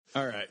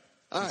All right.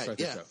 All right,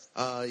 yeah.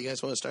 You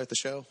guys want to start the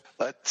show?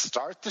 Let's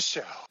start the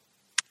show.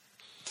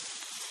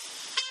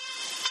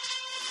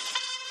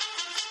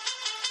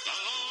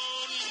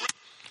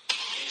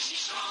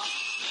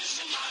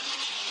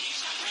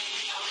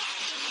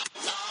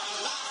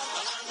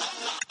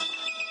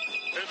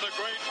 In the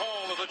great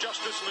hall of the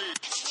Justice League.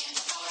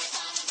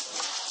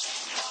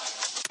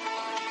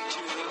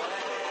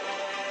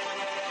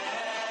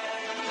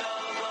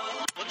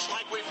 Looks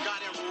like we've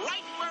got him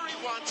right where he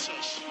wants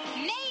us.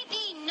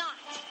 Maybe not.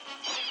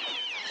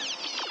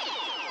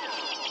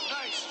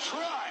 Nice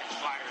try,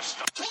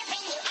 Firestone.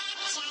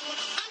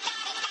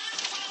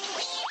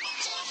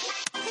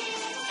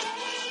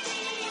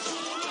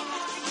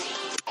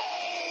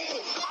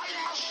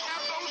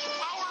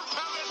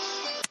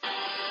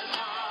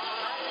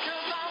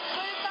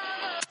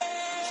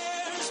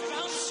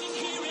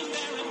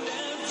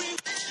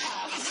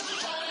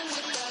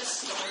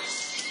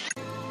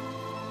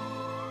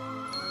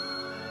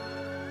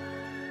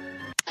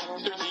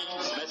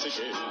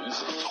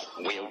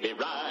 We'll be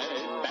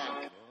right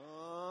back.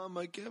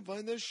 I can't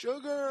find the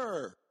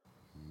sugar.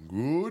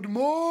 Good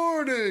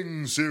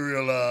morning,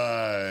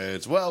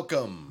 cerealites.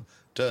 Welcome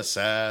to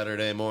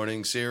Saturday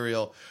Morning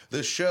Cereal,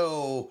 the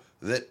show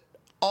that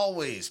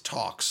always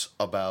talks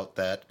about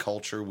that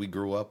culture we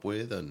grew up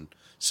with on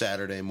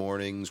Saturday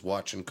mornings,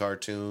 watching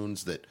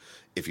cartoons that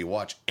if you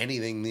watch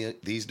anything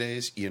these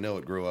days, you know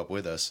it grew up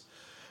with us.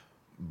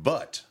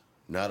 But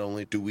not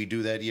only do we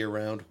do that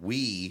year-round,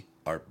 we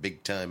are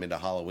big time into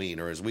Halloween,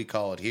 or as we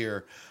call it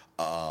here,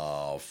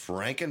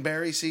 Franken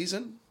Berry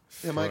Season.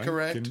 Am I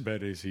correct? Franken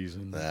Berry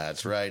Season.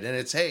 That's right. And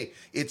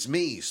it's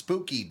me,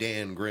 Spooky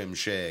Dan Grim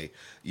Shea,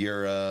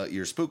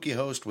 your spooky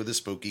host with a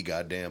spooky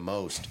goddamn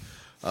most.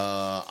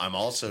 I'm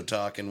also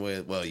talking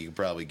with, well, you can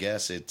probably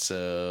guess, it's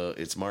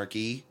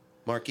Marke.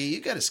 Marke, you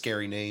got a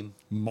scary name.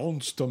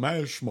 Monster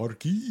Mash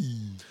Marke.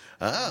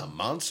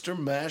 Monster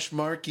Mash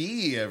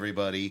Marke,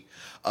 everybody.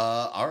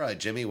 All right,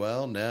 Jimmy,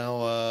 well,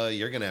 now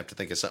you're going to have to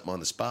think of something on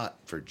the spot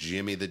for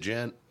Jimmy the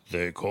Gent.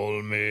 They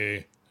call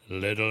me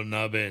Little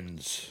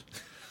Nubbins.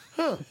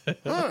 Huh.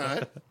 All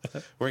right.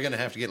 We're going to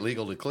have to get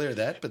legal to clear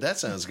that, but that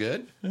sounds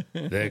good.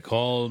 They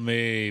call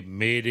me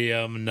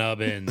Medium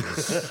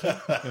Nubbins.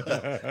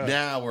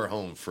 Now we're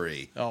home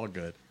free. All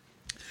good.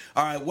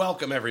 All right,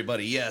 welcome,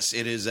 everybody. Yes,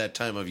 it is that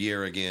time of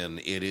year again.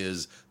 It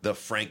is the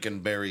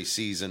Franken Berry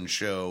Season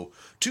Show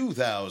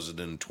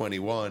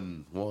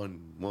 2021.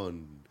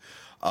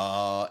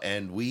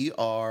 And we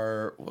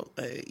are,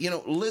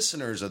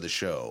 listeners of the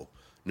show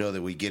know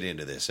that we get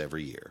into this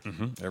every year.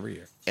 Mm-hmm. Every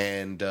year.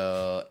 And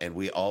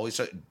we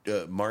always,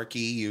 Marke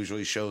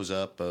usually shows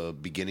up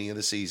beginning of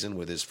the season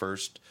with his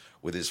first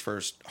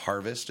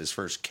harvest, his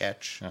first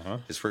catch,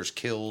 his first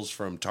kills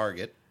from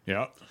Target.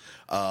 Yeah.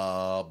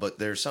 But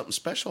there's something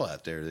special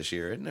out there this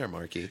year, isn't there,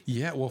 Marke?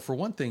 Yeah, well, for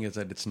one thing is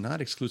that it's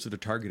not exclusive to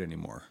Target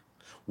anymore.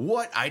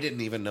 What? I didn't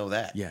even know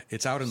that. Yeah,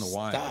 it's out in the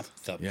wild.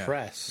 Stop the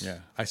press. Yeah,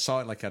 I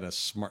saw it like at a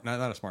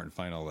not a Smart and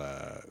Final.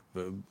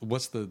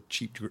 What's the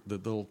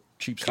little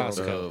cheap store?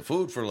 Costco.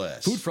 Food for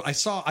Less. I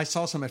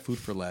saw some at Food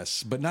for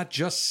Less, but not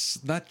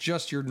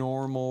just your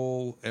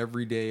normal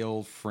everyday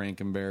old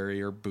Frankenberry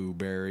or Boo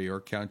Berry or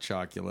Count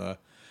Chocula.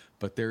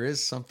 But there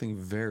is something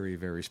very,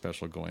 very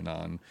special going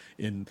on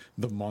in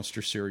the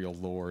monster cereal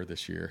lore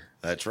this year.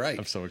 That's right.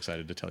 I'm so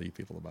excited to tell you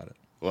people about it.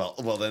 Well,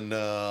 then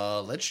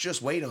let's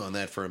just wait on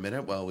that for a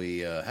minute while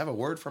we have a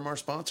word from our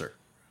sponsor.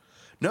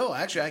 No,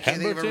 actually, I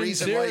can't think of a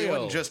reason why you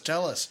wouldn't just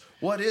tell us.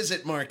 What is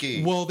it,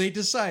 Marke? Well, they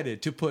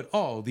decided to put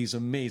all these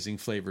amazing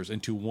flavors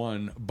into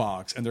one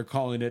box, and they're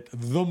calling it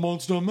the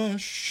Monster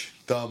Mash.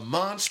 The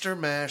Monster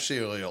Mash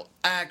cereal,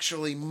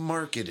 actually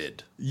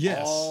marketed.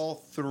 Yes.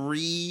 All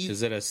three.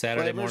 Is it a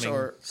Saturday morning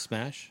or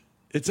smash?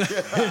 It's it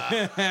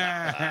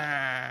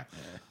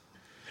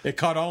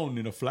caught on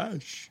in a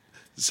flash.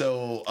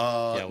 So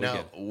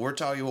now we're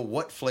talking about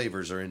what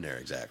flavors are in there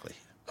exactly.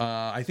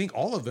 I think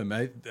all of them.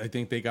 I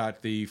think they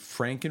got the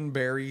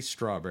Frankenberry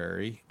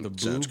strawberry, the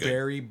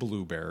Blueberry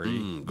blueberry,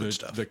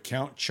 the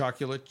Count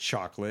Chocula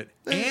chocolate,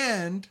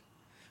 and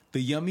the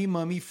Yummy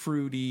Mummy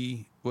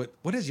fruity.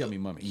 What is Yummy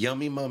Mummy?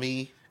 Yummy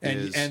Mummy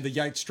and the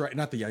Yite Stripes,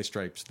 not the Yite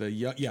Stripes. The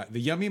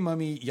Yummy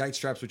Mummy Yite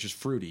Stripes, which is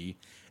fruity,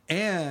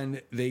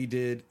 and they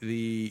did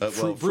the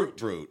Fruit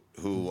Brute.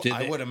 Who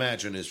I would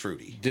imagine is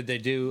fruity. Did they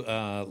do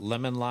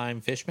Lemon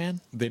Lime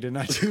Fishman? They did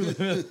not do.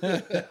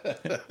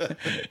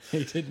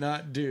 They did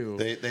not do.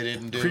 They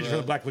didn't do Creature from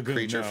the Black Lagoon.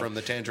 Creature from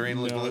the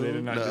Tangerine Lagoon. No, they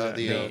did not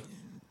do that.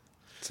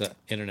 It's an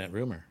internet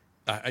rumor.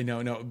 I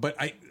know, but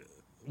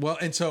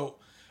and so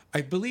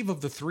I believe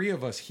of the three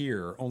of us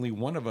here, only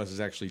one of us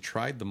has actually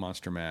tried the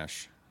Monster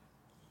Mash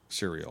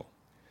cereal.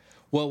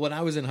 Well, when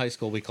I was in high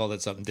school, we called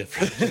it something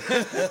different.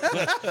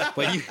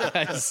 But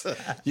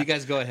you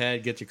guys go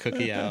ahead, get your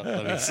cookie out.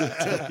 Let me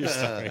tell your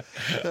story.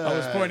 I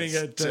was pointing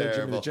at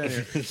Jimmy the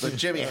Jenny. But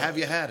Jimmy, have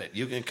you had it?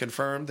 You can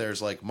confirm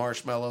there's like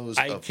marshmallows.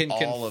 I can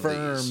all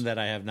confirm of these. that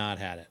I have not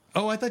had it.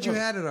 Oh, I thought you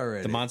had it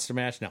already. The Monster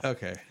Mash? No.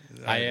 Okay.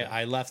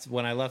 I left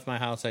when I left my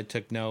house. I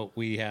took note.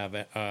 We have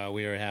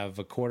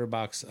a quarter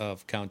box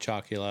of Count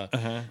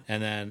Chocula,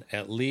 and then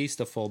at least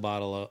a full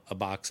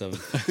box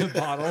of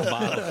bottle.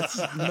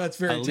 That's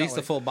very at least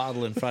a full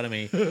bottle in front of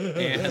me,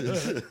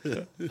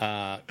 and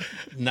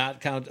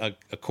not count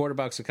a quarter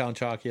box of Count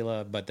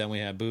Chocula. But then we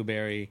have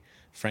Blueberry,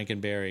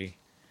 Franken Berry,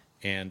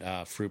 and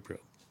Fruit Brew.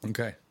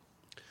 Okay.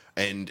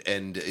 And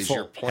is Full.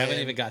 your plan?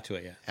 Haven't even got to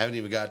it yet. Haven't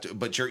even got to.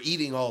 But you're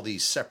eating all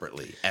these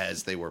separately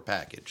as they were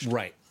packaged,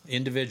 Right,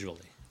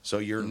 individually. So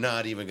you're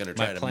not even going to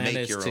try My to plan make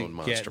is your to own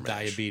Monster get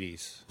Mash.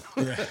 diabetes.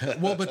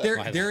 Well, but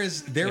there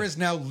is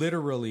now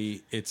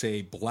literally, it's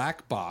a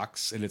black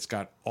box and it's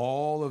got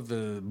all of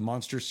the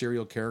Monster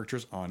cereal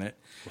characters on it,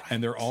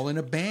 and they're all in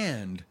a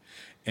band.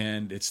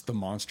 And it's the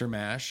Monster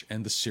Mash,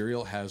 and the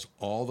cereal has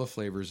all the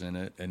flavors in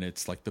it, and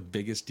it's like the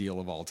biggest deal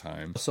of all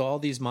time. So all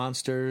these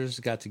monsters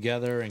got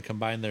together and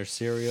combined their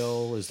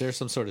cereal. Is there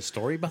some sort of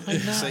story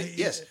behind that? So,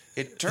 yes,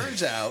 it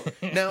turns out.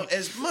 Now,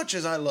 as much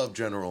as I love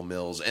General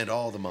Mills and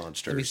all the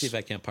monsters, Let me see if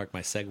I can't park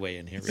my Segway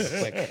in here real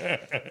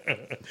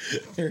quick.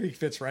 Here he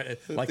fits right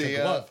like The,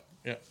 a glove.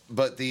 Yeah.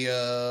 but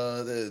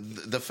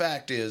the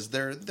fact is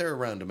they're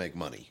around to make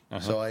money.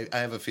 So I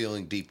have a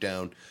feeling deep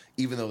down,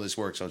 even though this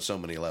works on so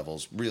many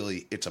levels,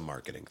 really it's a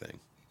marketing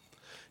thing.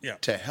 Yeah.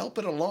 To help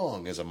it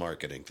along as a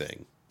marketing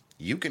thing,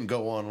 you can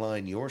go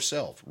online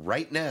yourself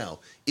right now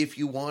if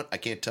you want. I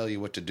can't tell you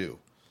what to do.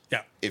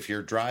 Yeah. If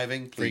you're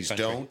driving, please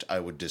country. don't. I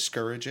would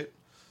discourage it.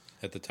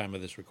 At the time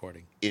of this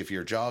recording. If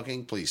you're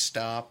jogging, please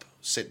stop,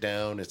 sit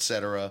down,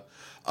 etc.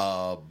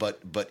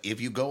 But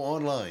if you go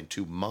online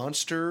to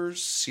Monster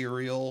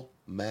Cereal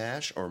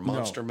Mash or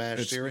Monster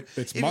Mash Cereal,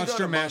 it's if you go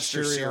Monster to Mash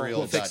Cereal.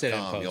 We'll fix it in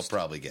monstercereal.com, post. you'll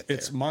probably get there.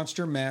 It's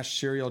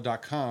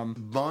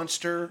monstermashcereal.com.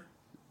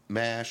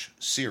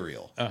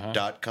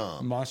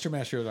 monstermashcereal.com.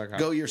 Monstermashcereal.com.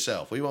 Go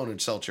yourself. We won't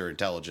insult your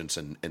intelligence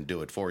and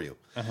do it for you.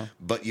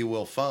 But you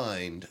will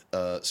find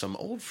some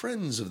old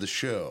friends of the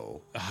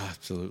show.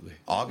 Absolutely.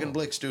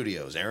 Augenblick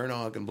Studios, Aaron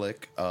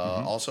Augenblick,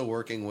 also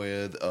working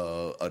with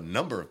a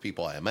number of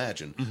people, I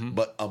imagine,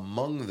 but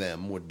among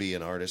them would be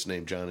an artist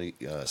named Johnny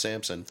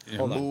Sampson,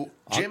 who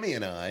Jimmy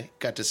and I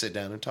got to sit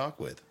down and talk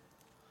with.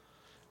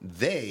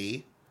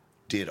 They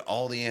did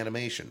all the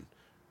animation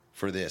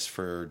for this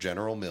for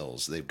General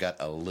Mills. They've got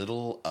a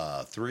little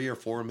 3 or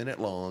 4 minute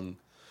long,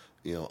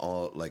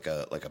 all like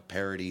a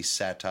parody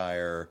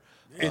satire.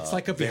 It's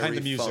like a behind very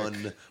the music.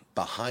 fun,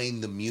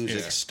 behind the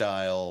music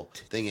style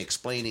thing,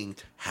 explaining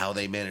how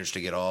they managed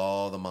to get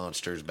all the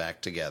monsters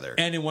back together.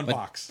 And in one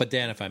box. But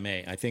Dan, if I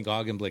may, I think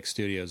Augenblick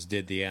Studios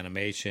did the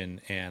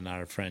animation, and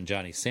our friend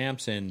Johnny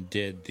Sampson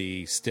did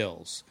the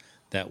stills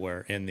that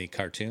were in the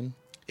cartoon.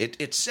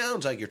 It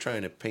sounds like you're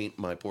trying to paint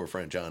my poor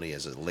friend Johnny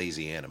as a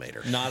lazy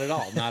animator. Not at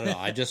all. Not at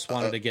all. I just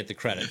wanted to get the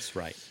credits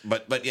right.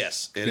 But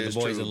yes, it The is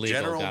boys true. in legal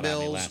General got on me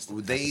Mills,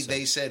 last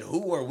they said,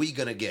 who are we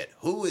going to get?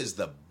 Who is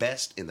the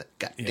best in the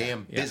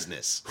goddamn Yeah.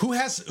 business? Who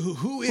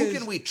Who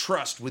can we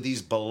trust with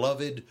these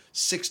beloved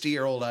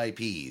 60-year-old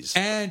IPs?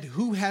 and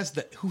who has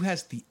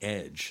the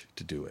edge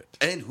to do it?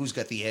 And who's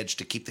got the edge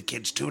to keep the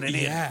kids tuning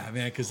in? Yeah,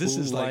 man, because this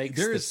Who is like likes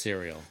the there's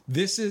cereal?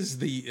 This is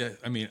the.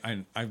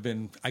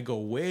 I go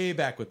way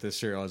back with this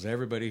cereal, as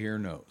everybody here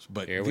knows.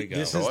 But Here we go.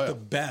 This is Oh, yeah. the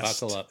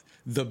best. Buckle up.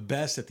 The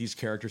best that these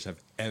characters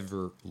have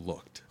ever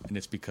looked, and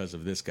it's because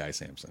of this guy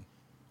Sampson.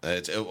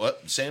 It's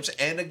Samson,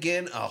 and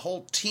again a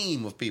whole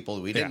team of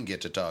people we didn't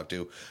get to talk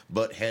to,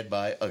 but head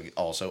by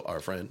also our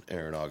friend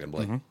Aaron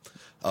Augenblick.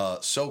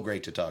 So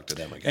great to talk to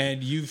them again.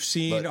 And you've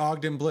seen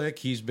Augenblick.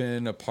 He's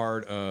been a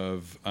part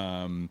of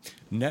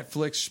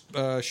Netflix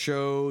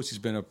shows. He's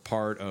been a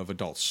part of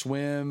Adult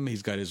Swim.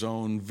 He's got his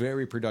own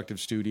very productive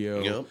studio.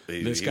 Yep.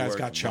 This He guy's worked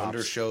got chops.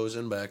 Wonder shows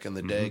in back in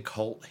the day,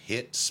 cult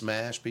hit,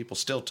 smash. People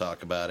still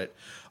talk about it.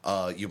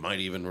 You might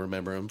even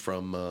remember him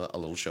from a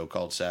little show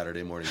called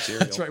Saturday Morning Cereal.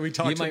 That's right. We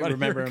talked You might about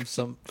remember it.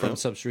 him from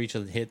some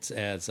recent hits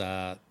as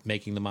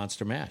Making the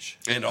Monster Mash.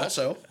 And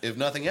also, if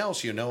nothing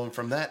else, you know him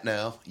from that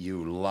now,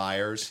 you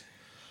liars.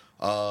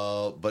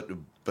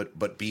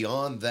 But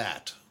beyond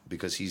that,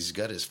 because he's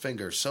got his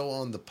finger so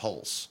on the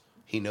pulse,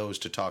 he knows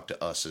to talk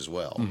to us as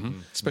well.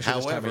 Especially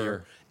this time of However,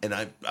 year. and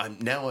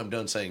I'm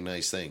done saying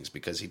nice things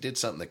because he did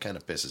something that kind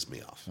of pisses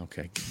me off.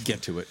 Okay,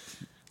 get to it.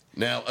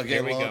 Now, again,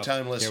 Here we go.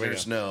 long-time Here we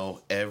listeners go.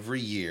 know every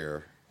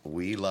year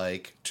we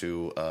like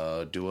to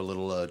do a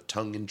little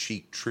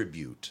tongue-in-cheek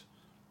tribute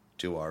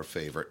to our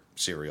favorite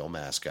cereal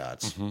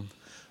mascots.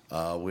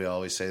 We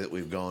always say that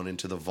we've gone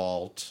into the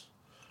vault,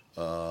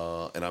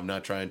 and I'm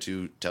not trying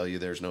to tell you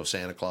there's no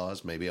Santa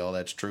Claus. Maybe all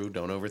that's true.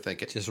 Don't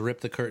overthink it. Just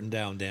rip the curtain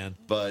down, Dan.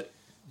 But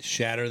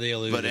Shatter the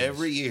illusion.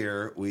 every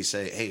year we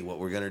say, hey, what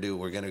we're going to do,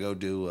 we're going to go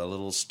do a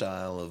little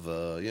style of,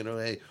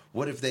 hey,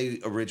 what if they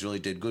originally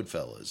did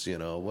Goodfellas?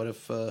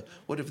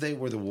 What if they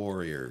were the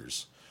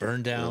Warriors?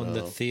 Burn down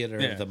the theater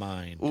Yeah. of the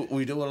mind.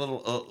 We do a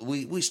little.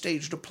 We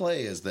staged a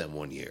play as them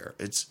one year.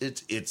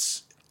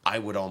 It's. I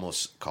would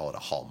almost call it a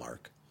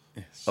hallmark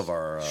of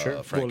our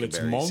Franken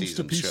Berry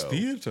Season Show.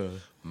 Theater.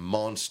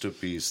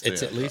 Monsterpiece Theater.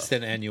 It's at least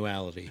an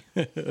annuality.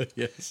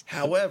 Yes.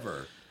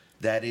 However,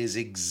 that is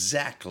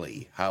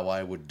exactly how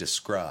I would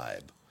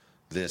describe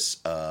this,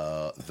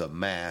 The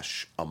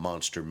Mash, A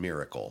Monster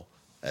Miracle,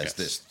 as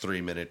this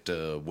 3-minute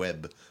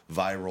web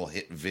viral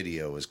hit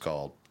video is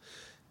called.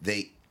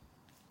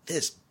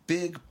 This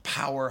big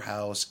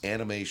powerhouse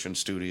animation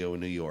studio in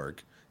New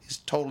York is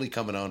totally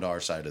coming onto our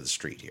side of the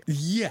street here.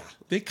 Yeah,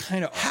 they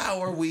kind of. How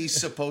are we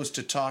supposed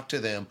to talk to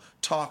them,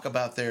 talk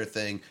about their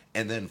thing,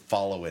 and then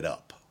follow it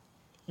up?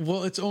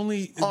 Well, it's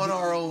only On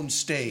our own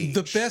stage.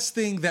 the best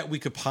thing that we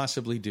could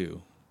possibly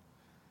do.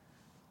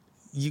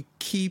 You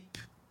keep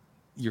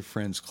your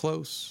friends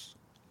close,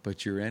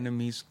 but your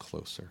enemies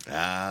closer.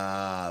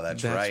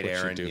 That's right, what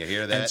Aaron. do. You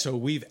hear that? And so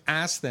we've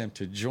asked them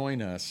to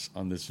join us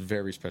on this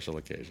very special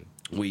occasion.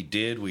 We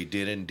did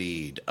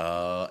indeed.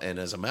 And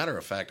as a matter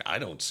of fact, I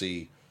don't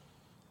see...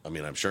 I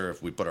mean, I'm sure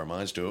if we put our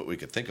minds to it, we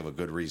could think of a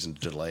good reason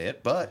to delay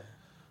it, but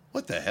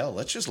what the hell?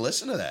 Let's just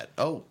listen to that.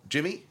 Oh,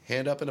 Jimmy,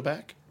 hand up in the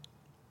back.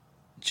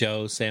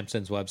 Joe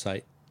Sampson's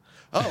website.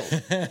 Oh,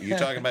 you're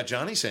talking about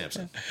Johnny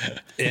Sampson.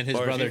 And his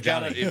brother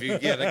Johnny. If you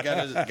got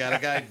a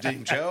guy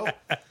named Joe,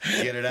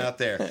 get it out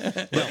there.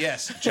 But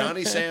yes,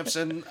 Johnny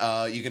Sampson,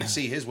 you can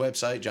see his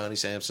website,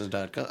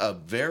 johnnysampson.com. A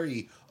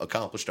very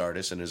accomplished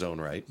artist in his own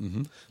right.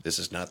 Mm-hmm. This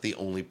is not the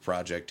only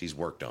project he's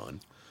worked on.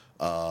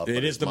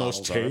 It is the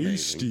most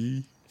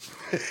tasty.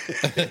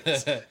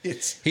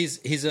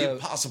 He's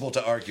impossible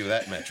to argue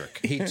that metric.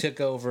 He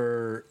took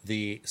over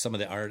some of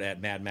the art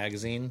at Mad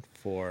Magazine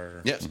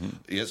for... Yes,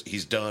 yes,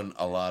 he's done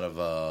a lot of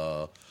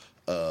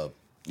the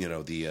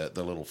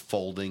little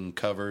folding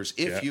covers.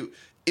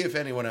 If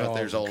anyone out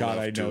there is old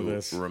enough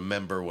to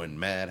remember when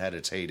Mad had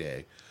its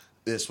heyday,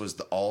 this was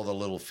all the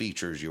little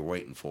features you're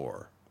waiting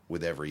for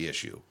with every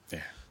issue. Yeah.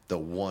 The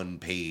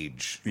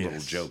one-page little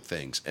joke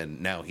things,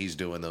 and now he's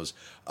doing those.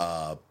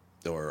 I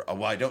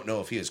don't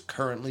know if he is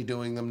currently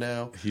doing them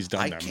now. He's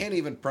done them. I can't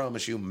even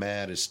promise you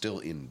Mad is still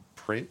in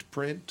print.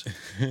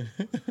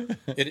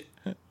 It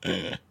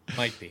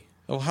might be.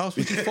 Oh, how else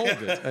would you fold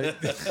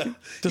it?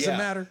 Does it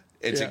matter?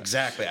 It's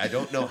exactly. I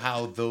don't know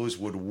how those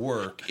would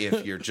work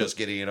if you're just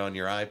getting it on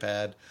your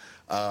iPad.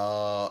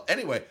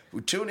 Anyway,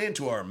 we tune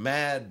into our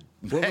Mad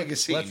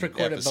Magazine Let's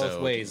record episode. it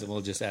both ways, and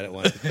we'll just add it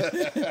once.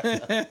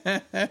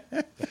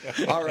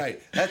 All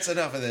right, that's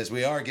enough of this.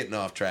 We are getting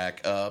off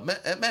track.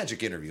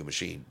 Magic Interview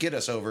Machine. Get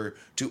us over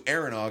to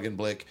Aaron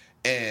Augenblick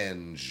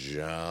and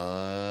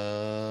Johnny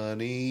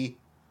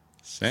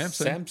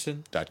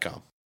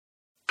Sampson.com.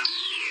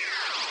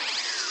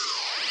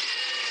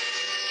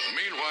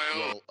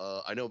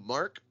 Well, I know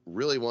Mark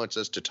really wants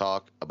us to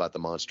talk about the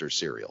Monster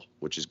cereal,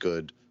 which is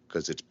good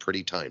because it's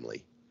pretty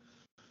timely.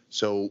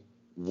 So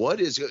what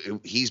is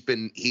he's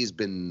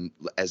been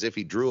as if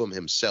he drew them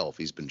himself.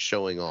 He's been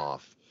showing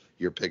off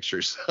your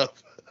pictures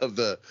of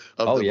the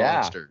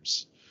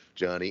monsters,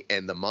 Johnny,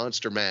 and the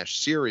Monster Mash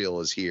cereal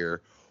is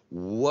here.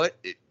 What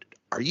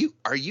are you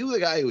the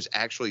guy who's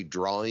actually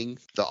drawing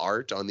the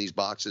art on these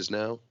boxes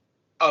now?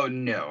 Oh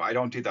no, I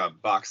don't do the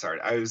box art.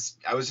 I was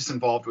just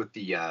involved with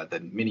the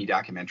mini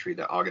documentary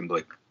that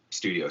Augenblick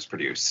Studios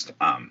produced,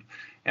 and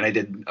I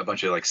did a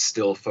bunch of like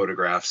still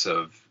photographs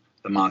of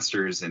the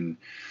monsters and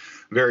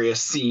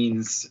various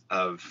scenes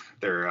of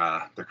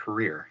their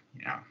career.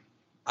 You know,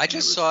 I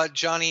just saw,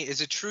 Johnny. Is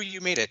it true you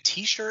made a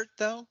T-shirt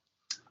though?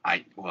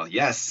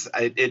 Yes.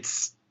 I've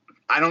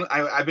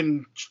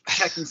been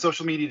checking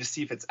social media to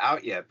see if it's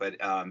out yet, but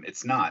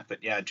it's not.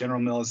 But yeah, General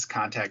Mills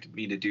contacted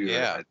me to do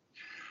a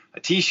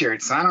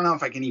T-shirt, so I don't know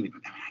if I can even.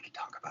 I can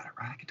talk about it,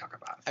 right? I can talk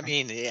about it. I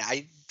mean,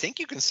 I think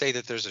you can say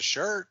that there's a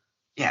shirt.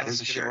 Yeah, there's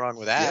a shirt. Wrong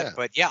with that, Yeah.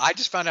 But yeah, I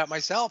just found out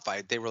myself.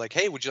 They were like,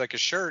 "Hey, would you like a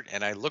shirt?"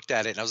 And I looked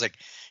at it and I was like,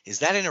 "Is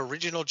that an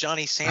original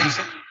Johnny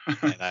Sampson?"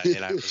 and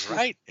I was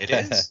right. It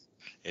is.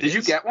 Did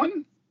you get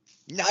one?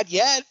 Not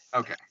yet.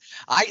 Okay.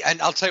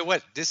 And I'll tell you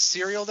what. This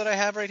cereal that I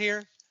have right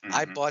here,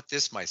 I bought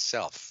this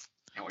myself.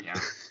 Oh yeah.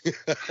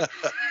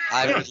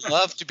 I would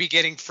love to be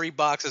getting free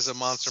boxes of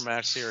Monster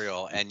Mash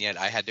cereal, and yet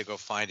I had to go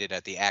find it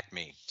at the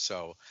Acme.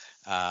 So,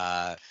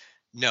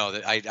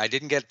 no, I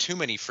didn't get too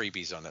many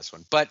freebies on this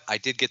one, but I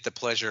did get the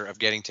pleasure of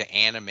getting to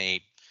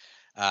animate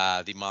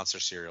the monster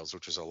cereals,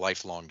 which was a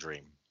lifelong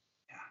dream.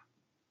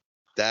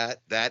 That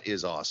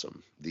is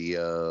awesome.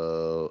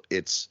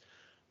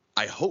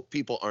 I hope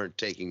people aren't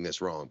taking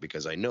this wrong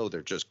because I know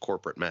they're just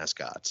corporate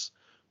mascots,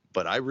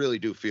 but I really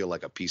do feel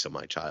like a piece of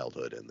my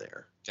childhood in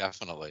there.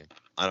 Definitely.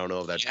 I don't know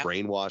if that's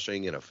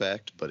brainwashing in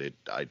effect, but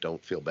I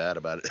don't feel bad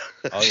about it.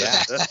 Oh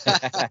yeah.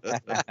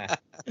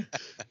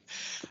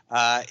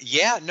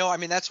 Yeah, no, I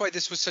mean, that's why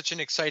this was such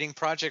an exciting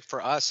project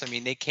for us. I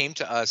mean, they came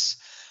to us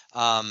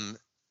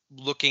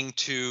looking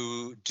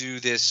to do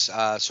this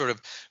sort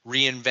of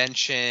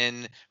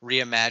reinvention,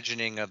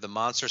 reimagining of the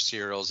monster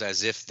cereals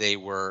as if they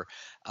were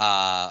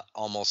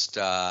almost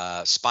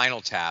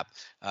Spinal Tap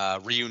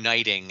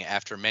reuniting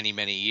after many,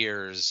 many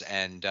years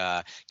and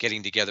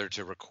getting together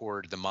to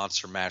record the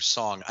Monster Mash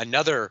song.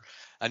 Another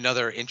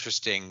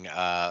interesting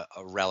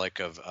relic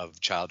of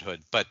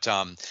childhood. But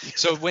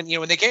so when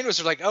they came to us,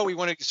 they're like, oh, we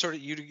want to sort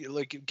of you to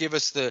like give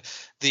us the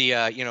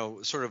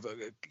sort of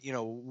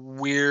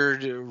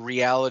weird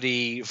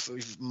reality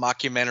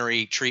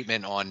mockumentary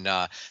treatment on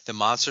the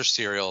monster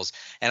serials,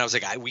 and I was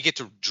like, we get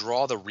to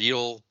draw the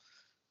real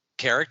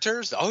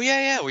characters. Oh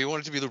yeah, we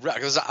want it to be the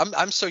because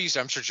I'm so used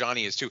to, I'm sure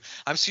Johnny is too,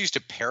 I'm so used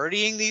to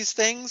parodying these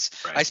things.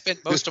 Right. I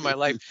spent most of my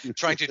life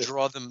trying to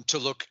draw them to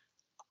look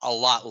a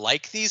lot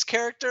like these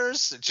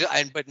characters,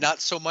 but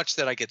not so much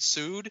that I get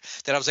sued.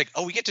 That I was like,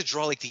 oh, we get to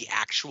draw like the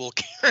actual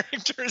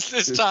characters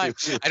this time.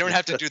 I don't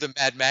have to do the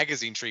Mad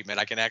Magazine treatment.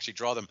 I can actually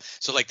draw them.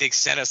 So like they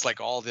sent us like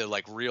all the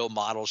like real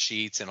model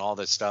sheets and all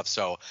this stuff.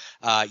 So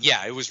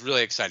yeah, it was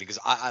really exciting because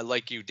I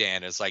like you,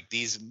 Dan, is like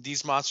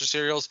these monster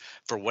serials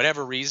for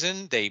whatever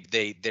reason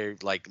they're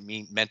like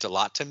meant a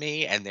lot to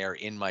me and they're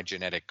in my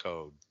genetic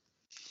code.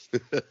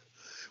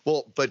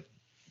 Well, but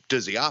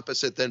does the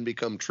opposite then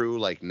become true?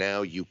 Like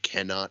now you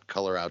cannot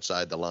color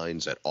outside the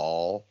lines at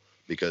all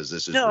because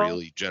this is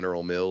really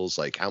General Mills.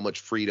 Like how much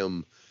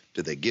freedom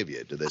did they give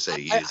you? Did they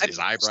say his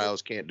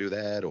eyebrows can't do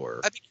that?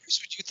 Or I'd be curious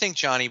what you think,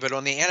 Johnny, but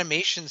on the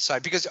animation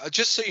side, because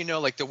just so you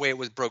know, like the way it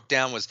was broke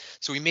down was,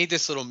 so we made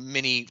this little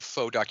mini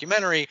faux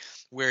documentary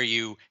where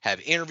you have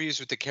interviews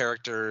with the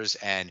characters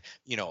and,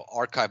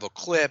 archival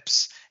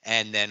clips,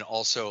 and then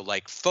also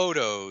like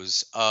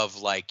photos of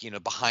like,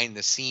 behind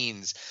the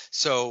scenes.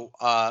 So,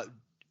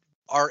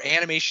 our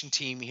animation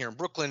team here in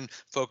Brooklyn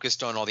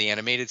focused on all the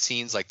animated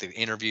scenes, like the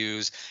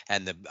interviews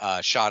and the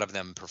shot of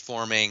them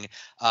performing.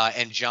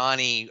 And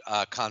Johnny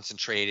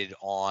concentrated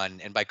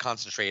on, and by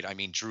concentrate, I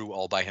mean drew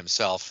all by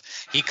himself.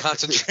 He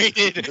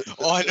concentrated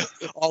on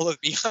all of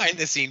behind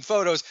the scene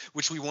photos,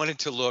 which we wanted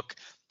to look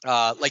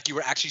like you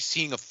were actually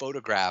seeing a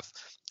photograph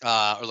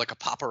or like a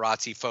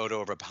paparazzi photo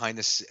or a behind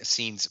the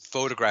scenes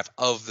photograph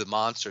of the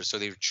monster. So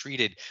they were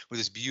treated with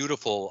this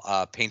beautiful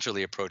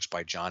painterly approach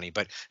by Johnny.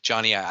 But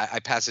Johnny, I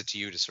pass it to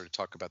you to sort of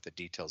talk about the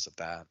details of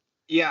that.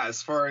 Yeah,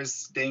 as far as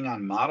staying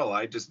on model,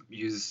 I just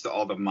used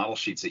all the model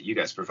sheets that you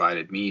guys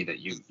provided me that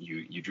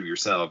you drew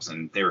yourselves,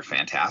 and they were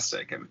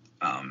fantastic. And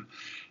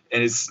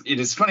it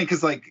is funny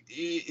because like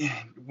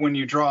when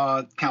you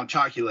draw Count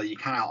Chocula, you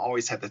kind of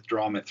always have to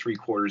draw him at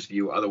 3/4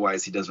 view,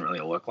 otherwise he doesn't really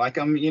look like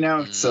him,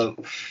 Mm-hmm. So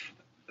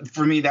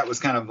for me, that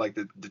was kind of like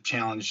the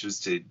challenge,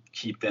 was to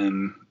keep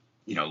them,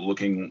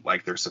 looking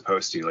like they're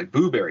supposed to. Like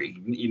Boo Berry,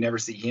 you never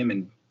see him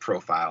in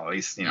profile, at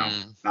least, not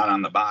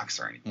on the box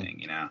or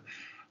anything,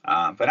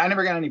 But I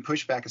never got any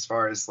pushback as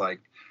far as like,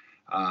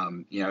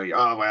 oh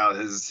well,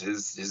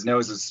 his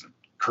nose is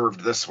curved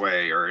this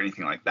way or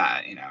anything like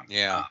that,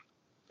 Yeah.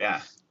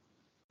 Yeah.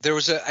 There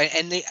was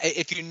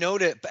if you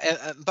note it,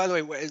 by the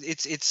way,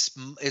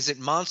 is it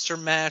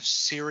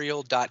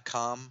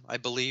monstermashcereal.com? I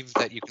believe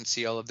that you can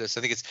see all of this.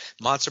 I think it's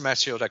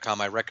monstermashcereal.com.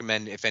 I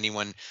recommend, if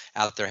anyone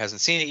out there hasn't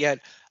seen it yet,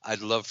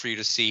 I'd love for you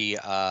to see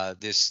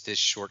this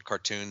short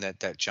cartoon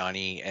that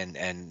Johnny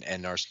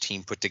and our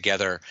team put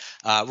together.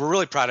 We're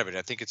really proud of it.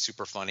 I think it's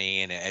super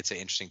funny and it's an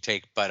interesting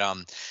take. But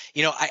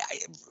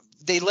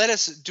they let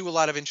us do a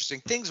lot of interesting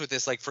things with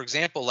this. Like, for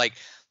example, like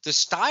the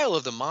style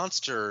of the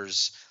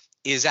monsters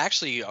is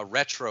actually a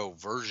retro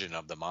version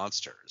of the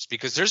monsters,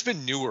 because there's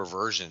been newer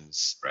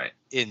versions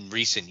in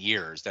recent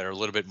years that are a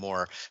little bit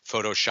more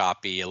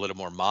Photoshoppy, a little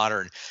more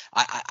modern.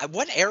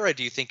 What era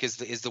do you think is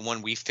the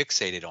one we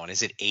fixated on?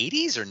 Is it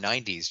 80s or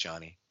 90s,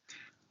 Johnny?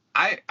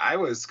 I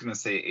was going to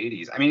say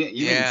 80s. I mean,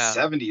 even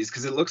 70s,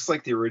 because it looks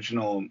like the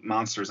original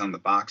monsters on the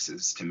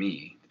boxes to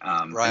me.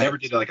 I never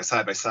did like a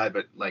side by side,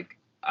 but like,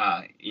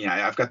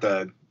 I've got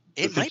the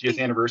 50th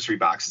anniversary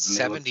boxes, and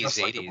 70s, they look just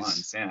 80s. Like the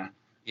ones. Yeah.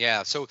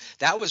 Yeah, so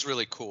that was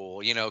really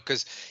cool,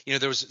 because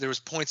there was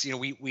points.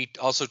 We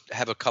also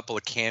have a couple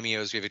of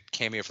cameos. We have a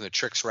cameo from the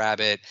Trix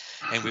Rabbit,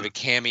 and we have a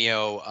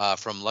cameo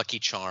from Lucky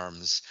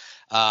Charms.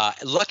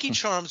 Lucky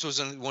Charms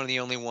was one of the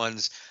only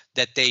ones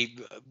that they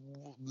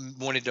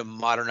wanted to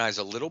modernize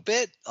a little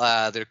bit,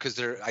 because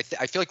I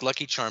feel like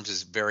Lucky Charms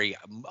is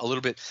a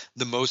little bit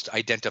the most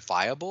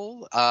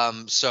identifiable.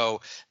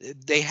 So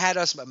they had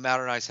us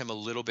modernize him a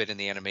little bit in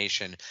the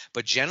animation,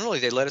 but generally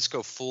they let us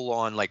go full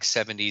on like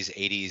 70s,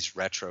 80s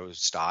retro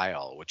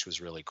style, which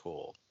was really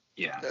cool.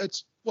 Yeah,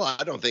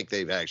 I don't think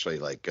they've actually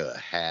like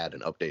had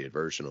an updated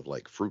version of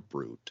like Fruit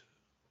Brute.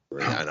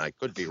 And I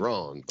could be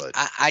wrong, but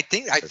I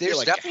think there's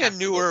like definitely a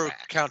newer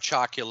Count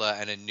Chocula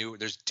and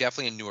there's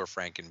definitely a newer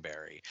Franken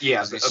Berry.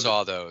 Yeah, we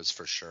saw those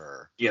for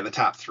sure. Yeah, the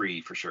top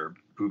three for sure: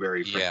 Boo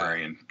Berry, Franken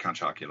Berry, and Count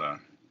Chocula.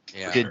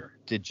 Yeah.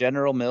 Did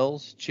General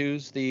Mills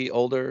choose the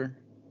older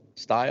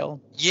style?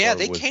 Yeah,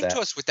 they came to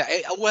us with that.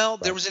 Well,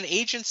 there was an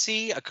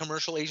agency, a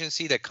commercial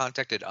agency that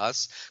contacted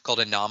us called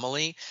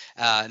Anomaly,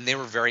 and they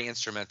were very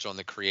instrumental in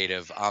the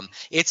creative.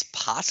 It's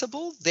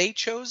possible they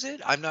chose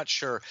it. I'm not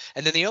sure.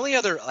 And then the only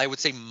other, I would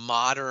say,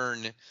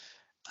 modern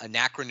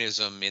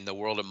anachronism in the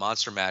world of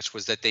Monster Mash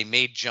was that they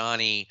made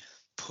Johnny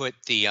put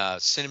the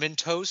cinnamon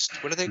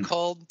toast. What are they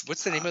called?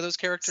 What's the name of those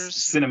characters?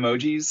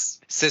 Cinemojis.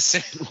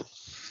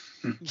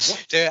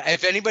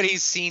 If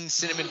anybody's seen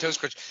Cinnamon Toast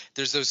Crunch,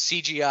 there's those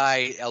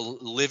CGI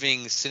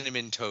living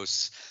cinnamon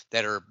toasts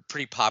that are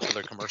pretty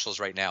popular commercials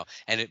right now,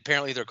 and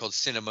apparently they're called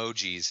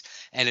Cinemojis.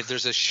 And if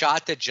there's a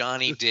shot that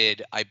Johnny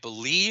did, I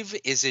believe,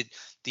 is it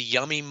the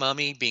Yummy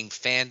Mummy being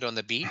fanned on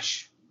the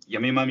beach?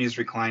 Yummy Mummy is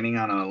reclining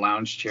on a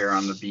lounge chair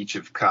on the beach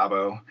of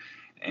Cabo.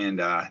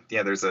 And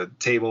there's a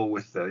table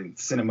with the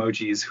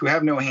Cinemojis who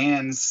have no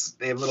hands.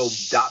 They have little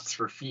dots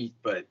for feet,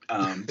 but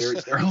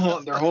they're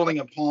holding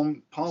a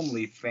palm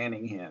leaf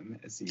fanning him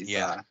as he's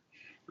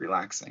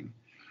relaxing.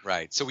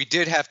 Right. So we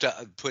did have to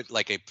put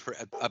like a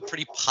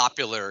pretty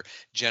popular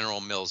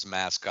General Mills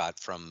mascot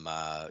from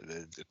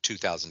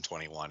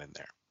 2021 in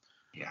there.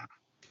 Yeah.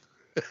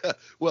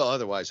 Well,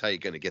 otherwise, how are you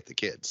going to get the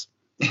kids?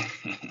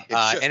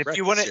 And if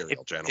you want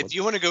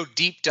to go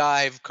deep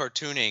dive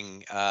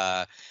cartooning.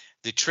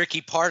 The tricky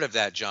part of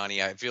that,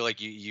 Johnny, I feel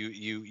like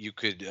you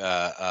could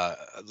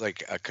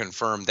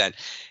confirm that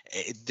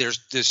the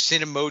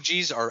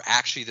Cinemojis are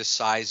actually the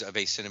size of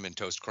a Cinnamon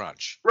Toast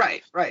Crunch.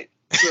 Right.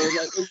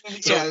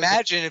 So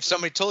imagine if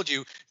somebody told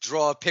you,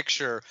 draw a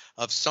picture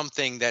of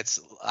something that's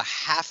a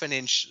half an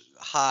inch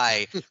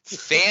high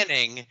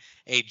fanning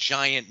a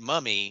giant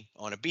mummy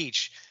on a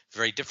beach.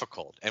 Very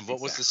difficult. And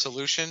what was the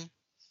solution?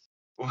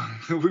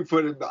 We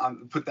put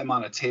them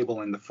on a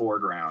table in the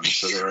foreground,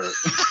 so they're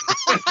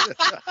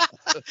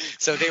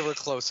so they were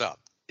close up.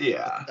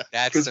 Yeah,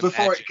 that's the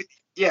magic.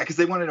 Because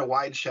they wanted a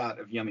wide shot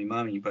of Yummy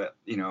Mummy, but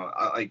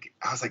I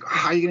was like,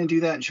 how are you gonna do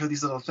that and show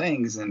these little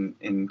things? And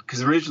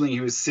because originally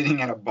he was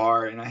sitting at a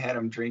bar and I had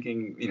him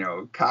drinking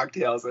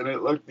cocktails, and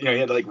it looked he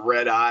had like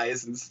red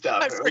eyes and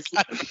stuff.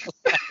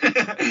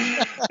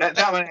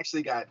 That one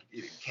actually got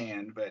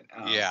canned, but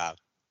yeah.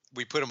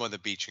 We put them on the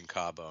beach in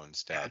Cabo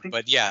instead.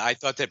 I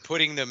thought that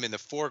putting them in the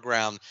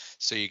foreground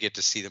so you get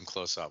to see them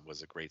close up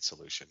was a great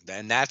solution.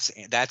 And that's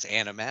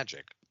Anna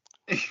Magic.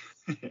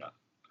 Yeah.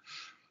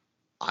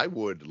 I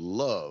would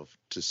love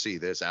to see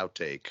this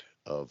outtake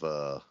of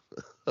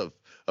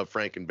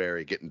Franken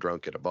Berry getting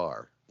drunk at a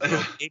bar.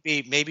 Well,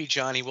 maybe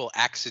Johnny will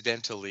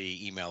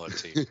accidentally email it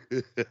to you.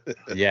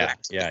 Yeah.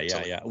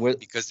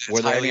 Because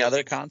were there any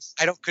other cons?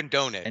 I don't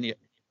condone it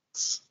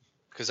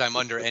because I'm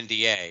under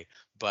NDA,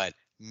 but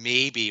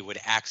maybe would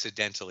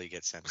accidentally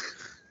get sent.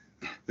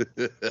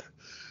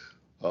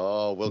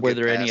 Oh, were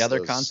there any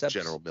other concepts?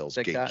 General Mills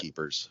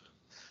gatekeepers.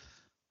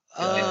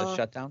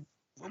 Shut down.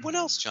 What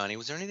else, Johnny?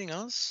 Was there anything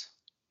else?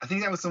 I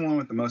think that was the one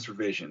with the most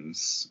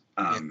revisions.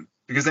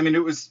 Because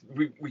it was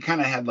we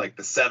kind of had like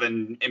the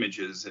 7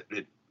 images.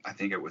 I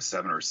think it was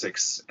 7 or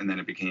 6, and then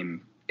it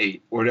became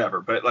 8 or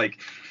whatever. But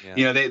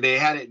they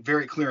had it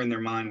very clear in their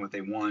mind what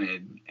they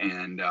wanted,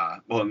 and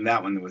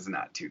that one was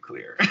not too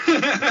clear.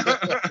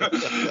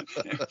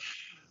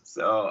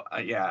 So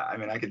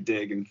I could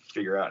dig and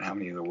figure out how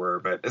many there were.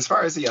 But as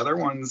far as the other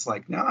ones,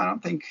 no, I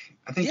don't think.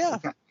 I think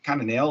we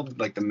kind of nailed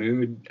like the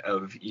mood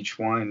of each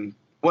one.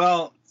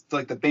 Well,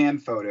 like the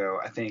band photo,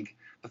 I think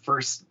the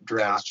first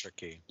draft,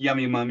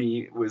 Yummy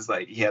Mummy was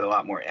like he had a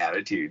lot more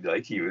attitude.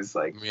 Like he was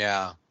like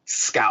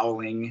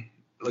scowling.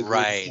 With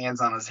his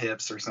hands on his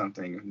hips or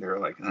something. They were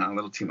like, a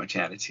little too much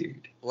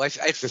attitude. Well,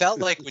 I felt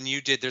like when you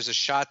did, there's a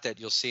shot that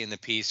you'll see in the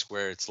piece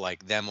where it's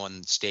like them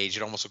on stage.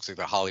 It almost looks like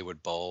the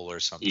Hollywood Bowl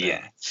or something.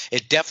 Yeah.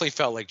 It definitely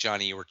felt like,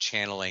 Johnny, you were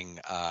channeling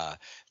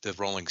the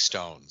Rolling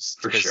Stones.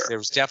 For sure. There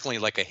was definitely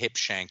like a hip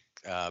shank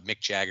Mick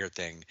Jagger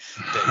thing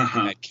that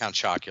had Count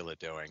Chocula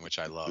doing, which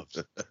I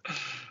loved.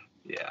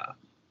 Yeah.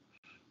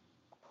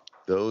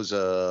 Those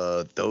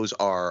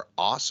are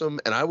awesome.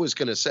 And I was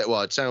going to say,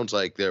 well, it sounds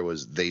like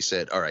they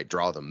said, all right,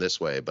 draw them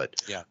this way.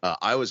 But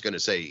I was going to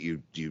say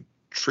you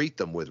treat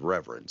them with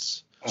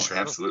reverence. Oh, sure.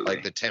 Absolutely.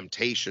 Like the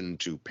temptation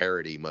to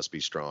parody must be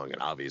strong.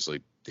 And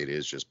obviously it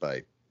is just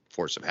by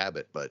force of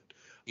habit. But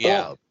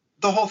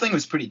the whole thing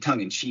was pretty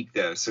tongue in cheek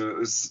though. So it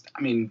was,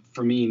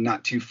 for me,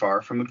 not too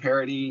far from a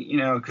parody,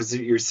 because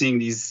you're seeing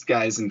these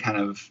guys in kind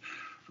of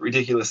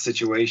ridiculous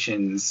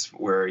situations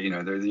where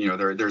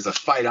there's a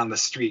fight on the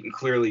street and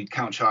clearly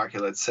Count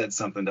Chocula said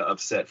something to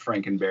upset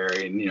Franken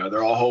Berry, and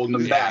they're all holding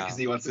him back because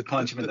he wants to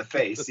punch him in the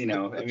face.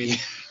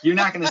 You're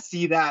not going to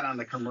see that on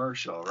the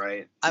commercial,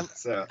 right?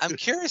 I'm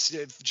curious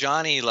if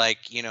Johnny,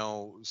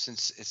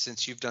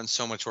 since you've done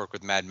so much work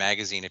with Mad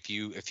Magazine, if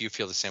you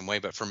feel the same way.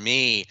 But for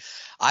me,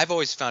 I've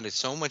always found it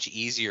so much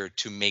easier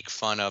to make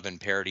fun of and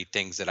parody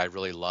things that I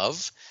really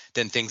love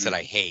than things that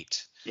I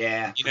hate.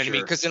 Yeah, you know what I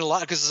mean? Because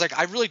it's like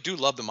I really do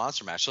love the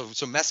Monster Mash.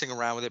 So messing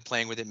around with it,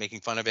 playing with it, making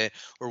fun of it.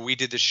 Or we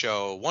did the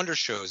show Wonder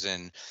Shows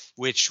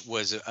which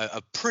was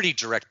a pretty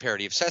direct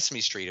parody of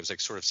Sesame Street. It was like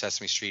sort of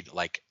Sesame Street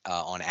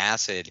on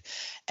acid,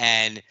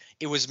 and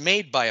it was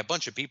made by a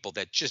bunch of people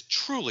that just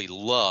truly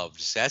loved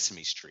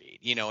Sesame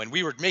Street. And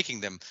we were making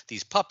them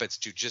these puppets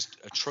do just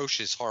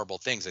atrocious, horrible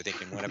things. I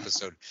think in one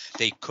episode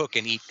they cook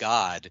and eat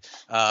God.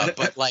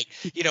 But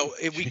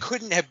we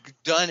couldn't have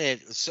done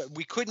it. So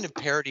we couldn't have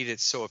parodied it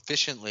so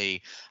efficiently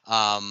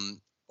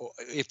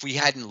if we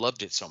hadn't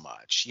loved it so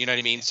much. You know what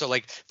I mean? So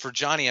like for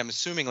Johnny, I'm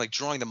assuming like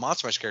drawing the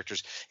Monster Mash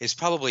characters is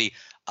probably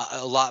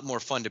a lot more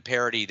fun to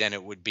parody than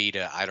it would be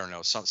to, I don't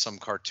know, some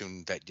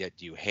cartoon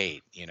that you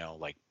hate, you know,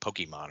 like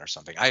Pokemon or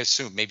something. I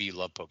assume maybe you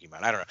love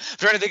Pokemon. I don't know. I'm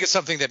trying to think of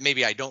something that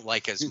maybe I don't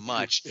like as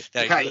much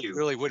that I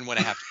really wouldn't want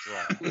to have to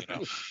draw, you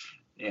know?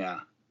 Yeah.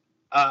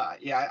 I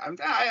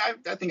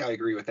think I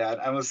agree with that.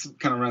 I was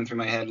kind of running through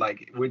my head,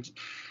 like,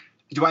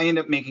 do I end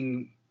up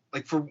making,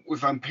 like,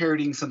 if I'm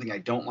parodying something I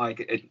don't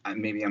like,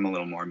 maybe I'm a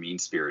little more mean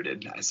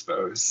spirited, I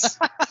suppose.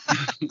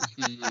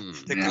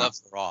 The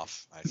gloves are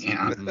off. I see.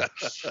 Yeah.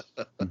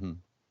 Mm-hmm.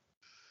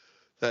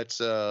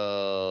 That's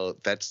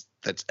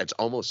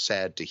almost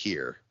sad to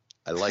hear.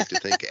 I like to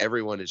think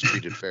everyone is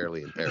treated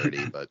fairly in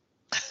parody, but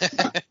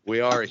we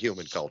are a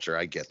human culture.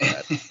 I get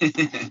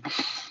that.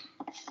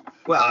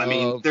 Well, I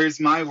mean, there's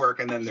my work,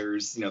 and then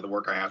there's, you know, the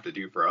work I have to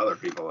do for other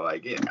people.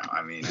 Like, you know,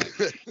 I mean.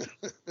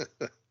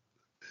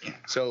 Yeah.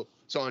 So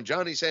on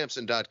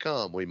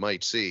JohnnySampson.com, we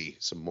might see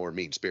some more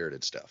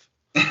mean-spirited stuff.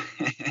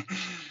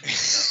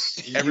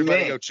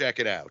 Everybody go check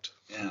it out.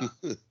 Yeah.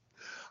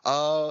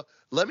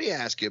 Let me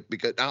ask you,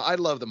 because now I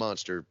love the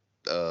Monster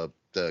the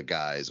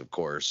guys, of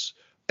course,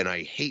 and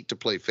I hate to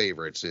play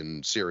favorites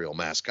in serial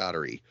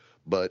mascottery,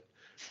 but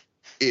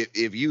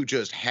if you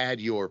just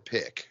had your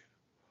pick,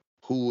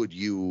 who would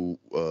you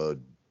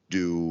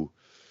do?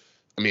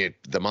 I mean,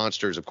 the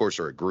Monsters, of course,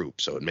 are a group,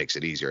 so it makes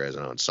it easier as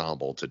an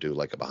ensemble to do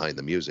like a behind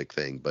the music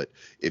thing. But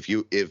if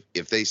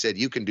they said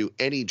you can do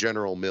any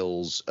General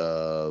Mills,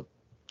 you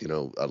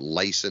know, a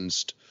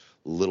licensed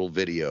little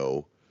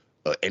video,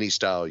 any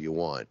style you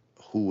want,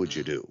 who would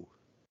you do?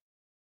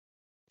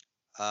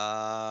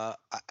 I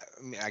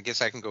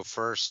guess I can go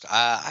first.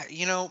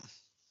 You know,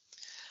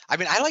 I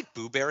mean, I like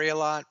Booberry a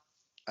lot.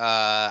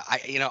 I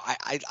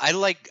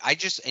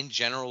just in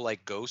general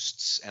like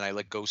ghosts, and I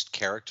like ghost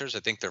characters. I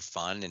think they're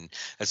fun, and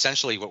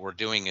essentially what we're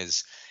doing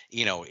is,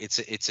 you know, it's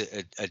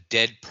a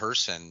dead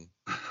person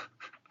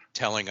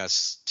telling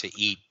us to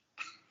eat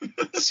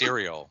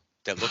cereal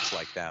that looks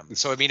like them.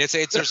 So I mean,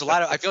 there's a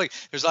lot of, I feel like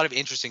there's a lot of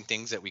interesting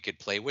things that we could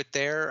play with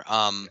there.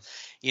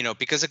 You know,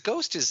 because a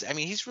ghost is, I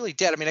mean, he's really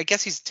dead. I mean, I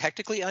guess he's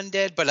technically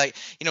undead, but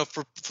you know,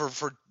 for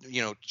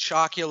you know,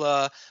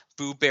 Chocula,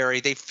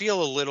 Booberry, they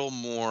feel a little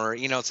more,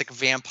 you know, it's like a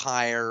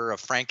vampire, a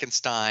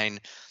Frankenstein.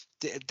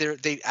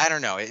 I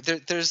don't know.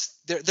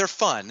 They're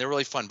fun. They're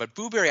really fun. But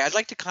Booberry, I'd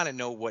like to kind of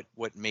know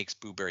what makes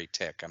Booberry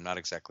tick. I'm not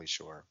exactly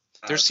sure.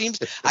 There seems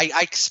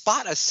I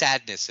spot a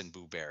sadness in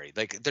Booberry.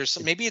 Like there's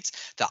maybe it's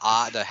the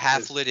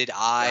half-lidded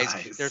eyes.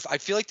 I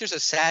feel like there's a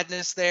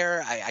sadness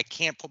there. I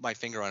can't put my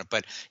finger on it.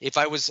 But if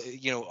I was,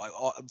 you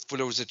know, if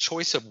there was a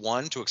choice of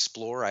one to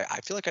explore,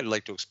 I feel like I'd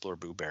like to explore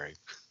Booberry.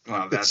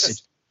 Well,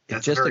 that's a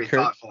very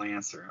thoughtful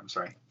answer. I'm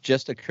sorry.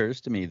 Just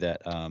occurs to me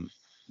that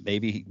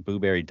maybe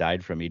Booberry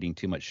died from eating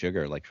too much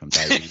sugar, like from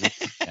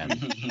diabetes. And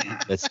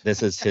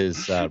this is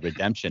his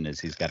redemption, is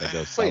he's got to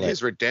go sell it.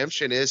 His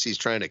redemption is he's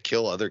trying to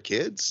kill other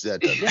kids?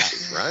 That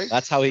doesn't right?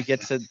 That's how he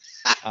gets it.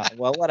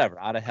 Well, whatever,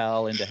 out of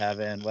hell into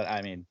heaven. What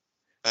I mean,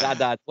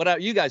 whatever.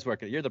 You guys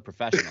work it. You're the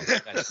professionals.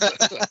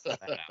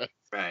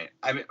 Right.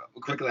 I mean,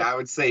 quickly, I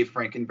would say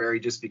Franken Berry,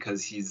 just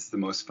because he's the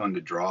most fun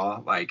to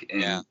draw. Like,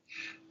 and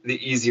the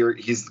easier,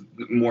 he's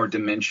more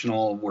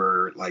dimensional.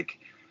 Where like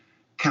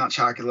Count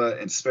Chocula,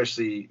 and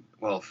especially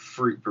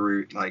Fruit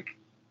Brute, like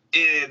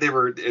they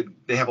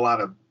have a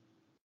lot of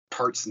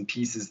parts and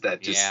pieces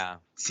that just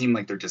seem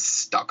like they're just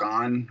stuck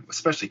on,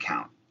 especially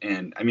Count.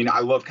 And I mean, I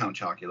love Count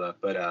Chocula,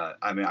 but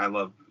I mean, I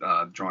love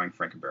drawing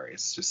Franken Berry.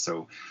 It's just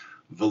so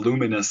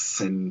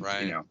voluminous, and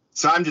you know.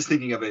 So I'm just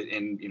thinking of it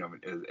in, you know,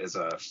 as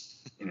a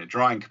in a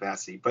drawing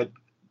capacity. But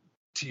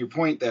to your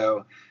point,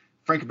 though,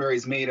 Franken Berry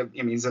is made of,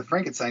 I mean, he's a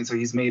Frankenstein, so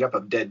he's made up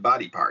of dead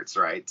body parts,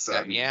 right? So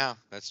I mean, yeah,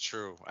 that's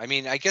true. I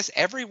mean, I guess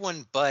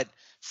everyone but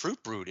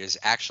Fruit Brute is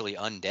actually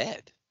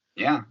undead.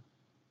 Yeah.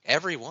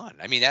 Everyone.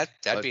 I mean,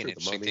 that'd be an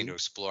interesting thing to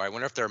explore. I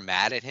wonder if they're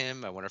mad at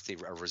him. I wonder if they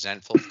are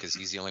resentful because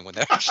he's the only one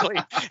that actually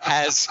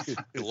has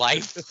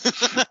life.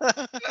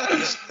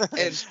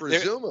 And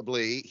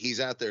presumably he's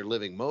out there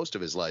living most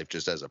of his life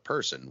just as a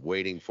person,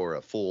 waiting for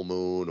a full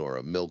moon or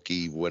a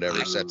milky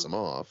whatever sets him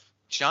off.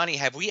 Johnny,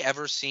 have we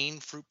ever seen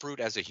Fruit Brute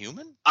as a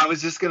human? I was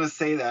just gonna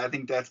say that. I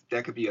think that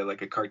could be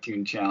like a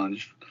cartoon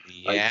challenge.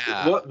 Yeah.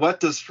 Like,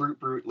 what does Fruit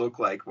Brute look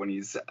like when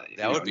he's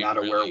not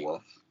a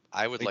werewolf?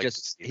 I would like to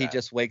see that. He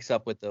just wakes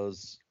up with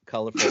those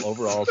colorful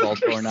overalls all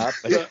torn up.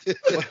 Did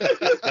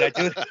I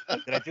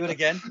do it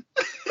again?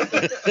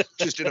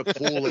 Just in a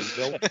pool of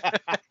milk.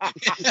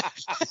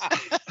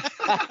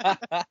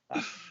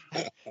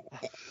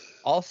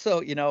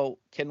 Also, you know,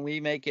 can we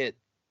make it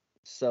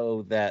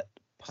so that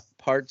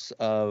parts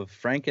of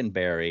Franken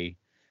Berry,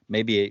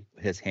 maybe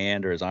his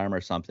hand or his arm or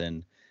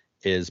something,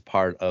 is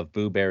part of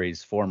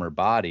Booberry's former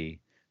body?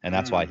 And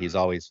that's why he's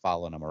always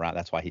following him around.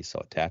 That's why he's so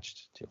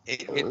attached to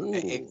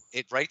him.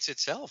 It writes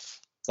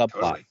itself.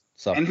 Subplot.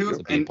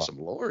 Totally. And some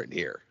lore in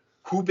here.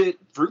 Who bit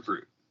Fruit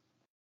Brute?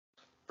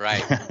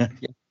 Right. Yeah.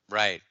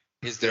 Right.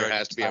 Is There an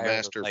has to be a entire,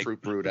 master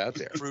fruit brood out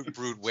there. Fruit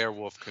brood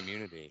werewolf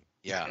community.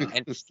 Yeah.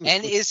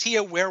 And is he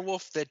a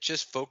werewolf that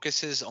just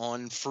focuses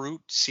on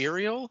fruit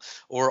cereal,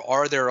 or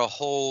are there a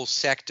whole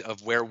sect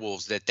of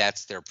werewolves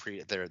that's their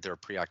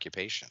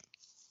preoccupation?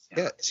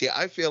 Yeah, see,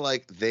 I feel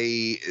like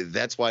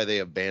that's why they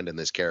abandoned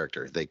this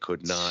character. They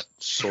could not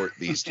sort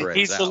these threads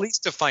He's out. the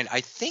least defined.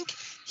 I think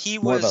he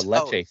More of was a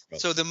leche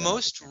so the than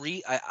most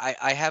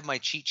I have my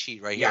cheat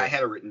sheet right here. Yeah, I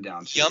had it written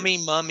down too. Yummy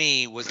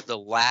Mummy was the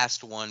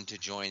last one to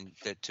join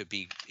to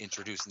be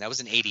introduced, and that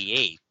was in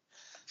 '88.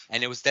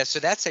 And it was that. So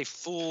that's a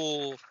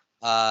full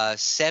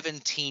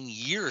 17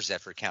 years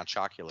after Count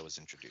Chocula was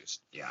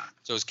introduced. Yeah.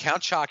 So it was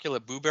Count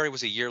Chocula. Blueberry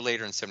was a year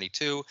later in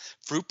 '72.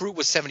 Fruit Brute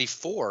was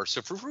 '74.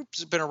 So Fruit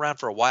Brute's been around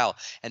for a while.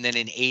 And then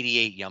in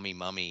 '88, Yummy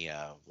Mummy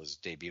was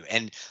debut.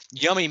 And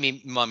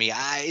Yummy Mummy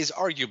is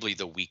arguably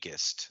the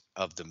weakest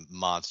of the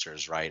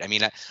monsters, right? I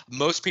mean,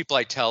 most people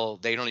I tell,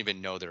 they don't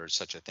even know there's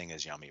such a thing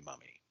as Yummy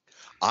Mummy.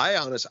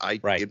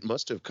 It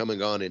must have come and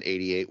gone in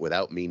 *88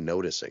 without me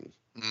noticing.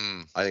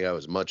 I think I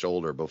was much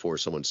older before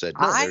someone said,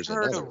 "No, I there's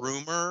heard another a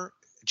rumor,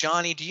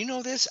 Johnny. Do you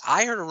know this?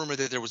 I heard a rumor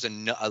that there was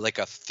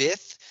a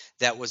fifth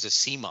that was a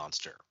sea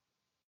monster.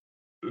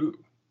 Ooh,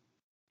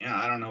 yeah,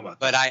 I don't know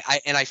about But that.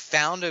 I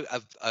found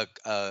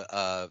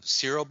a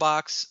cereal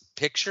box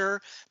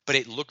picture, but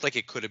it looked like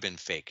it could have been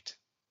faked.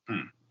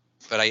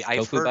 But I've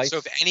Tofu heard. bites? So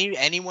if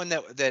anyone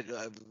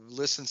that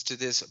listens to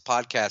this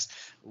podcast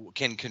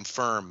can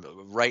confirm,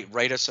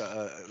 write us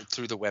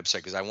through the website,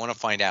 because I want to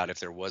find out if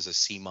there was a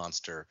sea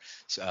monster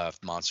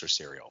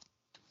cereal.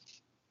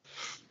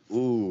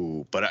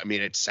 Ooh, but I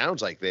mean, it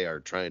sounds like they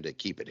are trying to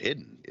keep it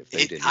hidden. If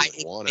they didn't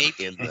even want it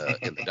in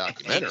the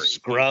documentary,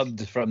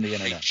 Scrubbed from the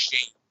internet.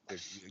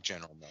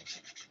 General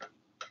Mills.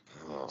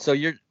 Oh. So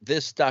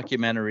this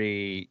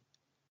documentary,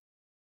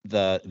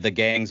 the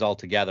gangs all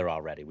together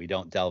already. We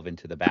don't delve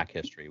into the back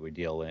history. We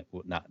deal in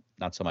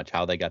not so much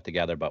how they got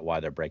together, but why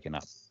they're breaking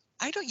up.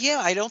 I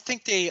don't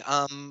think they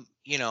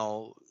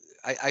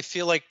I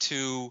feel like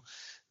to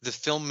the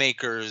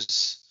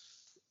filmmakers,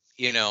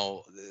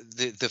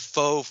 the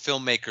faux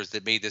filmmakers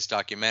that made this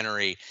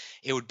documentary,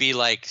 it would be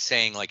like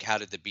saying, like, how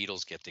did the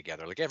Beatles get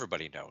together? Like,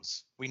 everybody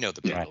knows. We know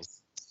the Beatles. Right.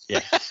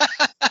 Yeah.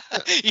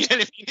 You know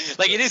what I mean?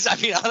 Like, it is, I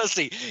mean,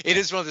 honestly, it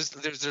is one of those,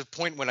 there's a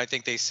point when I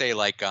think they say,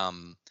 like,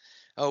 why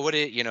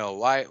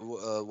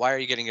are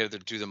you getting to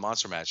do the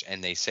monster mash?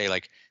 And they say,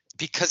 like,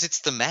 because it's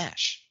the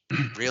mash.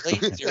 Really?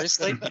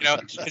 Seriously?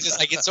 It's just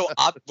like, it's so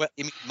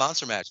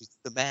monster mash, it's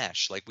the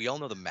mash. Like, we all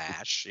know the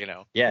mash,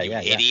 Yeah, you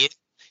yeah, idiot.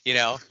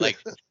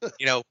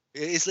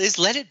 Is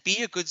Let It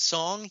Be a good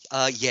song?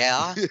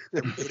 Yeah. I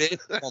wrote it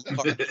on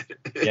part.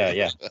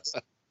 Yeah.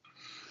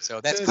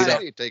 So that's That's kind how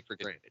of, you take for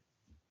granted.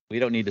 We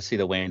don't need to see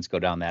the Waynes go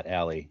down that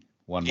alley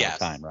one more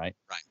time, right?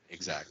 right,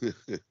 exactly.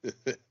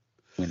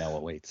 We know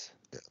what waits.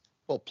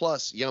 Well,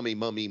 plus Yummy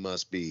Mummy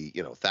must be,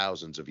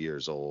 thousands of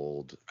years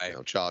old. Right.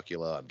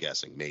 Chocula, I'm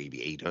guessing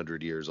maybe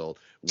 800 years old.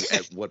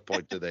 At what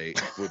point would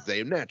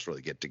they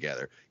naturally get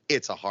together?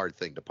 It's a hard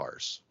thing to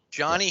parse.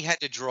 Johnny had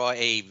to draw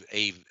a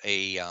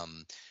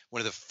one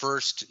of the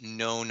first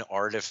known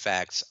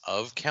artifacts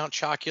of Count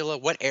Chocula.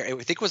 What era?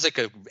 I think it was like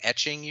a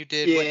etching you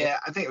did. Yeah,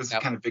 I think it was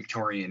kind of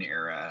Victorian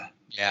era.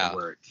 Yeah,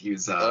 where he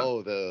was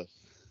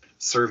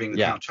serving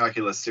Count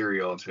Chocula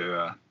cereal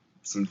to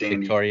some dandy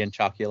Victorian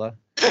Chocula.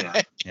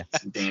 Yeah,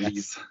 some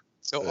dandies.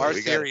 So our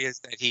theory is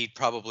that he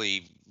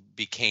probably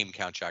became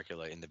Count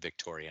Chocula in the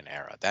Victorian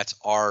era. That's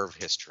our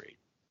history.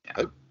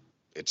 Yeah.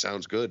 It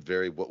sounds good.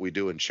 Very what we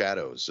do in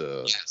Shadows.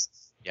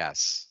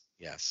 Yes.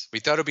 We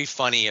thought it'd be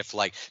funny if,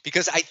 like,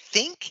 because I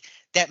think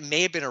that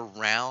may have been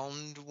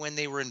around when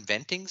they were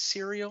inventing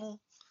cereal,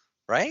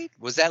 right?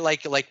 Was that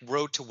like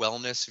Road to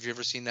Wellness? Have you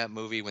ever seen that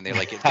movie when they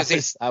like it?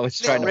 Because I was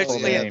trying to pull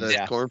the name.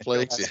 The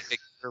cornflakes.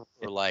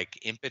 For like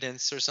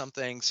impotence or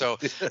something. So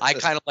I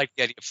kind of like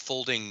the idea of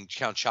folding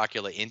Count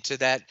Chocula into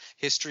that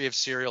history of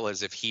cereal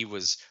as if he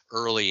was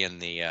early in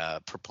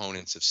the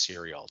proponents of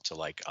cereal to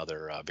like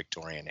other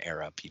Victorian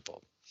era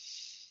people.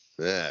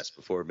 Yes,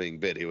 before being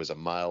bit, he was a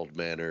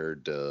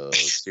mild-mannered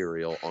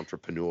cereal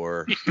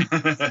entrepreneur,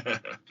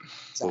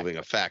 moving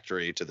a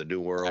factory to the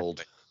New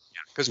World.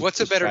 Because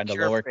what's a better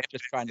cure for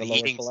just trying to than lower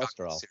eating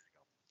cholesterol? cereal?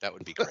 That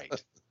would be great.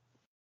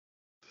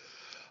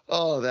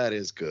 Oh, that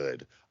is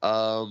good.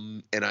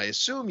 And I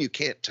assume you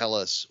can't tell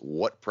us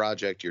what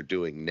project you're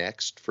doing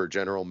next for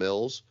General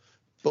Mills,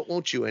 but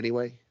won't you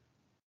anyway?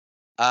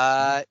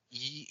 What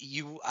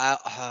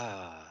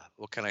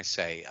can I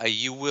say?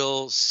 You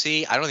will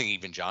see. I don't think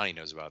even Johnny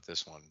knows about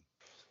this one.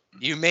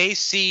 You may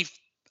see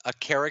a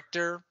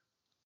character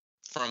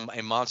from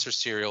a monster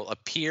cereal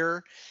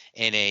appear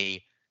in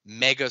a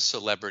mega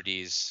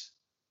celebrity's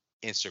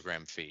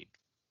Instagram feed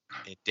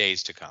in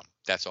days to come.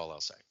 That's all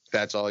I'll say.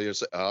 That's all you're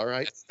saying. All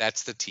right.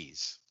 That's the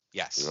tease.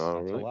 Yes.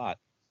 All That's right. a lot.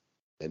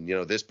 And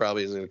this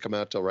probably isn't going to come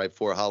out till right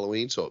before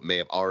Halloween, so it may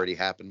have already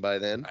happened by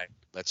then. Right.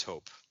 Let's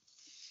hope.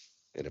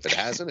 And if it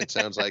hasn't, it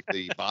sounds like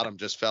the bottom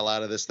just fell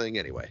out of this thing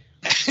anyway.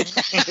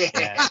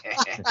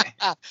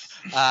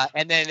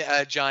 And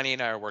then Johnny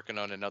and I are working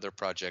on another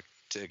project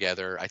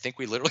together. I think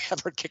we literally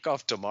have our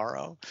kickoff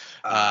tomorrow.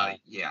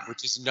 Yeah.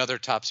 Which is another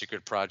top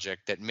secret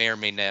project that may or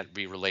may not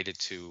be related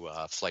to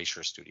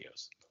Fleischer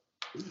Studios.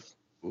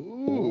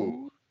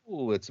 Ooh.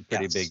 Ooh, it's a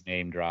pretty Yes. big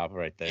name drop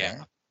right there.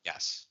 Yeah.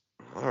 Yes.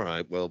 All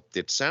right. Well,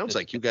 it sounds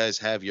like you guys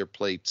have your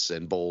plates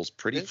and bowls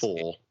pretty It's-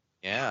 full.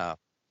 Yeah.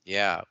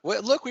 Yeah.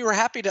 Well, look, we were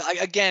happy to.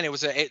 Again, it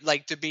was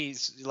like to be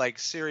like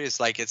serious.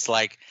 Like it's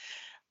like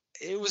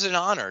it was an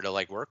honor to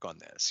like work on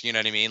this. You know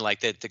what I mean?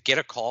 Like to get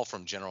a call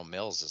from General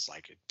Mills is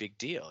like a big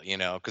deal. You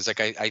know, because like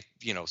I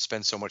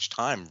spend so much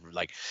time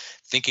like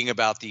thinking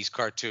about these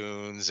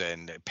cartoons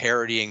and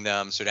parodying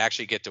them. So to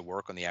actually get to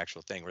work on the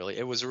actual thing, really,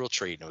 it was a real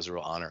treat and it was a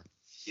real honor.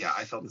 Yeah,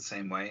 I felt the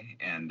same way,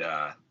 and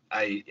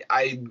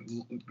I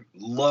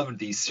loved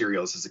these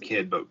cereals as a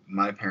kid, but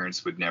my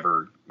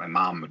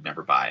mom would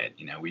never buy it.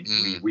 You know,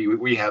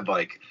 we had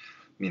like,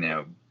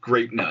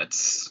 grape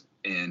nuts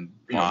and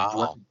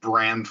Wow.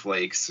 bran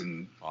flakes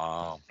and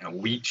Wow.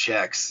 wheat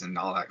checks and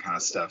all that kind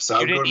of stuff. So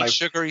I You would go didn't to eat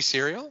sugary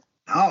cereal?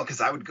 no,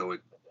 because I would go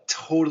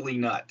totally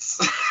nuts.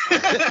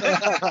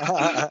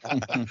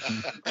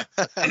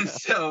 And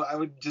so I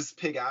would just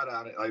pig out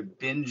on it, like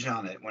binge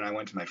on it when I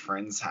went to my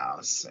friend's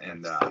house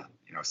and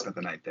spent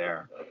the night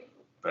there.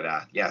 But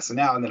yeah, so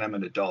now and then I'm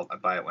an adult, I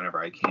buy it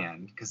whenever I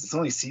can because it's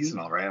only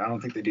seasonal, right? I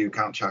don't think they do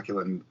Count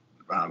Chocula and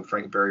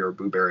Franken Berry or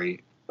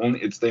Blueberry.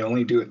 They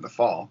only do it in the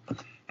fall.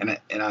 And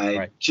I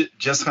Right.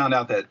 just found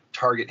out that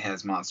Target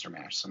has Monster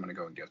Mash, so I'm gonna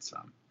go and get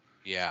some.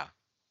 Yeah.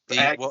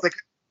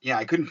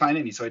 I couldn't find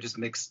any, so I just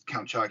mixed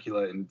Count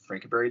Chocula and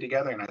Frankenberry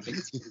together, and I think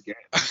it's pretty good.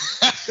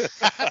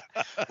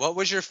 What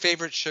was your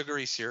favorite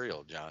sugary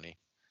cereal, Johnny?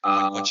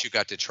 Once you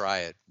got to try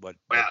it, what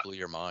blew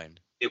your mind?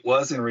 It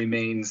was and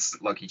remains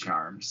Lucky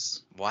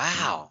Charms.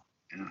 Wow.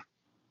 Yeah.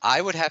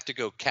 I would have to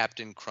go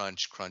Captain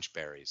Crunch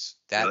Berries.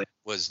 That Really?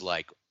 was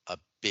like a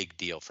big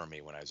deal for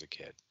me when I was a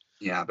kid.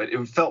 Yeah, but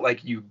it felt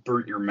like you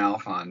burnt your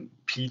mouth on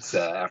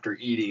pizza after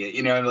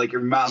eating it. Like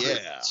your mouth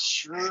Yeah. was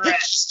stretched.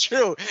 It's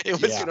true. It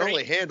was You can very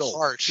only handle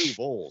harsh. 2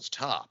 bowls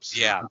tops.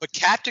 Yeah, but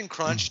Captain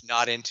Crunch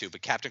not into,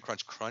 but Captain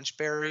Crunch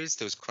Berries,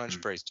 those Crunch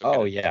Berries took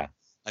Oh it yeah.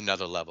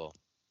 another level.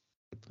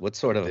 What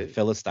sort of a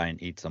Philistine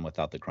eats them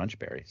without the crunch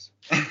berries?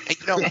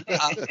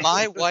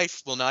 My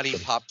wife will not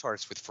eat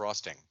Pop-Tarts with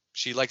frosting.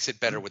 She likes it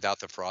better without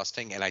the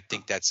frosting, and I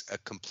think that's a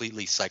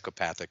completely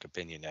psychopathic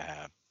opinion to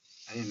have.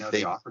 I didn't know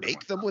They offered make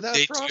one. them without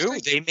They frosting? do.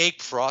 They make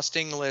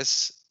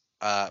frostingless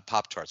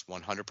Pop-Tarts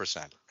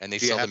 100%, and they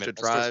Do you sell have them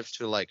to in all sorts drive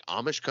to like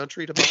Amish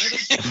country to buy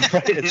them?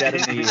 Right? Is that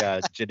in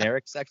the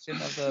generic section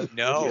of the?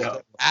 No,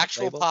 Yeah.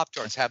 actual label?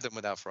 Pop-Tarts have them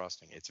without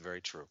frosting. It's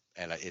very true,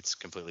 and it's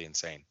completely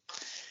insane.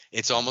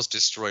 It's almost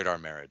destroyed our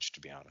marriage, to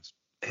be honest.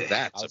 I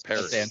That's a was gonna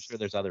say, I'm paradox. sure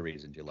there's other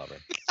reasons you love her.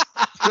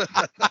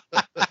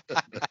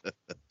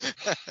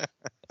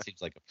 That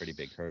seems like a pretty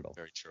big hurdle.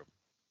 Very true.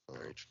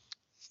 Very true.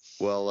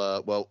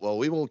 Well,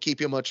 we won't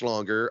keep you much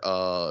longer,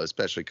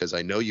 especially because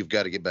I know you've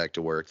got to get back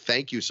to work.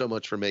 Thank you so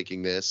much for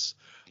making this.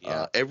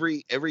 Yeah.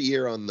 Every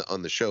year on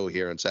the show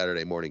here on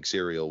Saturday Morning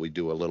Serial, we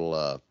do a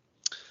little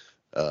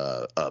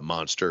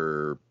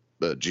monster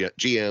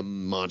GM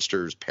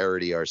monsters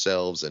parody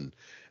ourselves, and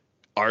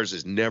ours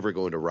is never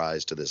going to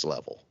rise to this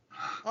level.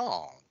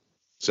 Oh.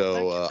 So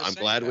Thank you for I'm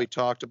saying glad that. we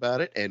talked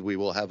about it, and we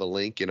will have a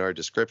link in our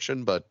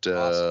description. But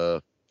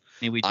Awesome.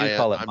 I mean, we do I'm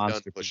call it done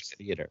Monster pushing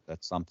Piece Theater.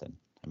 That's something.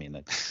 I mean,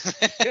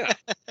 yeah,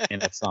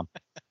 that's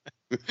something.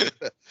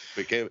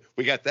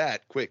 we got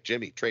that quick,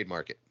 Jimmy.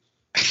 Trademark it.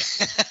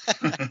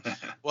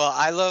 Well,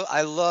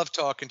 I love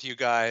talking to you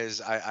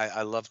guys.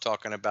 I love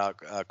talking about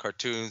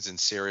cartoons and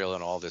cereal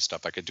and all this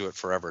stuff. I could do it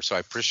forever. So I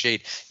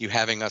appreciate you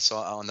having us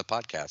on the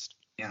podcast.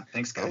 Yeah,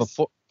 thanks, guys.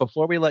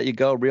 Before we let you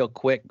go, real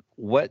quick,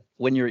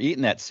 when you're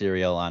eating that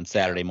cereal on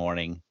Saturday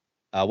morning,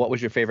 what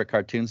was your favorite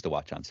cartoons to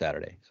watch on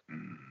Saturday?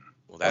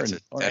 Well,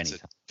 Or anytime.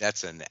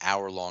 that's an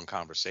hour-long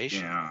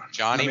conversation. Yeah.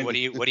 Johnny, I mean, what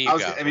do you I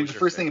got? mean, the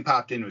first thing that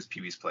popped in was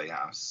Pee-wee's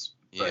Playhouse.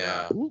 But,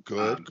 Yeah. Ooh,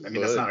 good. I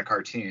mean, that's not a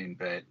cartoon,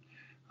 but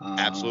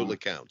Absolutely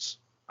counts.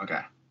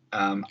 Okay.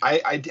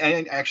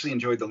 I actually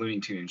enjoyed the Looney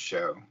Tunes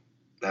show,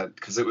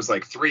 because it was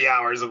like 3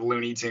 hours of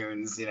Looney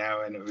Tunes,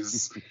 and it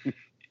was,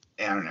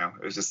 I don't know,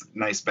 it was just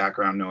nice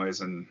background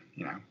noise, and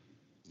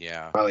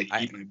Yeah. probably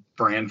eat my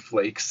bran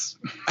flakes.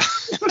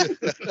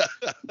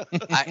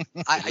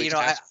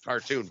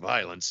 Cartoon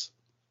violence.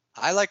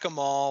 I like them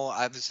all.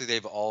 Obviously,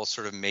 they've all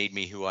sort of made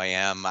me who I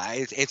am.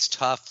 It's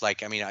tough.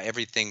 Like, I mean,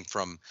 everything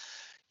from,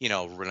 when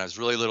I was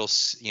really little,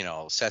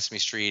 Sesame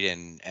Street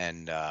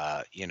and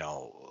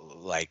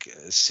like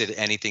Sid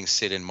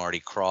and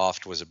Marty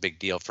Krofft was a big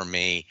deal for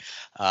me.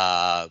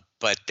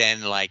 But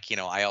then, like,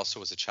 I also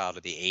was a child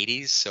of the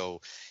 80s.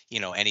 So,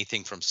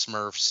 anything from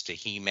Smurfs to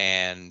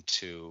He-Man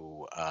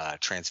to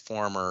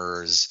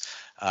Transformers.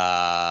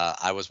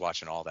 I was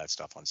watching all that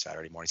stuff on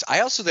Saturday mornings. I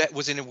also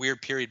was in a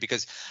weird period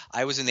because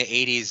I was in the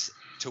 80s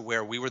to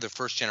where we were the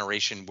first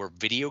generation where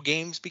video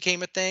games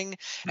became a thing.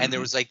 And there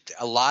was like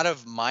a lot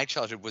of my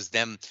childhood was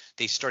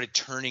they started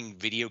turning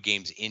video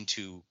games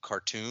into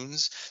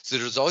cartoons. So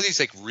there was all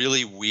these like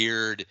really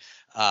weird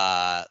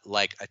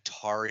like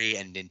Atari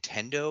and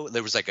Nintendo.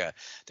 There was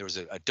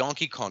a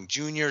Donkey Kong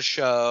Jr.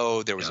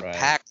 show. There was a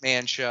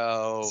Pac-Man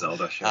show.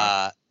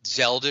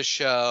 Zelda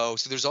show.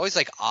 So there's always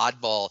like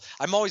oddball.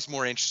 I'm always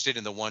more interested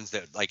in the ones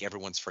that like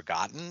everyone's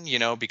forgotten,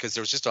 because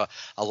there was just a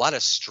lot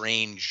of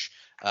strange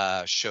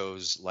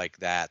shows like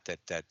that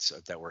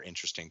were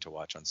interesting to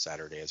watch on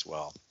Saturday as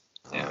well.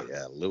 Oh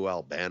yeah, Lou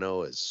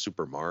Albano as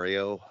Super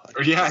Mario.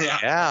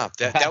 Yeah.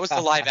 That was the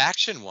live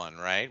action one,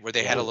 right? Where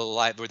they had a little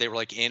where they were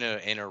like in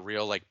a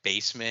real like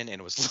basement, and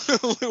it was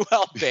Lou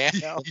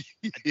Albano.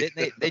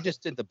 They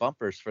just did the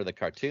bumpers for the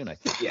cartoon, I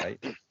think.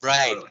 Yeah.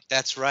 Right.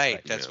 That's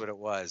right. That's what it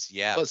was.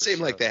 Yeah. Well, it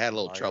seemed like they had a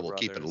little trouble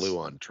keeping Lou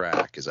on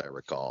track, as I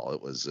recall.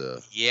 It was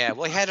yeah.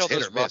 Well, he had all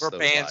those rubber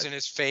bands in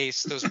his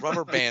face. Those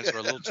rubber bands were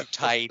a little too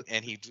tight,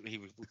 and he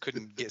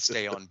couldn't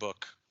stay on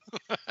book.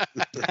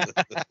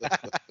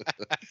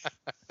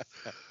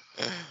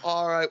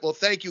 All right. Well,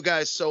 thank you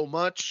guys so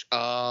much.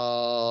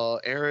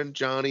 Aaron,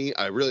 Johnny,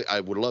 I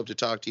would love to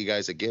talk to you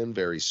guys again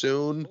very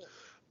soon.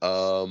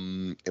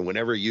 And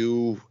whenever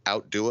you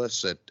outdo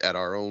us at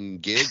our own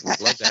gig,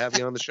 we'd love to have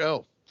you on the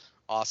show.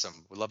 Awesome.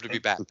 We'd love to be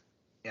back.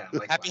 Yeah.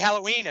 Happy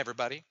Halloween,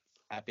 everybody.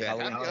 Happy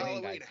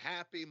Halloween.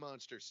 Happy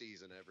monster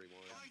season, everyone.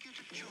 I get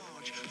a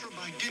charge for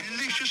my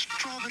delicious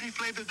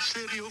strawberry-flavored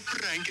cereal,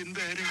 Franken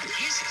Berry.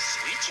 Here's a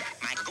switch.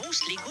 My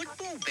ghostly good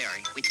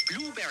blueberry with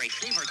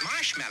blueberry-flavored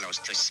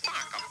marshmallows to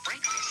spark up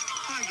breakfast.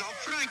 I love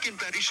Franken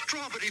Berry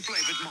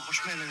strawberry-flavored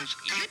marshmallows.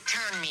 You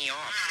turn me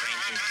off,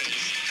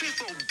 Frankenface.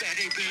 Triple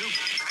berry boo.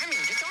 I'm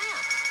in the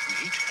dark.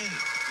 Me too.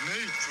 Me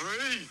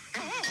free.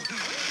 Oh.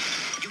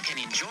 You can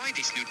enjoy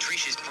this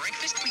nutritious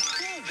breakfast with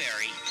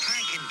blueberry.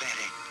 Franken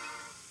Berry.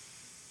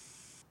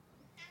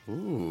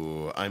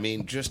 Ooh, I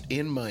mean, just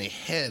in my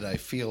head, I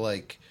feel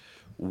like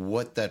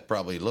what that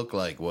probably looked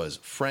like was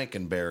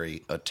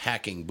Frankenberry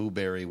attacking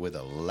Booberry with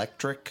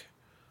electric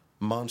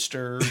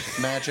monster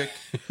magic,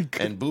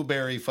 and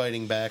Booberry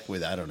fighting back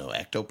with, I don't know,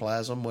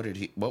 ectoplasm. What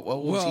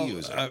was he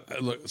using?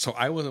 Look, so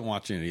I wasn't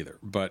watching it either,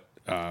 but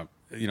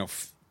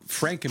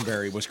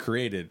Frankenberry was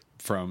created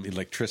from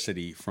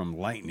electricity from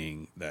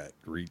lightning that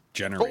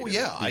regenerated. Oh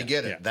yeah, I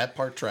get it. Yeah. That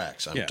part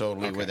tracks. I'm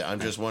totally with it. I'm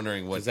just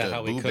wondering what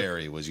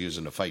Booberry was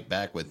using to fight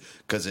back with,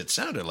 because it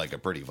sounded like a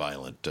pretty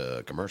violent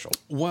commercial.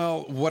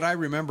 Well, what I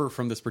remember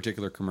from this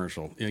particular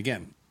commercial,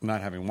 again,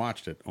 not having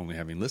watched it, only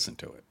having listened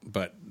to it,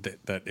 but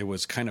that it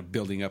was kind of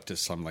building up to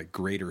some like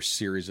greater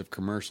series of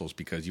commercials,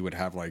 because you would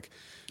have like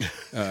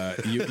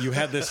you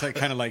had this like,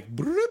 kind of like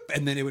broop,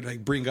 and then it would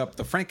like bring up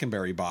the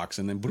Frankenberry box,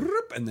 and then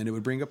broop, and then it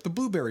would bring up the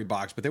Blueberry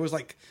box, but there was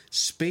like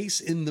space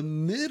in the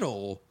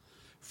middle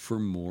for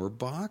more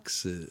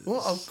boxes. Well,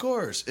 of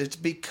course, it's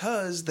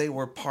because they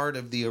were part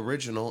of the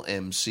original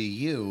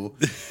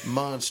MCU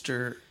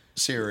monster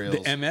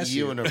cereals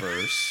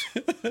universe.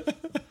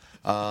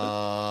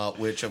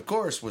 Which, of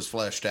course, was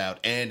fleshed out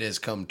and has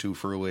come to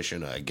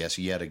fruition, I guess,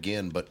 yet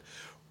again, but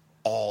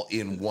all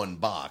in one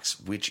box,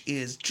 which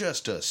is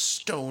just a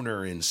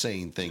stoner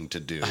insane thing to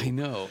do. I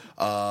know.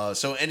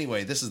 So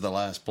anyway, this is the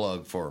last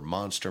plug for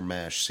Monster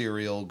Mash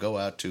cereal. Go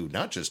out to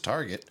not just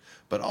Target,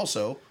 but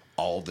also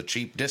all the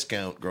cheap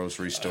discount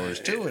grocery stores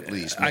too, at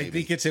least. Maybe. I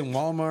think it's in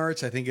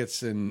Walmart's. I think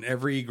it's in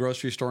every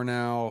grocery store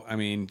now. I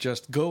mean,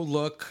 just go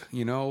look,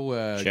 Check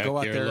go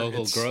out your there.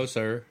 local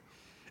grocer.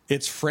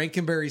 It's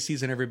Franken Berry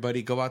season,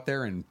 everybody. Go out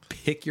there and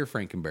pick your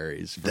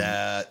Frankenberries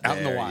out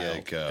in the wild.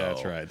 You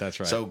go. That's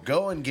right. So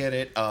go and get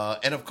it.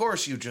 And of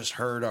course, you just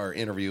heard our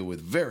interview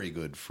with very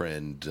good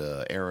friend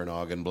Aaron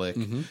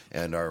Augenblick,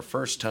 and our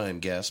first-time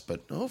guest,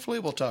 but hopefully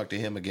we'll talk to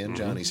him again,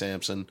 Johnny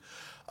Sampson.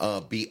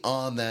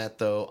 Beyond that,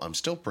 though, I'm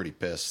still pretty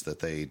pissed that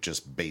they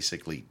just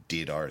basically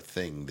did our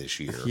thing this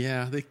year.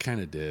 Yeah, they kind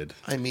of did.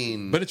 I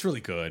mean, but it's really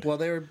good. Well,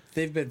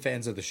 they've been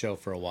fans of the show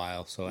for a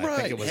while, so I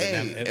think it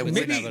was,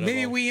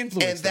 maybe we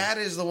influenced and that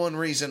is the one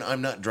reason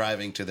I'm not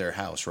driving to their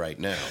house right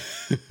now.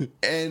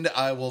 And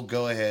I will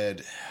go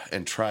ahead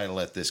and try to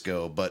let this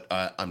go, but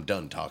I'm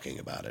done talking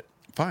about it.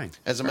 Fine.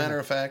 As a matter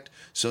of fact,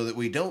 so that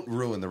we don't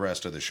ruin the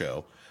rest of the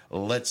show,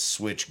 let's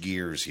switch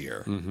gears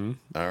here.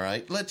 All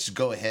right? Let's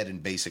go ahead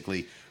and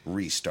basically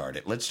restart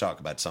it. Let's talk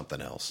about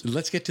something else.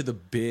 Let's get to the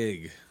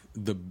big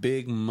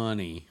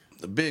money.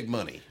 The big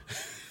money.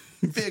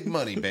 Big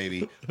money,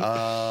 baby.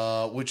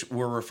 Which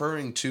we're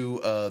referring to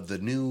the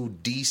new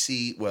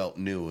DC. Well,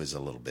 new is a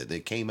little bit. They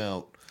came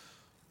out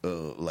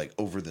like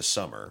over the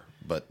summer,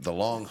 but the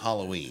Long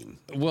Halloween.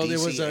 Well, DC there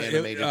was a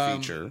animated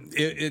feature.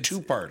 It's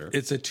two-parter.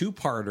 It's a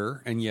two-parter,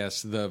 and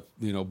yes,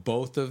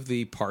 both of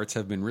the parts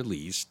have been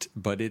released,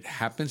 but it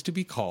happens to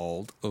be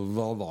called The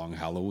Long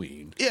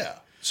Halloween. Yeah.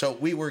 So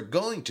we were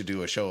going to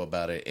do a show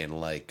about it in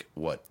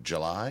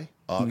July,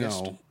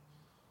 August. No,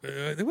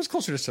 it was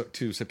closer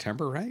to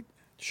September, right?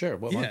 Sure.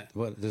 Well,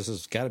 this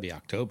has got to be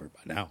October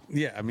by now.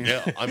 Yeah, I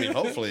mean,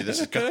 hopefully this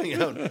is coming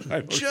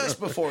out just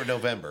before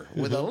November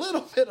with a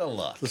little bit of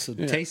luck. Listen,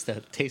 taste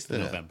the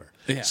November.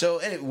 Yeah. So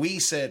we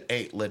said,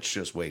 hey, let's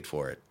just wait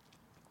for it.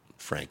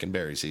 Franken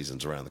Berry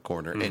season's around the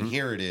corner, and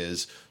here it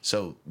is.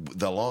 So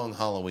the Long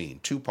Halloween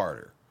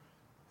two-parter.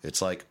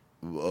 It's like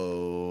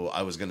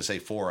I was going to say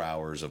 4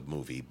 hours of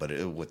movie, but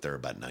they're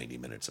about 90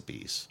 minutes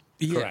apiece.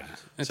 Yeah,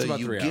 Correct. it's So about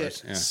you 3 get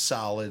hours. Yeah.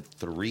 solid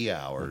 3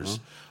 hours,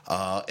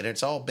 and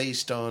it's all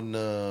based on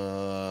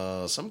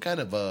some kind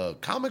of a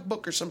comic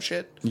book or some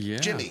shit. Yeah.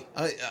 Jimmy,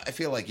 I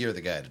feel like you're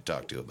the guy to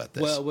talk to about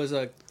this. Well, it was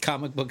a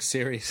comic book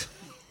series.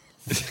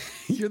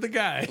 You're the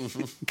guy.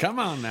 Come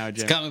on now,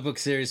 Jim. Comic book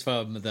series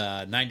from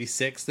the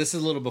 96. This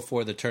is a little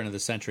before the turn of the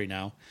century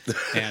now.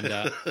 And in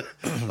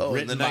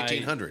the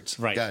 1900s.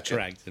 Right, Gotcha.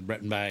 correct.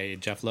 Written by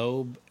Jeff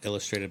Loeb,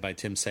 illustrated by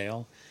Tim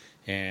Sale,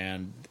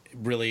 and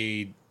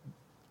really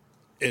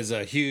is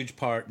a huge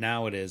part,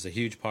 now it is a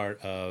huge part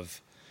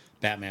of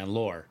Batman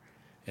lore,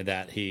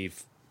 that he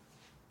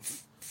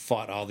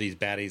fought all these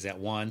baddies at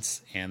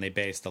once, and they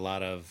based a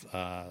lot of,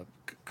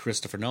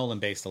 Christopher Nolan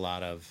based a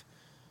lot of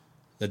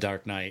The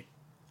Dark Knight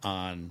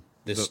on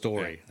this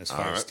story, as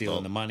far as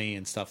stealing the money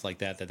and stuff like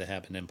that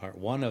happened in part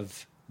one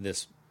of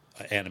this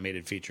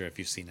animated feature, if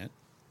you've seen it.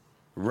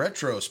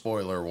 Retro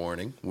spoiler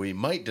warning. We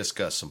might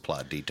discuss some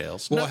plot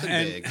details. Well, Nothing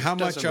and big. how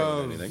much Doesn't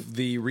ruin of anything.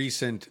 the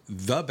recent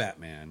The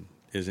Batman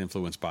is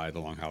influenced by The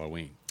Long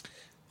Halloween?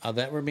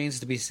 That remains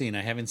to be seen.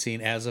 I haven't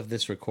seen, as of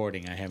this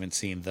recording, I haven't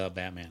seen The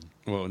Batman.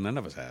 Well, none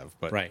of us have.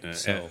 But Right,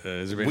 so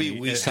has there been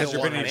We has still there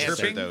want been an any answer,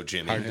 chirping? though,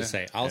 Jimmy. Hard to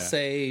say. I'll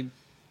say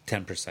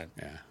 10%.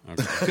 Yeah.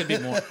 Okay. Could be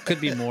more. Could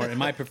be more. In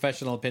my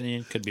professional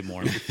opinion, could be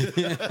more.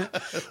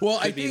 Well,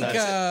 I think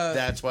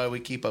That's why we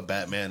keep a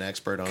Batman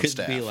expert on Could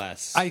staff. be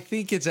less. I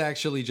think it's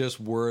actually just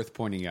worth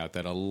pointing out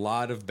that a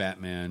lot of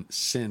Batman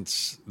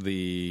since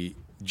the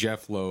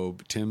Jeff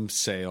Loeb, Tim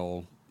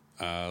Sale,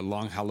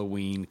 Long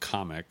Halloween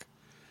comic,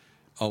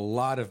 a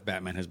lot of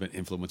Batman has been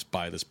influenced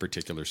by this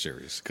particular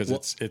series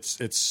because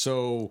it's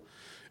so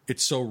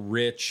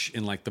rich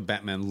in like the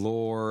Batman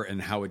lore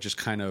and how it just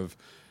kind of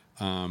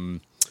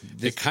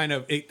it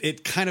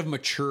kind of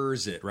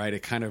matures it, right?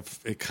 It kind of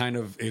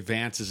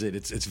advances it.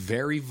 It's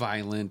very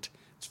violent.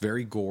 It's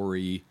very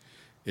gory.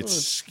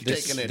 It's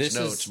taking its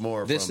notes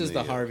more. This from is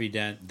the Harvey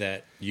Dent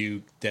that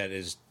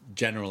is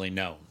generally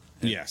known.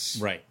 Yes.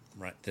 Right.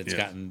 That's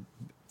gotten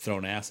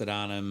thrown acid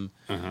on him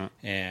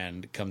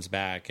and comes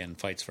back and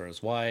fights for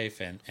his wife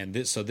and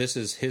this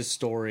is his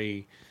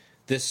story.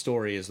 This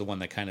story is the one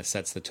that kind of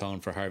sets the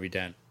tone for Harvey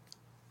Dent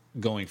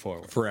going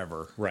forward.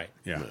 forever. Right.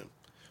 Yeah.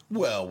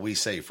 Well, we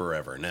say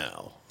forever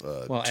now.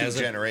 Well, Two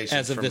generations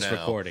as of from this now,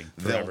 recording,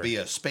 there'll forever. be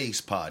a space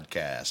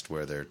podcast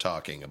where they're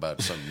talking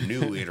about some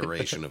new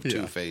iteration of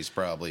Two-Face,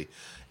 probably.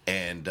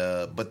 And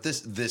but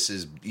this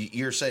is,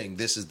 you're saying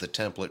this is the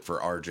template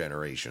for our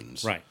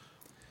generations, Right.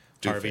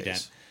 Two-Face. Harvey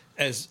Dent.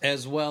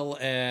 As well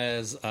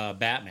as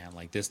Batman,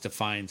 like this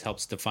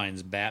helps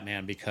defines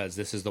Batman because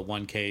this is the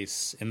one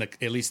case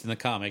at least in the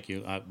comic.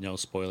 No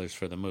spoilers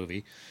for the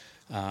movie.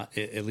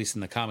 At least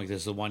in the comic, this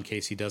is the one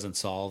case he doesn't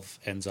solve.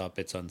 Ends up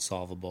it's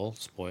unsolvable.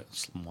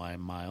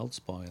 Mild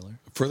spoiler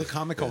For the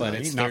comic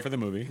only, not for the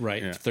movie.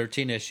 Right, Yeah.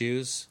 13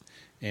 issues,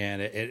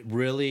 and it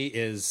really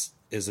is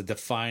a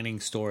defining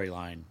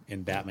storyline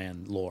in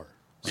Batman lore.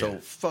 So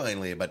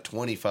finally, about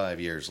 25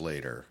 years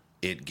later,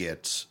 it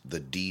gets the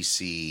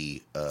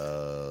DC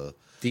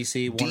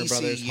Warner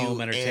Brothers Home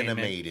Entertainment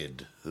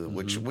animated,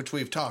 which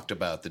we've talked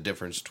about the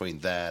difference between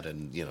that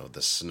and the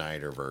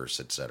Snyderverse,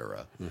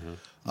 etc.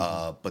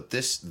 But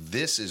this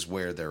is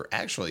where they're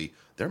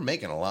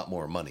making a lot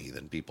more money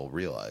than people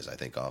realize. I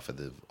think off of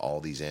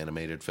all these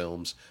animated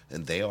films,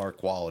 and they are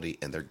quality,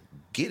 and they're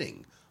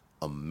getting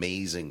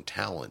amazing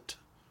talent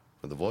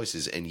for the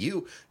voices. And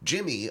you,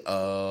 Jimmy,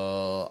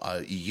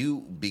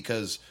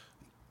 because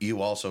you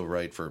also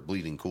write for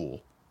Bleeding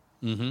Cool.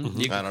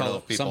 Mm-hmm. I don't know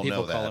if people some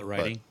people know that, call it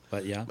writing,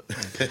 but yeah.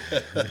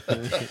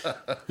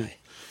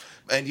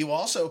 And you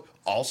also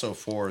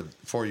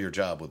for your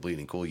job with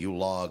Bleeding Cool, you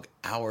log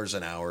hours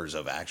and hours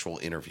of actual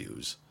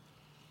interviews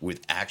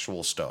with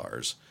actual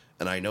stars,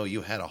 and I know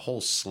you had a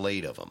whole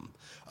slate of them.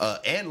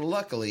 And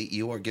luckily,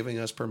 you are giving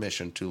us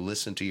permission to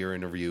listen to your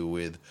interview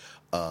with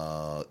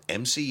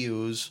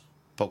MCU's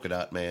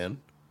Polka-Dot Man.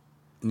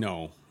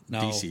 No.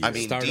 DC's. I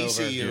mean Start over.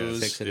 DCU's.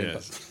 Fix it in.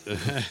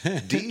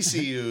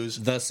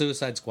 DCU's. The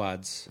Suicide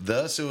Squads.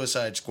 The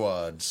Suicide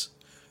Squads.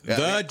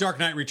 The Dark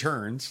Knight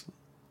Returns.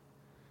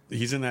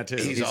 He's in that too.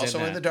 He's also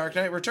in that. The Dark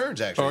Knight Returns,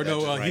 actually. Oh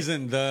no, That's he's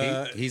in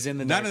the. He's in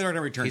the not Dark- in the Dark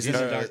Knight Returns. He's in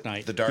the Dark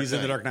Knight. The Dark He's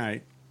in the Knight. Dark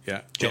Knight.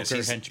 Yeah. Joker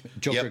Yes, henchman.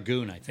 Joker Yep.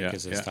 Goon, I think, Yeah,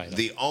 is his yeah. title.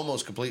 The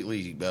almost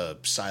completely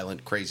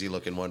silent,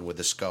 crazy-looking one with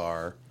the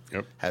scar.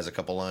 Yep. Has a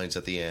couple lines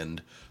at the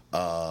end.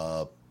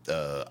 I'm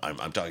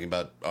talking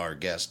about our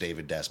guest,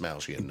 David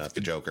Dastmalchian, not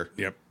the Joker.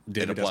 Yep. It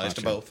David applies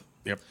to Dastmalchian. both.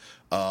 Yep.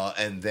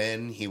 And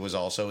then he was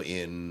also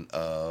in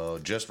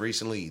just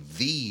recently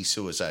The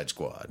Suicide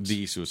Squad.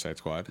 The Suicide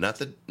Squad. Not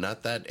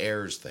that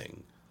Ayers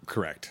thing.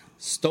 Correct.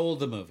 Stole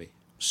the movie.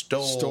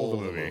 Stole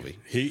the movie.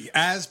 He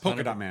as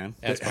Polka-Dot Man.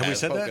 As Have we As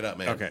said that? Polka-Dot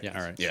Man. Okay. Yes.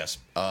 All right. Yes.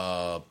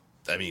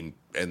 I mean,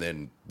 and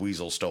then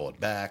Weasel stole it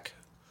back.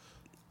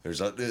 There's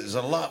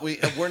a lot.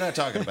 We're not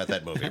talking about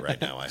that movie right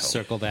now. I hope.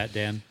 Circle that,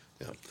 Dan.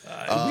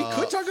 We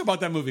could talk about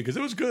that movie because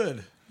it was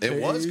good.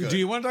 It was good. Do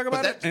you want to talk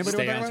about it? Anybody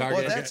Stay want to on talk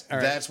about target. it?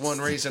 Well, That's one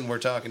reason we're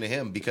talking to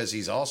him, because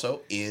he's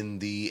also in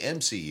the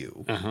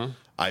MCU.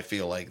 I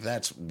feel like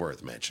that's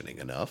worth mentioning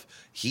enough.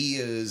 He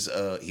is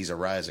he's a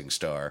rising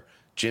star.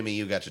 Jimmy,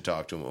 you got to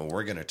talk to him, and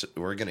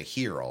we're gonna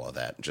hear all of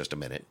that in just a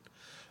minute.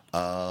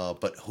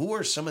 But who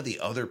are some of the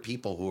other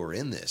people who are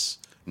in this?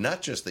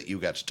 Not just that you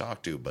got to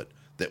talk to, but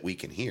that we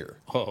can hear.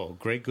 Oh,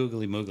 great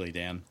googly moogly,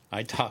 Dan.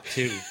 I talked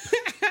to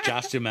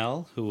Josh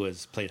Duhamel, who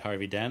played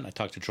Harvey Dent. I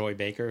talked to Troy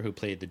Baker, who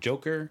played the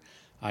Joker.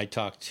 I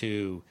talked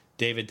to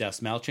David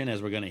Dastmalchian,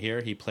 as we're going to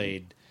hear. He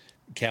played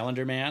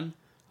Calendar Man.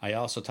 I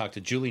also talked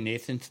to Julie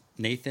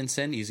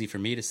Nathanson. Easy for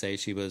me to say.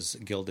 She was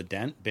Gilda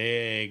Dent.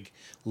 Big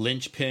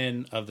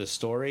linchpin of the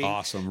story.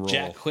 Awesome role.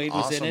 Jack Quaid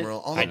was in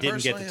it. I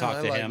didn't get to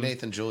talk to him.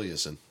 Nathan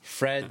Juliuson.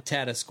 Fred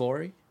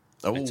Tatasciore.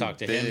 I talked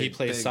to him. He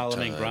plays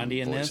Solomon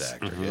Grundy in this.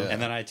 Actor, And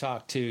then I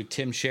talked to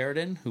Tim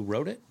Sheridan, who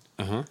wrote it.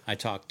 I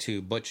talked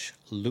to Butch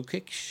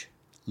Lukic,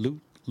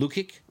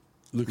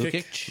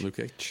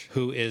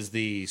 who is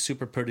the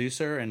super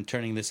producer and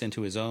turning this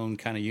into his own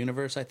kind of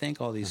universe, I think.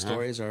 All these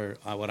stories are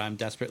what I'm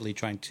desperately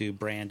trying to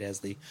brand as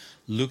the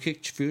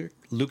Lukic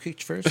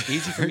first.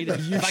 Easy for me to...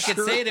 If I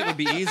could say it, it would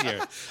be easier.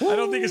 I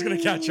don't think it's going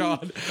to catch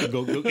on.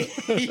 Go.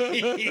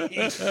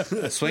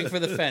 Swing for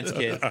the fence,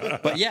 kid.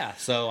 But yeah,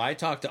 so I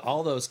talked to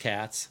all those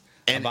cats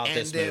about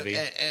this movie.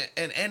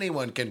 And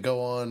anyone can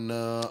go on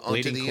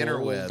onto the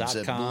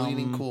interwebs at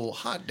Bleeding Cool.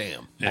 Hot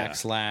damn. /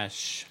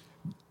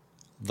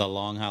 The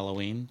Long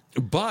Halloween.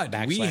 But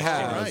we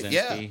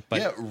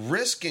have...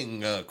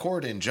 risking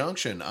court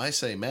injunction. I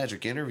say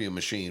Magic Interview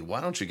Machine. Why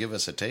don't you give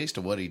us a taste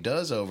of what he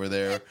does over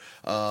there?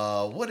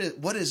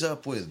 What is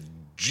up with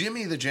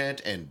Jimmy the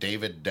Gent and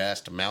David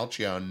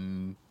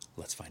Dastmalchian?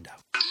 Let's find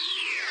out.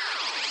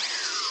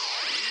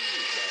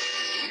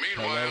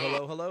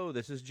 Hello.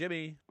 This is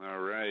Jimmy. All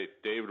right,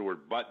 David. We're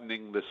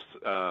buttoning this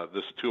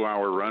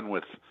 2-hour run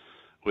with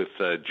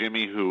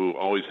Jimmy, who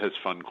always has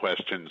fun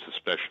questions,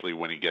 especially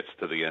when he gets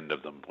to the end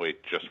of them.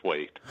 Just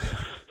wait.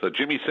 So,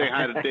 Jimmy, say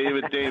hi to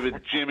David.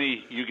 David,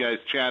 Jimmy, you guys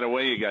chat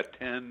away. You got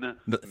 10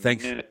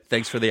 minutes.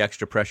 Thanks for the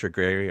extra pressure,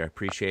 Gary. I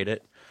appreciate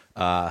it.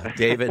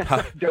 David,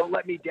 don't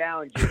let me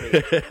down,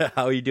 Jimmy.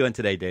 How are you doing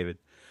today, David?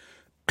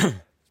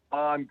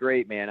 I'm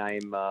great, man.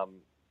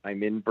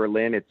 I'm in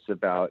Berlin. It's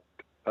about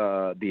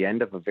the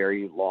end of a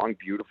very long,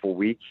 beautiful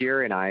week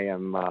here, and I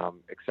am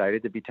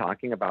excited to be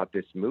talking about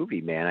this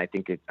movie, man. I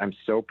think I'm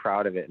so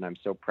proud of it, and I'm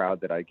so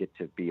proud that I get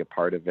to be a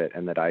part of it,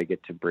 and that I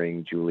get to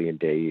bring Julie and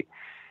Day,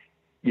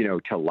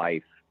 to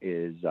life.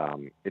 It's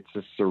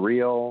a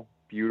surreal,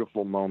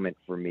 beautiful moment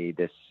for me.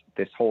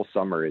 This whole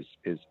summer is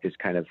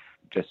kind of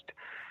just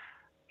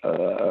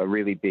a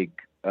really big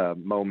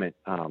moment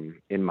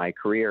in my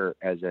career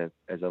as a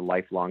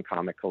lifelong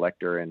comic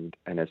collector and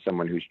as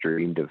someone who's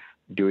dreamed of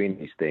doing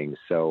these things.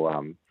 So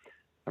I'm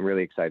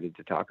really excited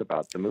to talk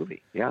about the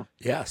movie.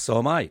 Yeah, so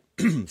am I.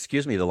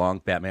 Excuse me. The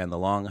Long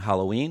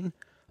Halloween.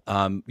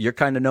 You're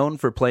kind of known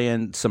for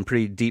playing some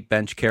pretty deep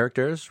bench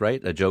characters,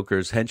 right? A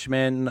Joker's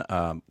henchman.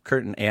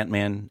 Kurt and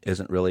Ant-Man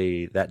isn't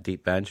really that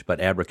deep bench, but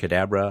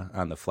Abracadabra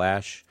on The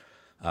Flash.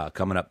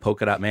 Coming up,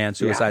 Polka-Dot Man,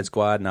 Suicide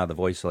Squad. Now the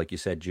voice, like you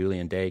said,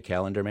 Julian Day,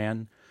 Calendar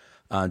Man.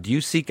 Do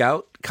you seek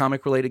out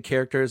comic-related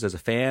characters as a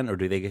fan, or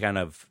do they kind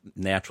of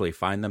naturally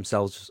find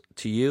themselves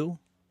to you?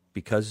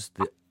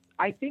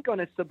 I think on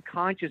a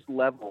subconscious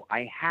level,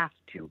 I have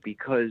to,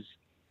 because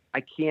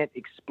I can't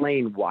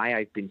explain why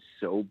I've been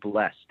so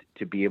blessed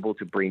to be able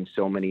to bring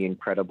so many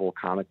incredible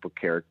comic book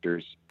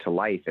characters to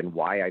life, and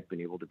why I've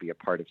been able to be a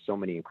part of so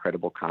many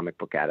incredible comic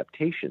book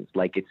adaptations.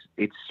 Like,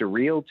 it's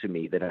surreal to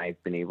me that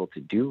I've been able to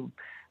do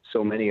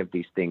so many of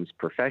these things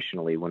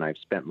professionally when I've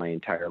spent my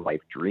entire life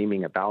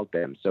dreaming about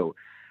them. So,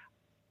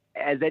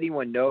 as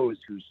anyone knows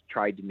who's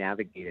tried to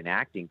navigate an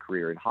acting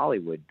career in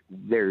Hollywood,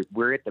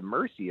 we're at the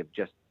mercy of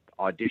just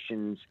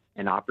auditions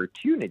and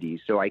opportunities.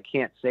 So I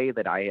can't say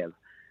that I have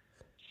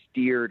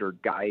steered or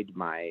guided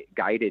my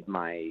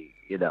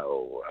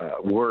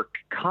work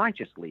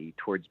consciously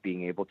towards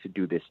being able to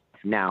do this.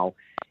 Now,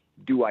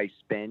 do I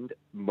spend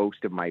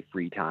most of my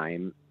free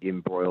time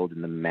embroiled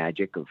in the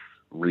magic of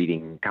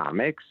reading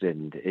comics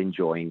and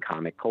enjoying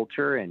comic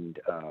culture and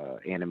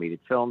animated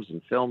films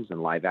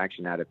and live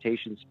action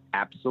adaptations?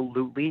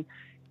 Absolutely.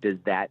 Does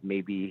that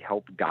maybe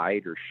help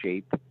guide or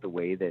shape the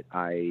way that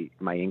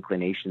my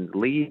inclinations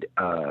lead?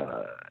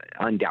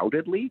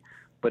 Undoubtedly.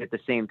 But at the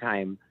same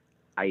time,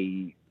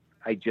 I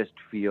just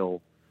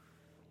feel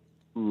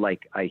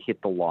like I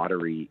hit the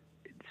lottery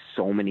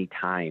so many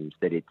times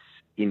that it's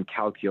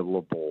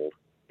incalculable,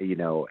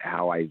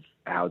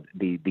 how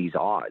these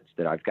odds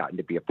that I've gotten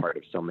to be a part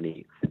of so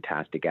many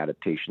fantastic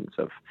adaptations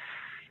of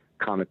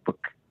comic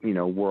book,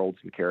 worlds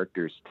and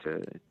characters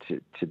to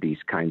these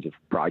kinds of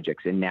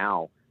projects. And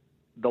now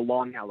The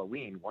Long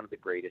Halloween, one of the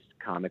greatest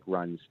comic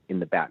runs in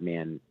the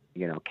Batman,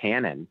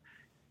 canon.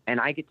 And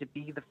I get to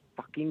be the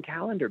fucking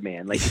Calendar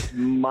Man. Like, it's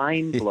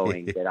mind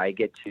blowing that I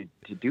get to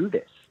do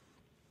this.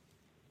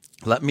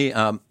 Let me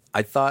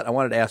I thought I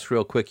wanted to ask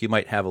real quick. You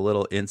might have a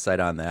little insight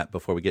on that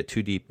before we get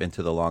too deep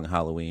into the Long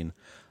Halloween.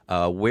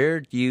 Where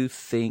do you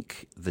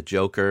think the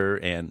Joker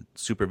and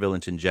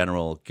supervillains in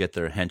general get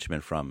their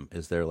henchmen from?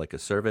 Is there like a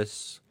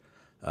service,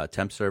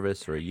 temp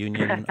service, or a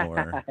union,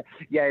 or?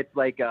 Yeah, it's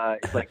like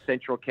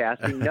central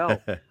casting.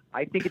 No,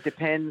 I think it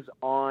depends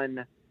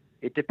on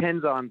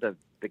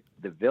the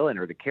villain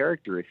or the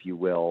character, if you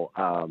will.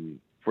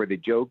 For the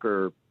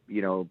Joker,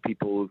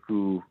 people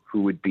who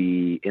would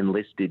be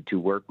enlisted to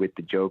work with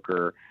the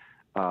Joker,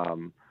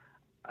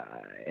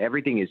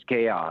 everything is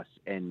chaos,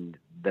 and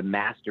the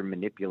master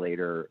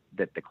manipulator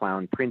that the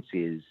Clown Prince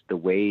is, the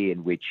way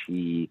in which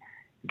he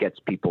gets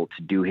people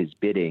to do his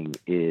bidding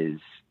is,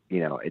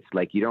 it's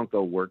like you don't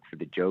go work for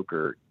the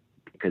Joker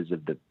because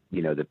of the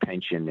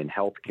pension and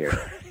health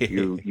care.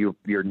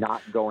 You're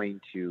not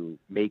going to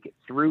make it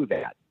through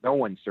that. No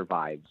one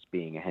survives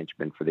being a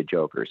henchman for the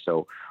Joker.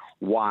 So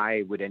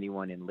why would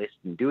anyone enlist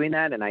in doing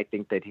that? And I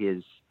think that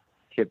his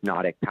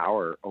hypnotic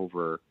power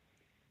over,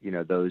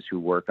 those who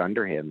work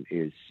under him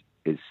is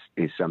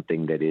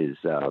something that is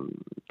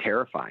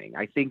terrifying.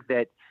 I think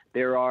that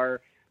there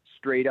are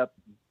straight up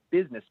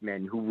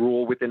businessmen who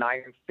rule with an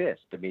iron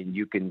fist. I mean,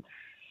 you can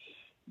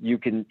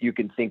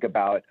think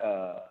about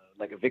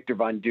like a Victor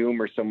Von Doom,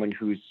 or someone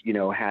who's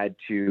had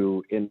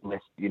to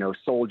enlist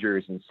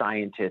soldiers and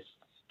scientists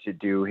to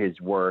do his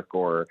work,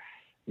 or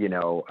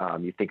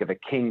you think of a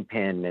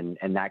kingpin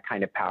and that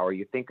kind of power.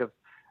 You think of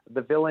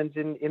the villains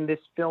in this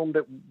film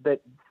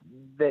that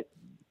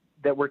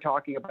we're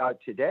talking about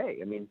today.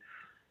 I mean,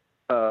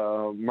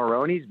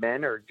 Maroni's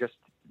men are just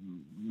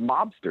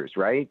mobsters,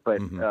 right?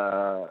 But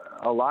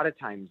a lot of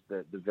times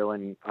the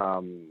villain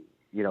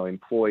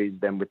employs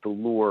them with the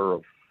lure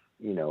of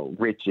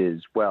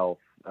riches, wealth,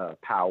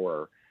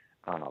 power,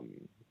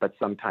 but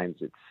sometimes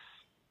it's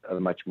a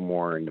much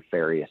more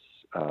nefarious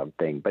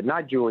thing. But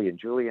not Julian.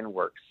 Julian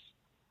works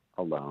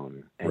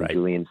alone, and Right.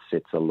 Julian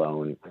sits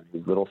alone in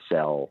his little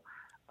cell,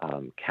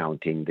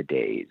 counting the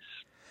days.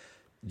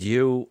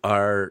 You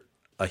are,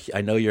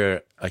 I know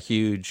you're a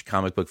huge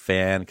comic book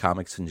fan,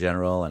 comics in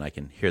general, and I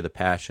can hear the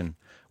passion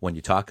when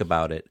you talk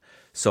about it.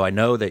 So I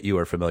know that you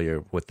are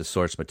familiar with the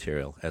source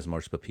material, as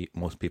most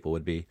people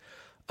would be.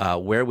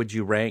 Where would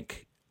you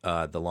rank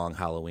the Long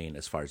Halloween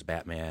as far as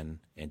Batman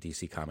and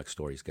DC comic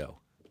stories go?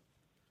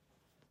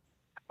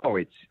 Oh,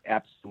 it's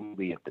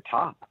absolutely at the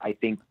top. I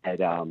think that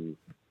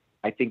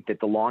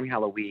the Long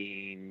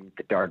Halloween,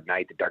 the Dark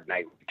Knight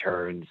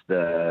Returns,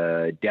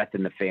 the Death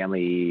in the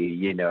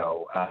Family,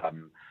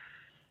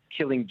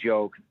 Killing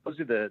Joke.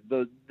 Those are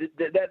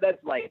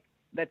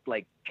that's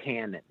like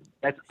canon.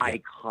 That's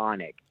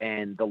iconic.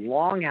 And the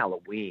Long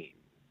Halloween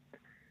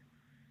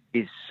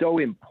is so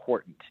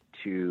important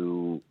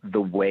to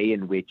the way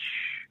in which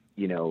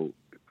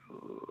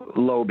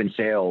Loeb and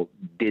Sale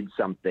did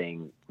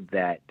something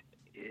that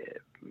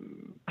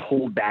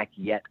pulled back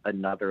yet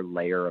another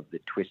layer of the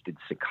twisted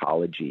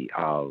psychology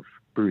of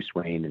Bruce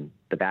Wayne and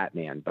the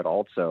Batman, but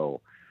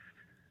also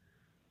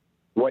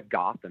what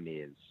Gotham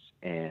is,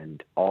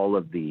 and all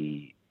of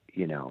the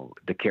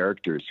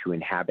characters who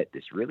inhabit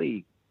this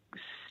really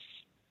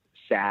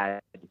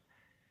sad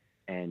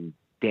and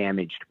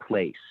damaged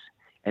place,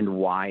 and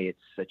why it's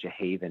such a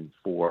haven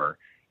for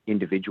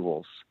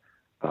individuals,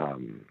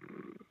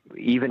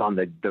 even on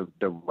the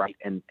right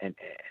and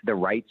the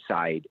right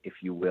side, if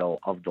you will,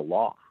 of the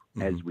law,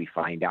 as we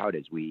find out,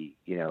 as we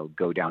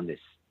go down this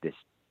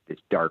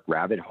dark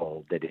rabbit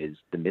hole that is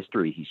the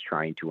mystery he's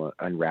trying to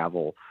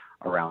unravel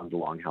around the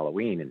Long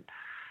Halloween. And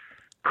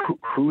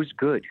who's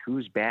good,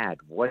 who's bad,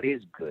 what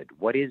is good,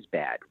 what is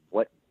bad,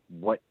 what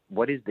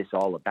is this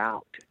all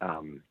about?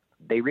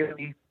 They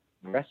really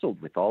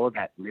wrestled with all of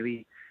that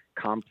really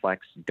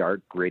complex,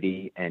 dark,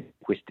 gritty, and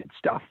twisted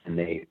stuff, and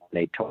they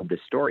told this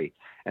story,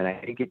 and I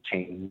think it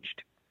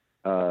changed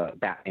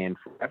Batman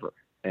forever.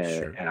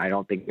 Sure. And I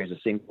don't think there's a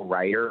single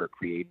writer or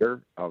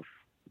creator of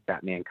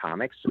Batman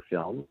comics or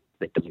film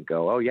that doesn't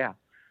go, oh yeah,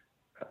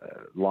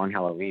 Long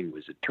Halloween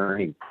was a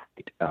turning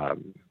point.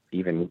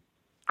 Even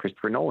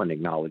Christopher Nolan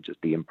acknowledges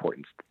the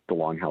importance the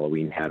Long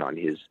Halloween had on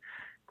his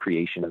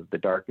creation of The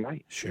Dark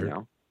Knight.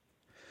 Sure.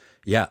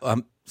 Yeah.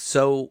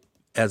 So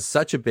as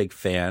such a big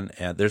fan,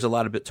 there's a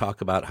lot of talk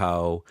about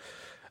how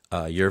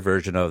your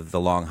version of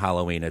the Long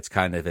Halloween, it's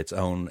kind of its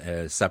own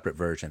separate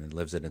version. It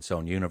lives in its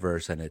own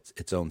universe and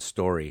its own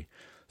story.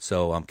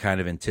 So I'm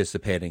kind of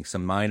anticipating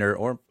some minor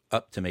or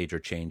up to major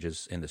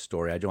changes in the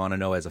story. I do want to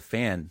know, as a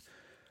fan,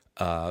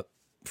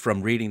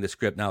 from reading the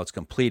script now it's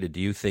completed,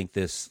 do you think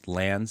this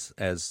lands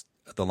as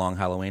the Long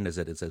Halloween? Is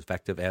it as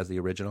effective as the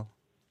original?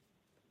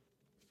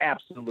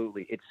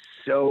 Absolutely. It's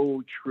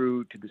so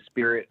true to the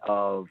spirit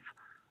of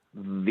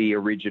the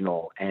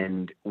original,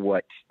 and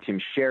what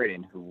Tim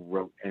Sheridan, who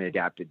wrote and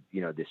adapted,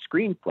 the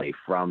screenplay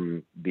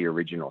from the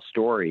original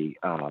story,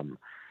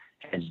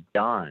 has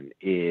done,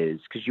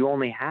 is because you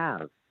only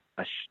have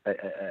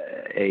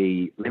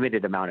a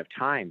limited amount of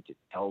time to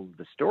tell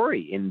the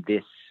story in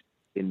this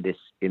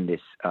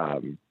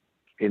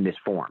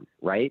form,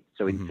 right?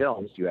 So in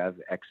films, you have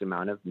X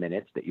amount of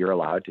minutes that you're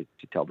allowed to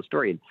tell the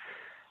story. And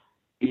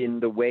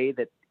in the way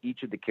that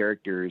each of the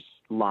characters'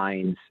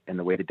 lines and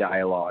the way the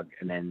dialogue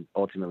and then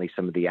ultimately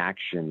some of the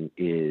action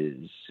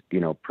is,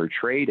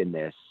 portrayed in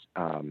this,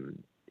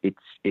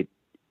 it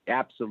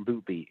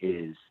absolutely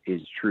is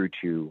true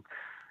to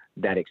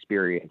that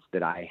experience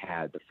that I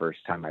had the first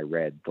time I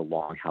read The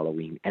Long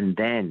Halloween. And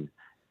then,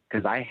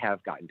 because I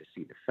have gotten to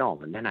see the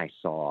film, and then I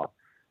saw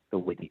the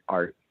way the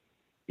art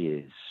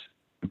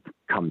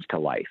comes to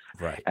life.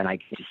 Right. And I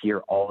get to hear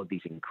all of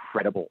these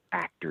incredible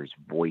actors'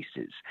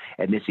 voices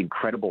and this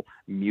incredible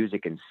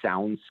music and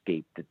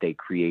soundscape that they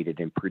created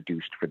and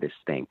produced for this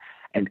thing.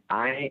 And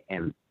I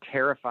am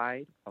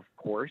terrified, of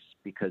course,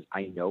 because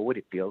I know what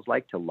it feels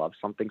like to love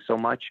something so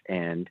much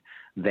and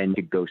then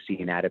to go see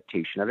an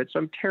adaptation of it. So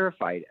I'm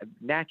terrified,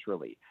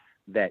 naturally,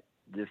 that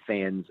the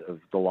fans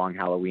of The Long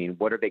Halloween,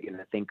 what are they going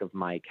to think of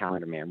my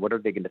Calendar Man? What are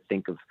they going to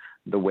think of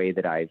the way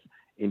that I've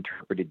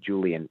interpreted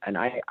Julian? And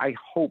I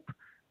hope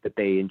that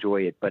they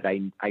enjoy it, but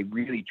I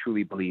really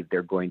truly believe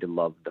they're going to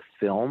love the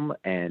film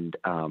and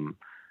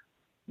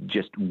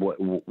just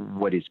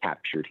what is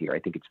captured here. I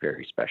think it's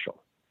very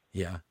special.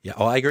 Yeah.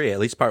 Oh, I agree. At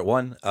least part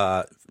one,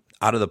 out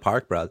of the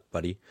park,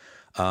 buddy.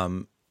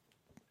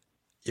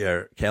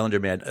 Your Calendar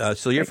Man.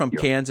 So you're from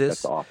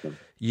Kansas. That's awesome.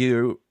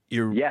 Your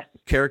yes.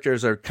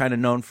 characters are kind of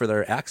known for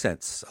their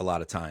accents a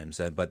lot of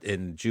times, but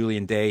in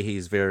Julian Day,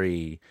 he's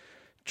very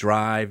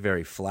dry,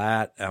 very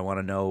flat. I want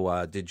to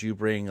know, did you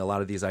bring a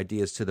lot of these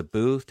ideas to the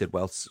booth? Did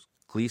Wes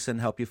Gleason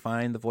help you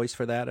find the voice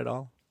for that at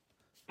all?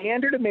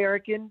 Standard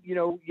American,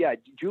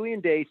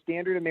 Julian Day,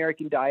 standard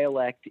American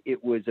dialect.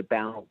 It was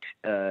about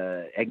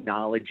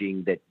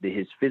acknowledging that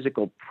his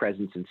physical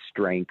presence and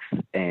strength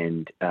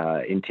and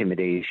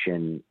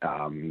intimidation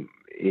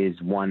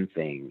is one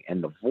thing,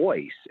 and the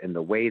voice and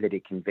the way that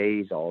it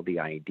conveys all the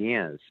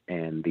ideas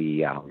and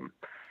the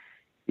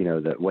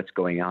what's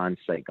going on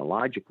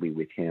psychologically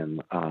with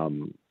him.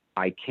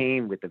 I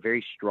came with a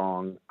very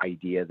strong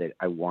idea that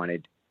I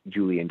wanted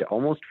Julian to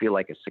almost feel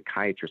like a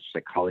psychiatrist,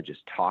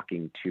 psychologist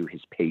talking to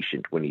his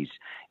patient when he's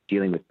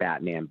dealing with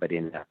Batman, but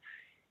in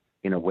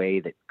a way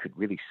that could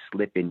really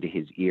slip into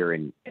his ear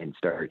and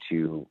start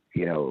to,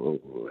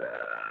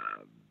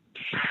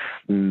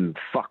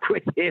 fuck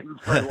with him,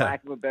 for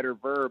lack of a better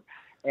verb.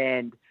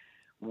 And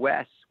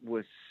Wes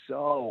was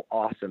so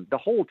awesome. The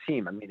whole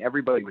team, I mean,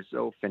 everybody was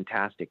so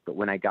fantastic. But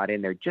when I got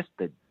in there, just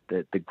the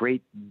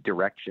great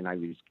direction I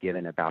was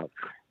given about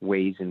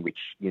ways in which,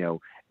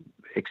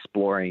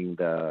 exploring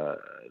the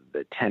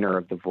tenor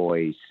of the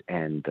voice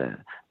and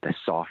the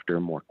softer,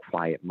 more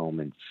quiet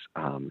moments,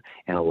 and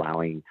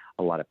allowing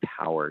a lot of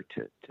power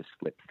to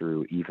slip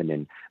through even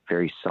in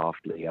very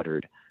softly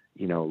uttered,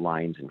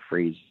 lines and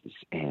phrases.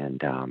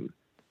 And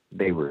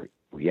they were,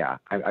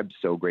 I'm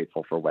so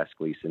grateful for Wes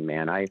Gleason,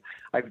 man.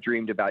 I've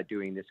dreamed about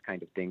doing this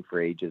kind of thing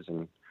for ages,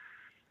 and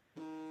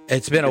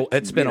it's been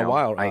a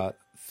while.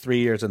 3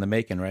 years in the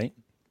making, right?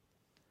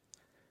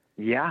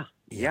 Yeah.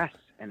 Yes.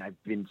 And I've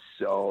been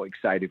so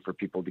excited for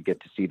people to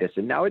get to see this,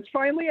 and now it's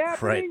finally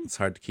happening. Right. It's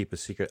hard to keep a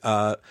secret.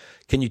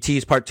 Can you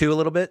tease part 2 a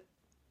little bit?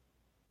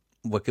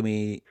 What can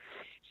we?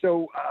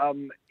 So,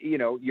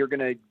 you're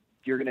gonna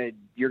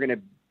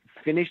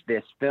finish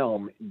this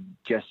film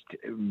just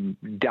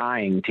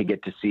dying to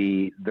get to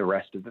see the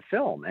rest of the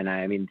film,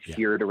 and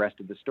hear the rest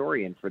of the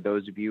story. And for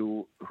those of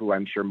you who,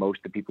 I'm sure most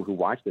of the people who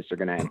watch this are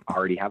going to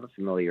already have a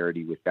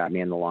familiarity with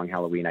Batman: The Long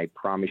Halloween, I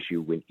promise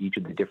you, when each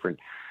of the different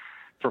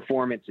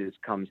performances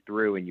comes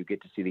through and you get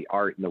to see the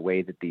art and the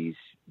way that these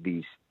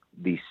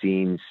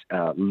scenes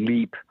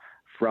leap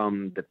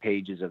from the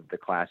pages of the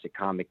classic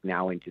comic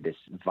now into this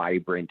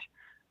vibrant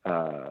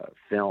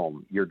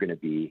film, you're going to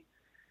be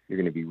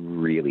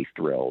really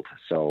thrilled.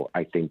 So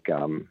I think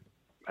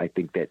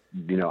that,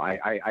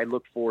 I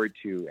look forward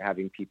to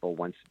having people,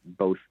 once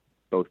both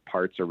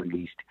parts are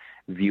released,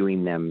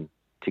 viewing them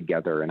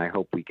together. And I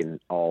hope we can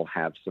all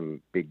have some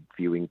big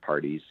viewing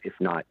parties, if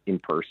not in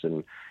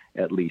person,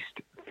 at least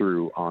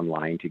through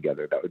online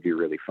together. That would be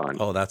really fun.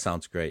 Oh, that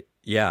sounds great.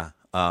 Yeah.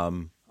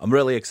 I'm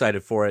really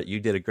excited for it. You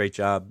did a great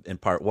job in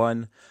part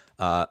 1.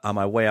 On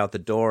my way out the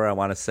door, I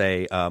want to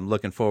say I'm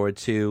looking forward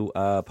to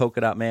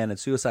Polka-Dot Man and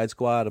Suicide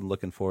Squad. I'm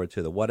looking forward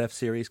to the What If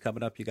series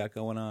coming up you got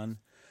going on.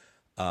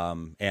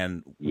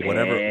 And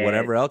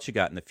whatever else you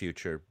got in the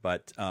future.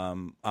 But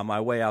on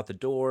my way out the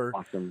door,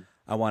 awesome.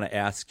 I want to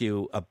ask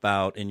you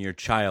about, in your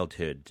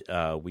childhood,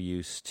 I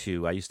used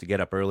to get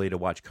up early to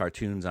watch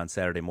cartoons on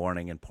Saturday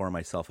morning and pour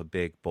myself a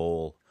big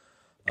bowl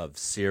of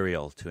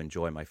cereal to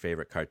enjoy my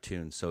favorite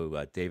cartoon.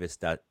 So David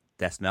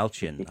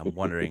Dastmalchian, I'm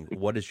wondering,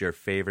 what is your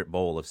favorite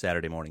bowl of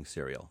Saturday morning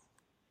cereal?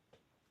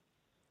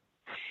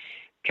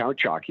 Count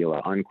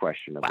Chocula,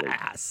 unquestionably.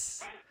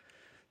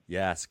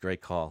 Yes,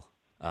 great call.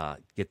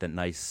 Get the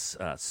nice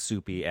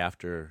soupy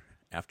after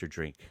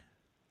drink.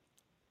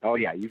 Oh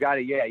yeah, you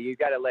gotta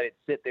let it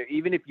sit there.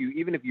 Even if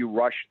you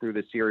rush through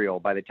the cereal,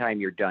 by the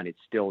time you're done, it's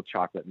still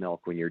chocolate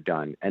milk when you're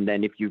done. And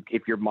then if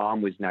your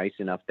mom was nice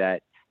enough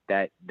that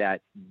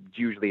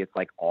usually it's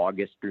like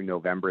August through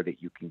November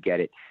that you can get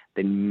it,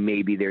 then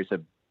maybe there's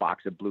a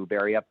box of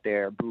blueberry up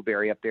there,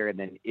 and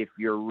then if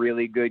you're a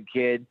really good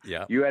kid,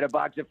 Yeah. you had a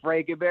box of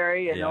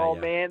Frankenberry, and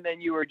man,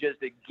 then you were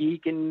just a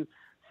geeking,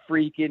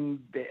 freaking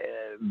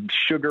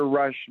sugar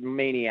rush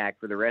maniac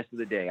for the rest of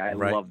the day. I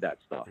love that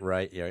stuff.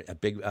 Right, yeah, a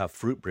big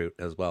fruit brute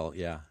as well.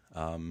 Yeah.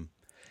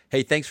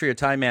 Hey, thanks for your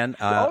time, man.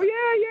 Yeah.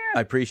 I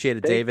appreciate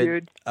it, Thanks, David.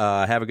 dude.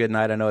 Have a good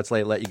night. I know it's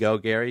late. Let you go,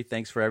 Gary.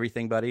 Thanks for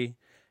everything, buddy.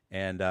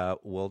 And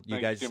you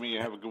Thanks, guys Jimmy. You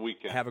have a good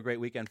weekend. have a great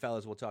weekend,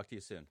 fellas. We'll talk to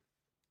you soon.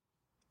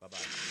 Bye-bye.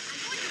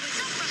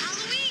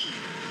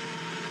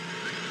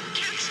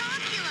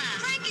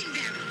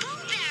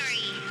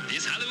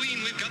 This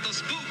Halloween, we've got the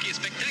spooky,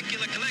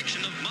 spectacular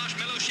collection of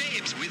marshmallow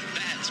shapes with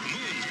bats,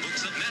 moons,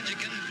 books of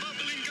magic, and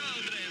bubbling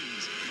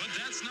cauldrons. But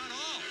that's not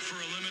all. For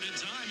a limited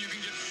time, you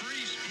can get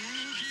free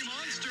spooky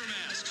monster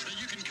masks that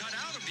you can cut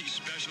out of these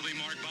specially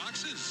marked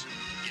boxes.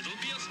 It'll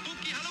be a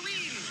spooky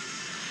Halloween.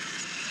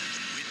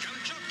 With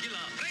Count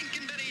Chocula,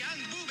 Franken Berry,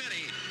 and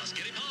Blueberry, a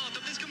scary part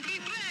of this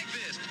complete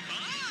breakfast.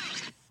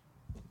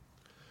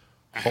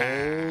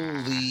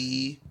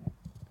 Holy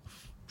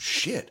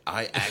shit.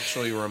 I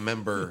actually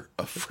remember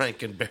a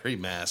Frankenberry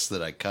mask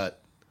that I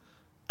cut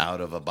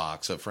out of a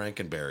box of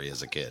Frankenberry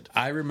as a kid.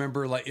 I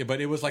remember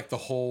but it was like the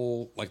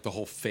whole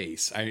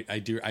face. I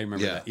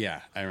remember that.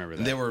 Yeah, I remember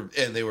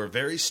that. They were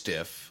very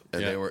stiff,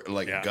 and they were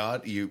like,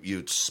 God,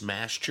 you'd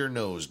smashed your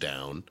nose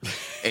down,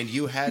 and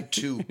you had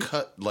to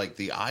cut like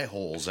the eye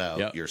holes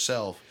out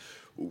yourself.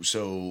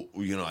 So,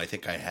 I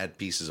think I had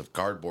pieces of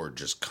cardboard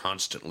just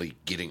constantly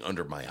getting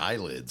under my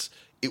eyelids.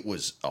 It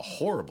was a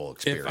horrible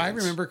experience. If I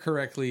remember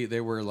correctly,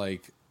 they were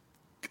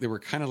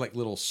kind of like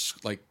little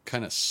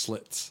kind of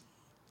slits.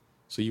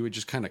 So you would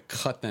just kind of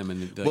cut them,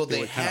 and they would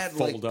kind of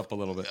fold up a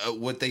little bit.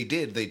 What they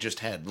did, they just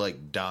had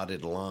like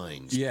dotted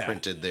lines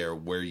printed there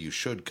where you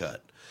should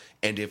cut.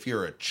 And if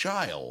you're a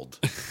child,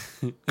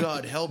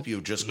 God help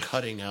you, just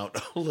cutting out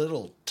a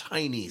little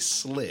tiny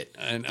slit.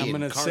 And I'm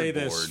going to say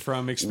this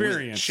from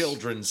experience. With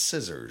children's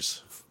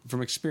scissors.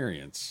 From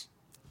experience.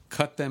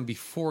 Cut them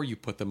before you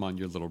put them on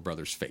your little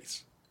brother's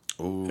face.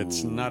 Ooh.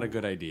 It's not a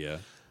good idea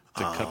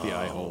to cut the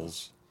eye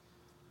holes.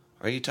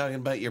 Are you talking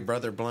about your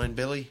brother, Blind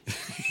Billy?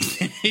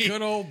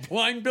 Good old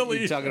Blind Billy.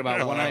 You're talking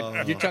about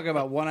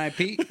One-Eye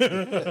Pete?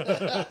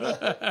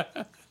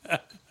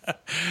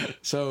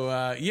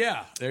 So,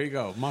 there you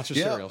go. Monster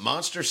cereals.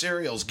 Monster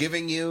cereals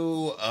giving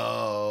you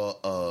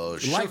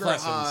sugar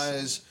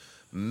highs,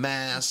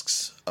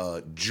 masks,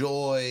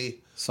 joy,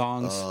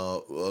 songs,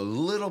 a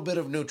little bit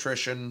of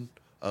nutrition,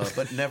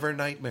 but never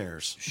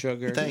nightmares.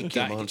 Sugar. Thank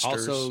you,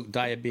 Monsters. Also,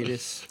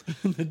 diabetes.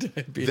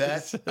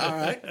 That's all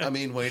right. I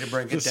mean, way to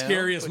bring it down. The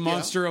scariest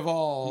monster of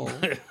all.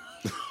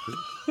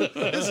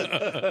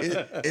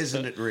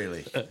 Isn't it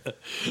really?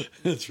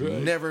 That's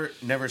right.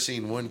 Never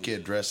seen one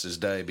kid dressed as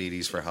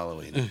diabetes for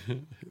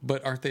Halloween.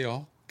 But aren't they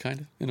all,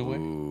 kind of, in a way?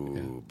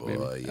 Ooh,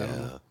 boy,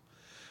 yeah.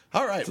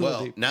 All right,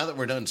 well, now that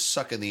we're done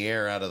sucking the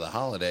air out of the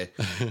holiday,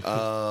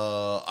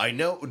 I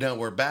know now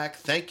we're back.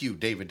 Thank you,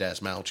 David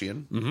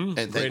Dastmalchian. Mm-hmm.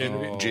 And thank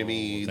you,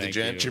 Jimmy the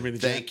Gent.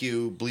 Thank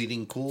you,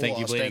 Bleeding Cool. Thank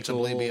you, Bleeding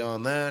ostensibly Cool.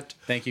 beyond that.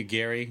 Thank you,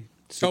 Gary.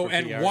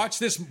 And watch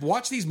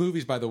these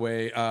movies, by the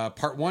way,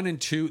 part 1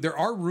 and 2. There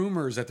are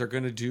rumors that they're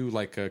going to do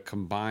like a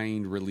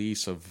combined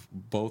release of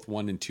both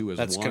 1 and 2 as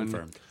That's one.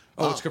 confirmed.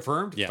 Oh, it's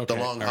confirmed? Yeah. The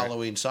Long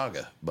Halloween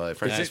Saga by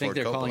Francis I think Ford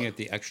they're Coppola. calling it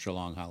the Extra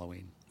Long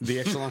Halloween. The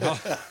extra long.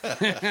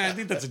 I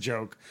think that's a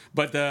joke,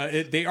 but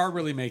they are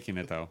really making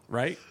it though,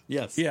 right?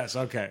 Yes. Yes.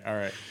 Okay. All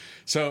right.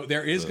 So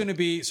there is going to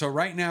be. So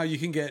right now you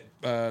can get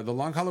the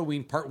Long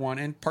Halloween Part 1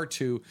 and Part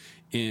 2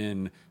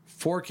 in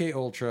 4K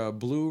Ultra,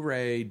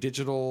 Blu-ray,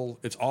 digital.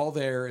 It's all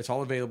there. It's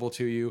all available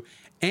to you.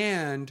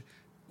 And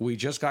we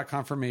just got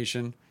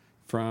confirmation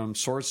from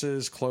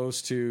sources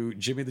close to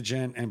Jimmy the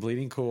Gent and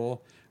Bleeding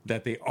Cool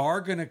that they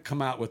are going to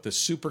come out with the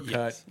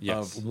supercut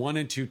of 1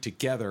 and 2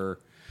 together.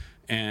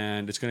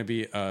 And it's going to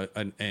be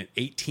an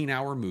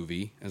 18-hour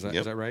movie. Is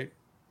that right?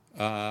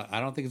 I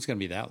don't think it's going to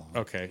be that long.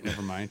 Okay,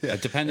 never mind.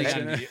 Depending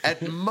on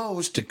At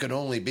most, it could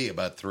only be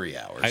about 3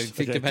 hours. I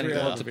think depending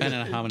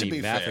on how To many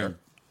be fair.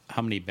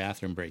 how many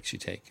bathroom breaks you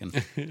take and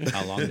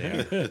how long they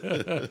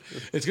are.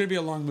 It's going to be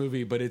a long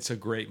movie, but it's a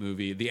great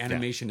movie. The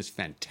animation is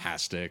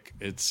fantastic.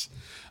 It's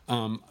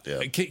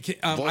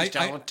voice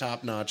talent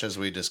top notch, as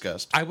we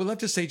discussed. I would love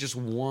to say just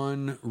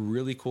one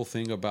really cool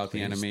thing about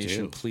the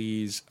animation, do.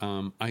 please.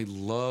 I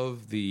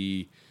love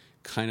the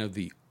kind of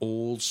the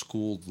old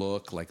school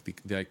look. Like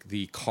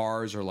the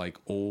cars are like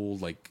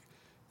old, like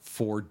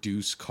Ford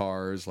Deuce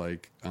cars.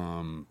 Like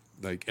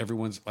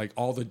everyone's like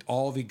all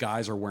the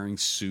guys are wearing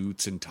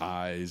suits and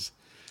ties.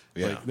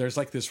 Yeah. Like, there's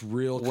like this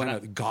real kind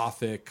of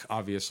gothic,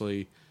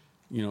 obviously,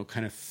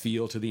 kind of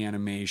feel to the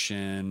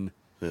animation.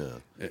 Yeah,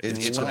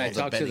 it's when all I the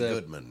talked Benny to the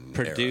Goodman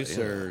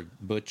producer era,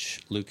 Butch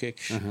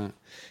Lukic,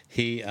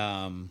 he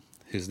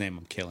whose name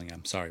I'm killing.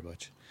 I'm sorry,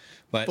 Butch,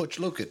 but Butch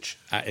Lukic,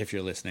 if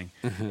you're listening,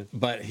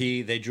 but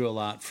they drew a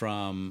lot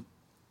from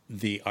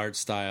the art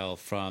style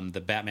from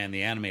the Batman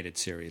the Animated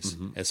Series,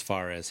 as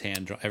far as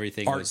hand draw.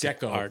 Everything Art was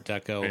Deco. Art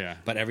Deco, Yeah.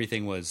 but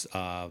everything was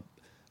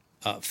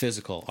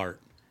physical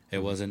art.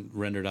 It wasn't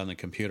rendered on the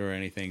computer or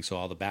anything, so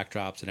all the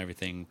backdrops and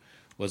everything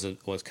was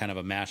kind of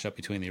a mashup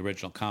between the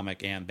original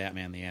comic and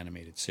Batman the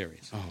Animated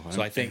Series.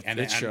 So I think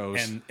it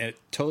shows, and it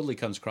totally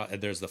comes across.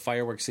 There's the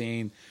fireworks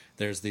scene.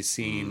 There's the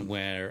scene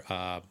where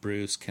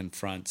Bruce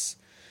confronts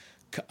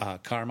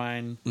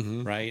Carmine,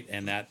 right?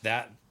 And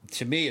that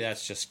to me,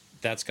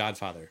 that's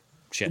Godfather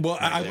shit. Well,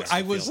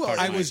 I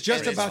was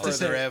just about to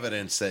say further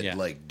evidence that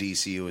like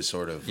DCU is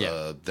sort of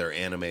their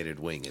animated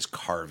wing is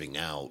carving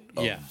out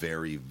a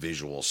very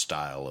visual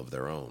style of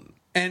their own.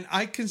 And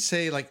I can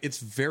say, like, it's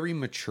very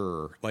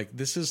mature. Like,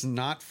 this is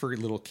not for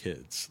little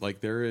kids. Like,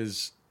 there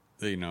is,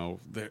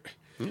 there.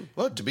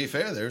 Well, to be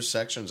fair, there's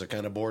sections that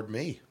kind of bored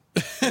me,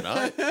 and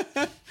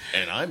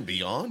I'm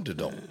beyond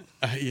adult.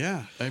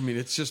 Yeah, I mean,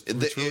 it's just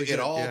it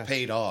all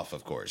paid off.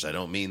 Of course, I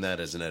don't mean that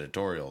as an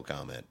editorial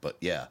comment, but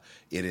yeah,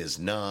 it is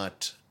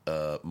not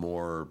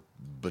more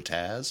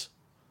Bataz.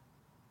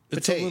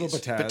 It's a little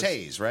Bataz.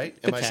 Bataz, right?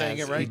 Am I saying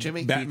it right,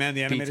 Jimmy? Batman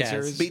the Animated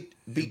Series?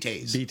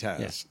 Bataz.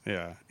 Bataz,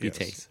 yeah.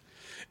 Yes.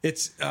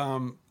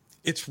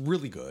 It's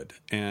really good,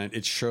 and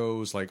it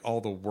shows like all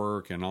the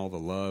work and all the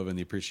love and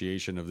the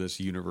appreciation of this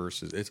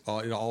universe. It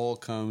all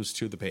comes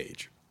to the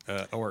page.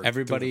 Or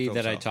everybody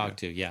that I talked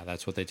to,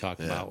 that's what they talk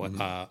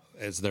about.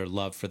 Is their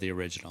love for the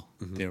original,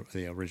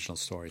 the original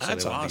story. So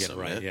that's they want awesome, to get it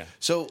right. Man. Yeah.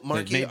 So,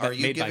 Marke, are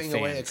you giving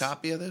away a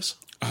copy of this?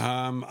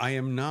 I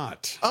am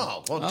not.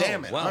 Oh, well,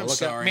 damn it. Well, I'm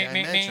sorry I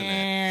mentioned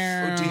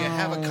that. Or do you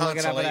have a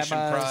consolation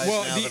prize?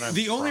 Well,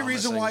 the only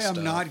reason why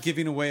I'm not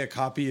giving away a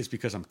copy is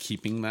because I'm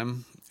keeping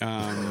them.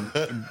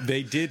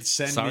 They did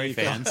send me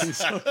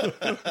fans.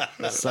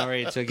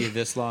 Sorry it took you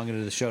this long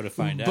into the show to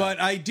find out.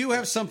 But I do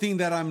have something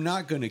that I'm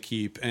not going to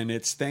keep, and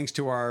it's thanks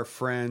to our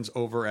friends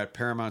over at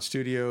Paramount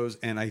Studios.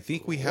 And I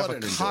think we have a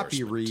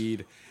copy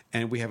read,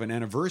 and we have an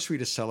anniversary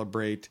to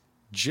celebrate.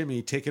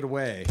 Jimmy, take it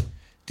away.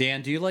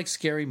 Dan, do you like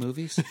scary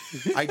movies?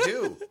 I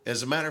do.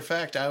 As a matter of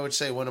fact, I would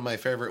say one of my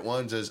favorite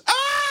ones is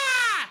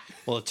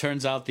Well, it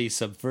turns out the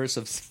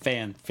Subversive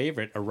fan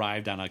favorite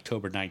arrived on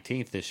October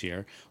 19th this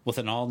year with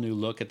an all-new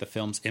look at the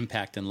film's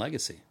impact and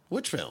legacy.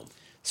 Which film?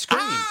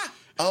 Scream.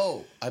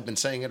 Oh, I've been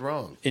saying it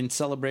wrong. In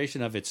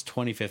celebration of its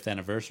 25th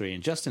anniversary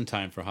and just in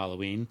time for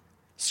Halloween,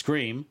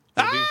 Scream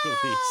will be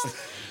released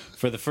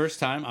for the first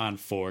time on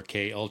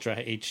 4K Ultra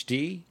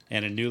HD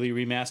and a newly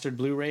remastered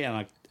Blu-ray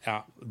on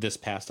this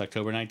past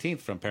October 19th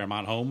from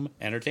Paramount Home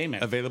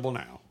Entertainment.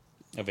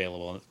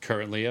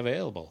 Currently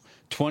available.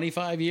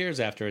 25 years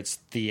after its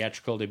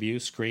theatrical debut,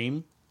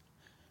 Scream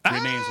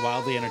remains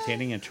wildly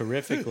entertaining and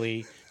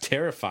terrifically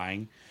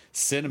terrifying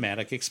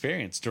cinematic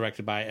experience.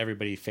 Directed by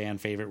everybody fan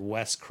favorite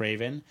Wes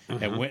Craven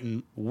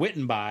and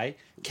written by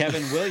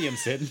Kevin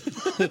Williamson.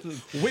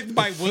 Written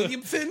by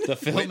Williamson? The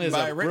film is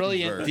a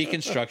brilliant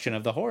deconstruction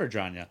of the horror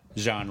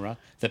genre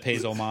that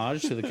pays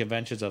homage to the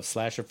conventions of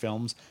slasher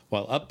films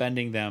while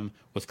upending them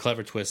with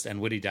clever twists and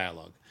witty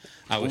dialogue.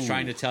 I was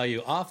trying to tell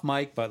you off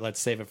mic, but let's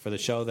save it for the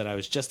show, that I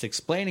was just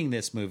explaining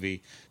this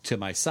movie to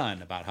my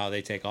son about how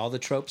they take all the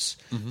tropes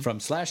from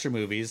slasher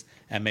movies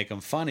and make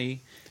them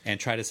funny and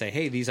try to say,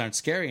 hey, these aren't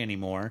scary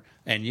anymore,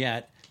 and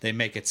yet they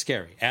make it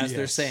scary. As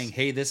they're saying,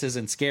 hey, this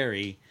isn't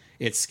scary,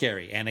 it's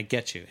scary, and it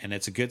gets you, and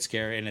it's a good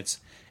scare, and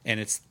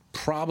it's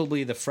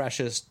probably the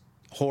freshest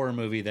horror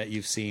movie that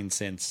you've seen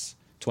since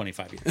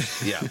 25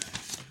 years. Yeah.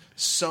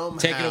 Somehow,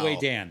 take it away,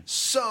 Dan.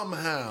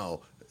 Somehow,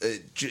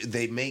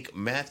 they make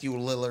Matthew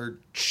Lillard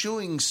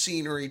chewing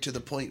scenery to the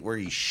point where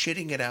he's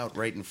shitting it out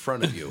right in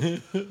front of you.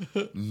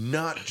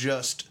 Not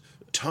just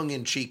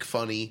tongue-in-cheek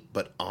funny,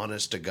 but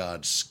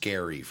honest-to-God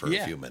scary for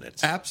a few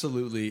minutes.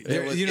 Absolutely.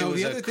 The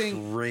other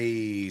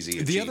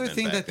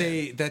thing that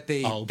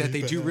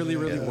they do really,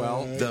 really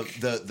well,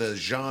 the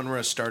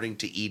genre starting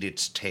to eat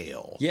its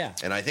tail. Yeah.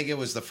 And I think it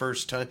was the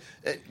first time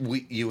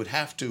you would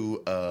have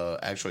to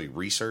actually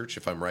research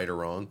if I'm right or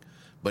wrong,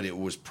 but it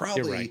was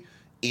probably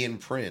in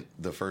print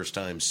the first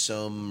time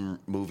some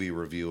movie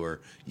reviewer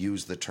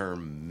used the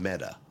term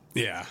meta.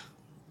 Yeah.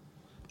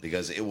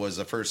 Because it was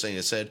the first thing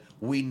that said,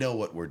 we know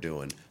what we're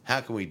doing. How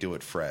can we do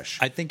it fresh?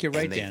 I think you're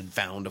right, and they Dan.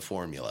 found a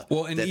formula.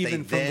 Well, and that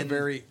even they from the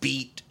very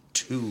beat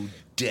to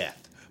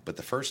death. But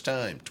the first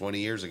time, 20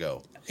 years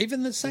ago.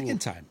 Even the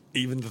second time.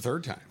 Even the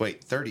third time.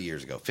 Wait, 30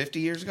 years ago. 50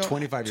 years ago?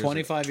 25 years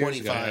 25 ago. years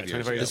ago. 25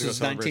 years ago. This is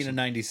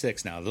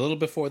 1996 now, a little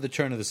before the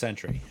turn of the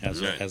century,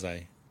 as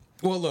I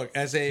Well, look,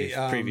 as a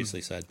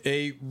previously said,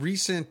 a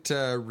recent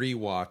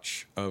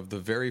rewatch of the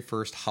very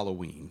first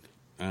Halloween,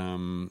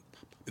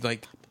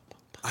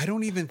 I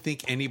don't even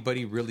think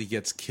anybody really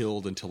gets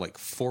killed until like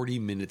 40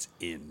 minutes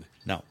in.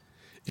 No,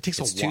 it takes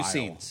it's a while. Two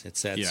scenes.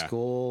 It's at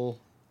school.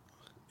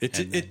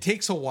 It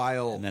takes a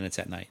while, and then it's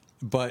at night.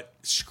 But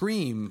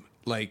Scream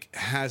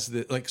has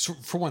the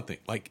for one thing,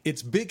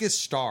 its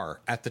biggest star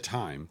at the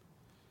time,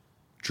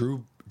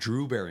 Drew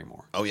Drew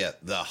Barrymore. Oh yeah,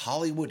 the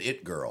Hollywood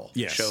it girl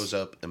shows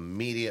up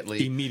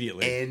immediately,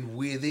 and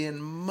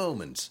within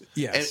moments.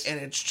 Yes, and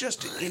it's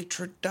just an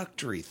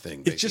introductory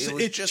thing. It's just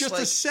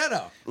a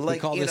setup. Like we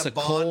call in this a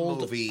Bond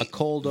movie, a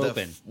cold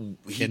open.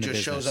 He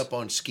just shows up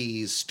on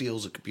skis,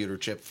 steals a computer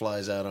chip,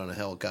 flies out on a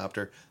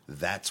helicopter.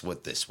 That's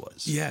what this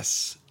was.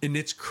 Yes, and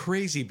it's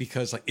crazy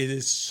because like it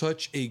is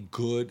such a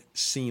good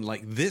scene.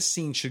 Like this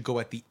scene should go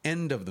at the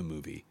end of the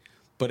movie,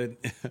 but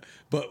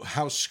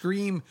how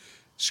Scream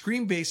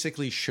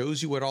basically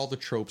shows you what all the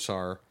tropes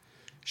are,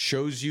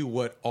 shows you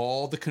what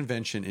all the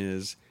convention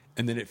is,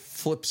 and then it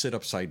flips it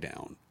upside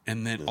down.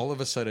 And then all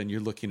of a sudden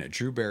you're looking at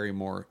Drew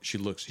Barrymore.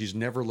 She's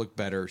never looked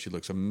better. She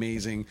looks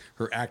amazing.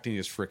 Her acting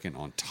is freaking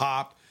on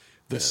top.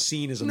 The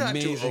scene is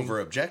amazing. Not to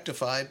over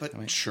objectify,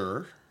 but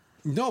sure.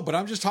 No, but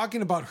I'm just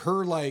talking about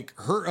her, like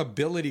her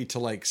ability to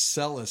like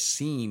sell a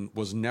scene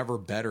was never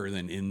better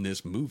than in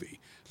this movie.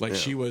 Like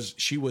she was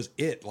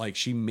it. Like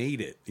she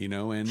made it, you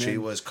know. And she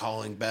was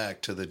calling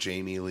back to the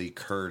Jamie Lee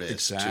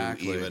Curtis, to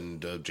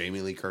even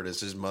Jamie Lee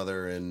Curtis's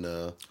mother in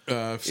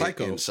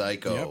Psycho. In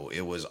Psycho,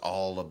 it was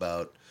all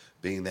about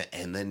being that.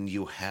 And then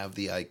you have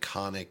the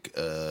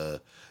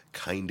iconic,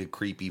 kind of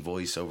creepy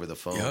voice over the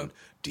phone. Yep.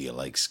 Do you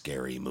like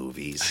scary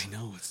movies? I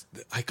know, it's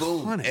iconic.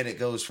 Boom, and it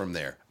goes from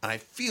there. I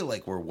feel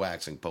like we're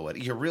waxing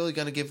poetic. You're really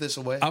going to give this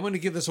away? I'm going to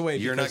give this away.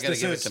 You're not going to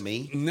give it to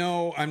me?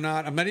 No, I'm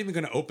not. I'm not even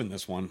going to open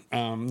this one.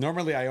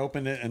 Normally, I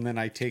open it and then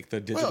I take the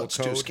digital well, it's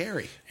code. Too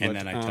scary. And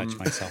then I touch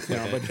myself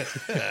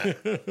with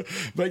it.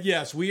 But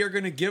yes, we are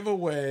going to give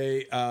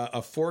away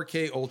a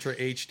 4K Ultra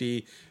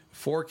HD.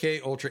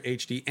 4K Ultra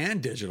HD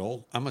and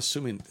digital. I'm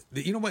assuming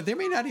that, you know what? They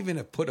may not even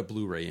have put a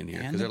Blu-ray in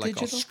here because they're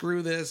like, "Oh,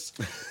 screw this!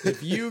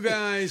 If you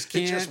guys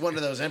can't." It's just one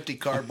of those empty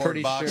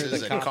cardboard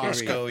boxes at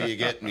Costco you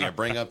get and you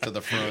bring up to the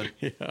front.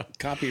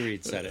 Copy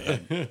read set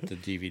it in the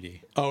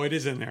DVD. Oh, it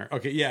is in there.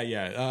 Okay,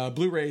 yeah.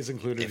 Blu-ray is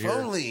included if here. If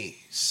only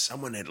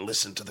someone had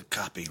listened to the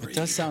copy read. It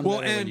does sound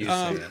better when you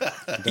say it.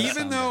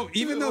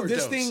 Even though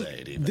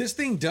this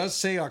thing does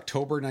say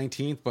October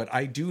 19th, but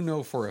I do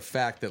know for a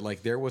fact that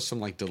like there was some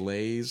like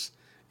delays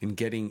in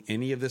getting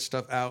any of this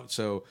stuff out.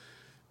 So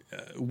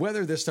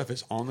whether this stuff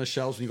is on the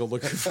shelves when you go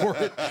looking for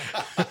it,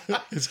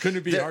 it's going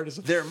to be hard to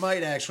say. There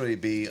might actually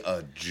be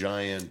a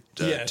giant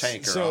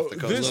tanker off the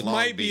coast this of Long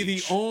might Beach. be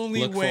the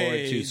only Look way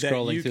forward to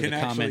scrolling that you through can the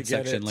actually comment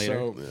get section it.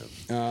 later.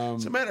 So,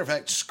 as a matter of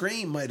fact,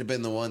 Scream might have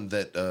been the one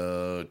that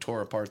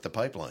tore apart the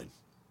pipeline.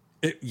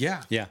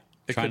 Yeah.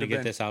 Trying to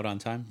get this out on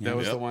time. That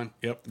was the one.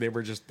 Yep. They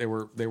were just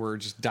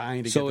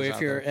dying to get this So out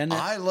there.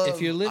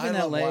 if you live in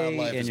LA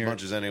wildlife and as you're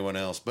much as anyone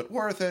else, but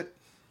worth it.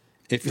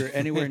 If you're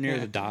anywhere near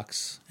the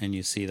docks and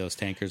you see those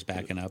tankers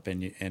backing up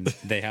and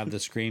they have the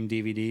Scream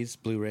DVDs,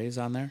 Blu-rays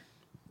on there,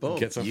 boom,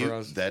 get some for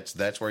us.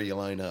 That's where you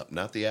line up,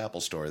 not the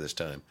Apple Store this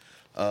time.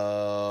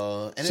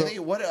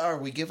 What are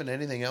we giving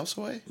anything else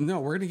away?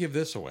 No, we're going to give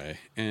this away.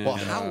 And, well,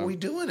 how are we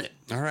doing it?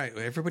 All right,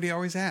 everybody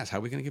always asks, how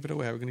are we going to give it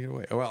away? How are we going to give it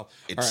away? Oh, well,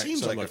 it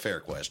seems like a fair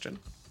question.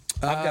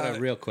 I've got a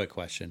real quick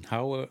question.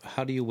 How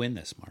do you win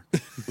this, Mark?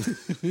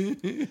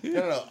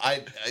 No.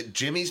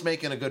 Jimmy's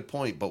making a good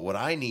point, but what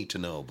I need to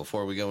know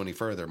before we go any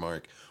further,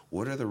 Mark,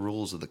 what are the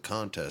rules of the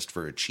contest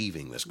for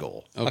achieving this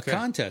goal? Okay. A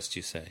contest,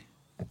 you say?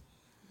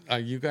 Are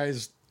you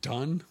guys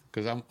done?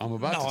 Because I'm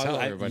about to tell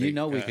everybody. You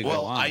know we could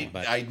go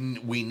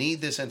on. We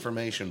need this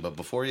information, but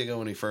before you go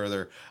any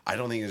further, I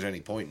don't think there's any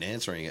point in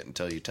answering it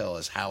until you tell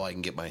us how I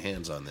can get my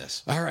hands on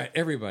this. All right,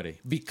 everybody.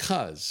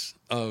 Because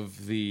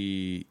of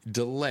the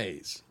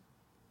delays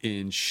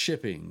in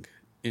shipping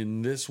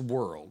in this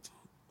world,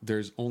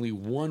 there's only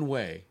one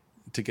way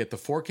to get the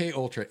 4K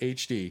Ultra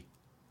HD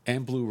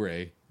and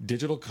Blu-ray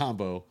digital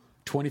combo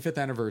 25th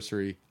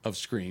anniversary of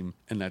Scream,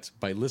 and that's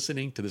by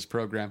listening to this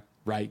program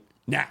right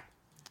now.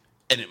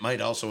 And it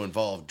might also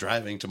involve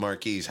driving to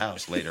Marquis's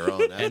house later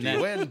on after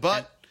you win,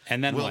 but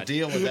we'll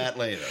deal with that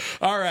later.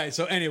 All right,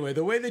 so anyway,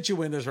 the way that you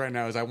win this right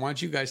now is I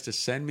want you guys to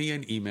send me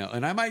an email,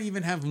 and I might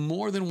even have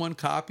more than one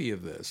copy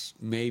of this,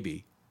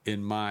 maybe,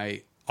 in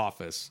my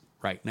office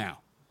right now,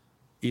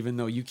 even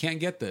though you can't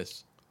get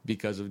this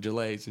because of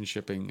delays in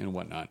shipping and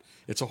whatnot.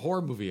 It's a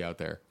horror movie out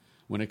there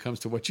when it comes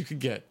to what you could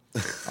get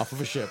off of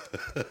a ship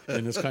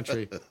in this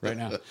country right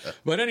now.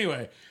 But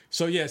anyway,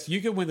 so yes, you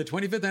can win the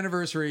 25th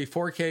anniversary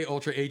 4K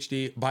Ultra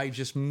HD by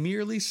just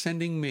merely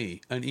sending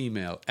me an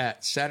email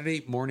at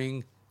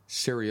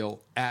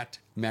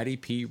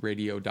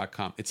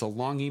SaturdayMorningCereal@MattyPRadio.com. It's a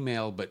long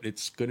email, but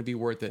it's going to be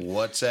worth it.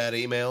 What's that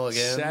email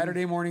again?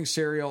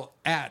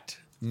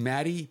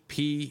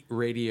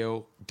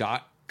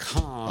 SaturdayMorningCereal@MattyPRadio.com.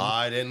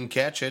 I didn't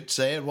catch it.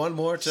 Say it one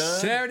more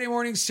time.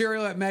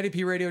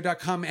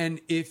 SaturdayMorningCereal@MattyPRadio.com.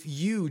 And if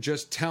you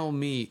just tell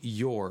me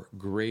your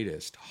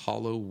greatest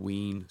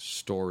Halloween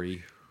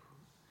story,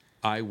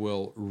 I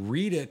will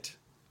read it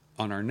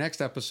on our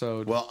next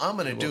episode. Well, I'm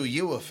going to do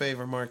you a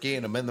favor, Marky,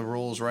 and amend the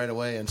rules right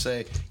away and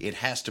say it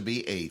has to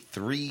be a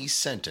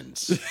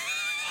 3-sentence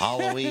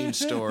Halloween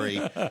story.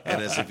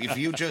 And as if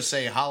you just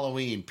say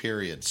Halloween,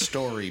 period,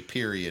 story,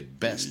 period,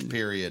 best,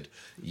 period,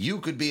 you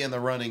could be in the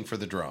running for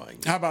the drawing.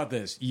 How about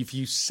this? If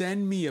you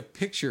send me a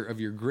picture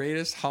of your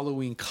greatest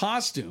Halloween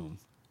costume,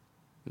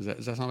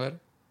 Does that sound better?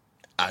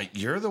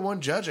 You're the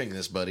one judging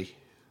this, buddy.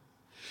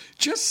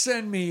 Just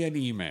send me an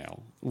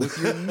email with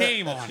your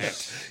name on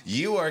it.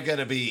 You are going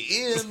to be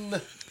in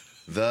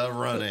the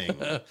running.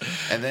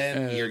 And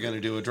then you're going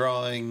to do a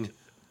drawing,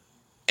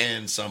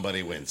 and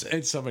somebody wins it.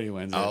 And somebody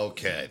wins it.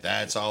 Okay,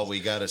 that's all we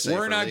got to say.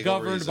 We're for not legal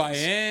governed reasons. by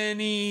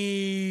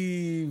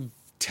any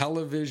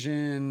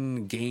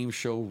television game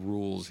show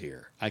rules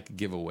here. I could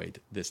give away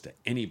this to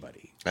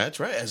anybody. That's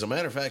right. As a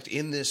matter of fact,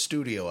 in this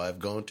studio, I've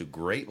gone to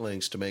great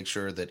lengths to make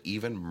sure that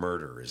even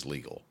murder is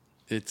legal.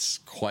 It's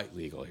quite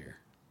legal here.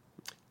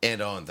 And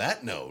on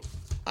that note,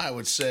 I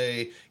would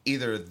say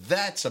either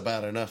that's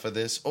about enough of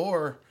this,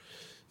 or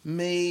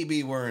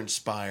maybe we're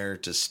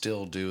inspired to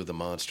still do the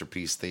Monster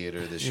Piece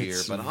Theater this year.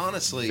 But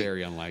honestly,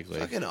 very unlikely.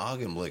 Fucking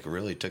Augenblick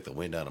really took the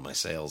wind out of my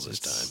sails this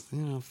time.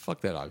 You know,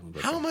 fuck that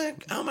Augenblick. How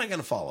am I going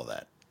to follow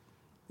that?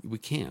 We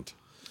can't.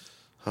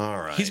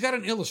 All right. He's got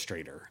an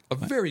illustrator, a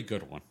very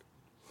good one.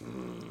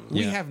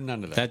 We have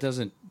none of that.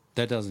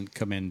 That doesn't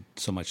come in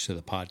so much to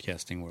the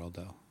podcasting world,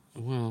 though.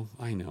 Well,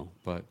 I know,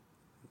 but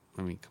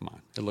I mean, come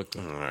on, it looked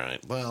good. All right.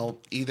 Well,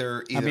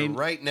 either mean,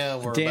 right now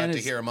we're Dan about to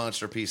is- hear a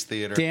Monster Piece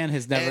Theater. Dan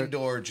has never-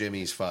 and/or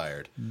Jimmy's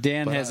fired.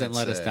 Dan But hasn't I'd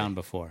let us say down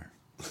before.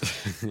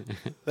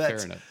 Fair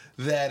enough.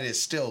 That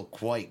is still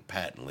quite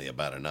patently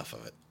about enough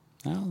of it.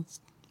 Well,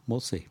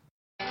 we'll see.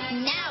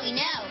 Now we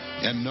know.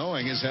 And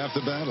knowing is half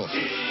the battle.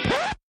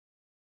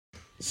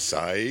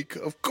 Psych.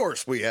 Of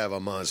course we have a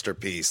Monster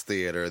Piece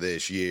Theater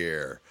this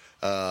year.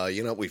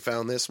 We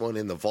found this one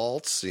in the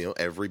vaults.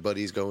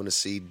 Everybody's going to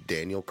see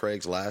Daniel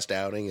Craig's last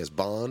outing as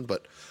Bond,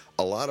 but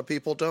a lot of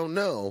people don't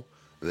know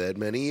that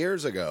many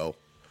years ago,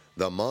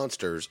 the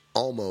Monsters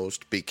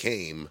almost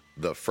became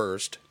the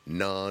first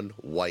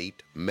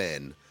non-white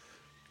men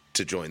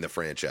to join the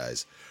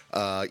franchise.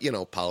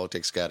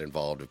 Politics got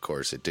involved, of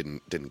course. It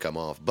didn't come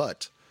off,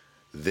 but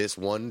this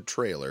one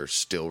trailer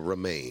still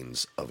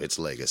remains of its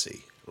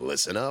legacy.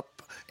 Listen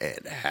up,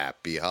 and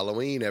happy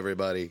Halloween,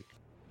 everybody.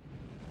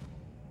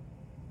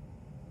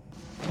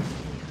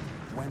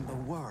 When the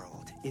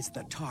world is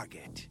the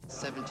target.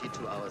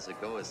 72 hours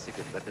ago, a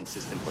secret weapon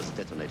system was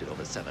detonated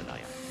over Seven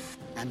Iron.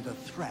 And the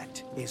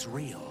threat is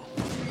real.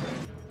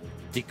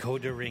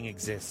 Decoder ring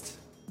exists.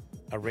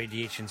 A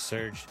radiation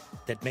surge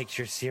that makes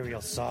your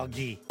cereal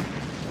soggy.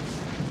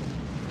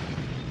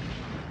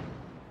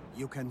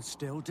 You can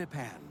still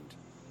depend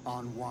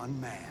on one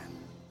man.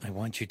 I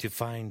want you to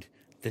find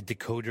the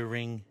decoder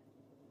ring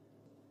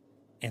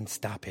and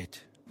stop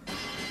it.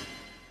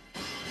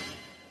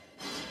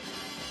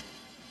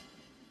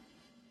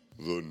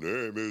 The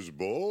name is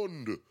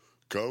Bond.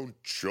 Count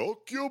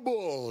Chocula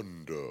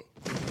Bond.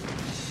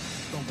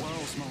 The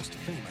world's most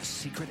famous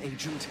secret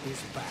agent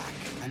is back.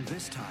 And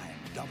this time,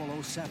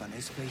 007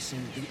 is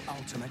facing the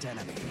ultimate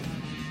enemy.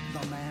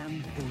 The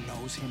man who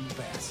knows him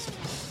best.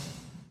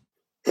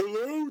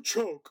 Hello,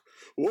 Chuck.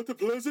 What a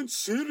pleasant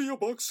cereal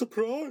box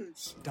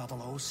surprise.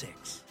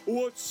 006.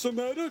 What's the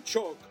matter,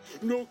 Chuck?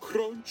 No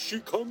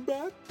crunchy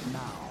comeback?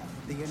 Now,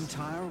 the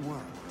entire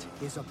world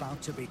is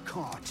about to be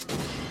caught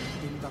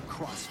in the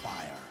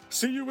crossfire.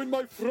 See you in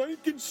my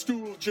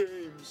Frankenstool,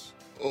 James.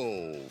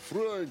 Oh,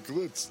 Frank,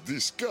 that's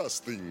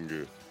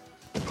disgusting.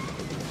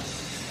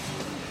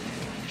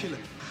 Kill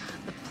him.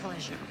 The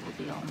pleasure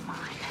will be all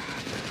mine.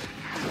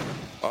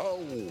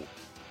 Ow.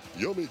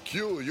 Yummy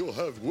Q, you'll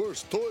have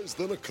worse toys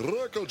than a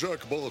Cracker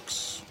Jack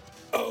box.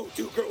 Oh,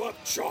 do grow up,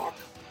 Chuck.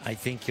 I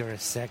think you're a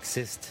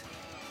sexist,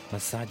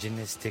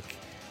 misogynistic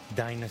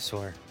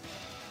dinosaur.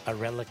 A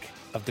relic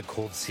of the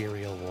cold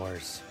cereal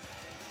wars.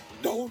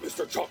 No,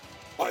 Mr. Chuck.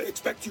 I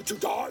expect you to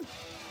die.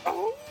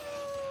 Oh.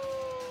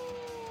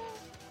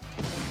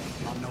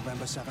 On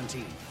November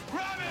 17th,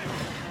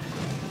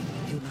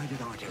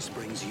 United Artists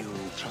brings you,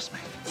 trust me,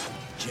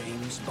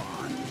 James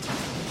Bond.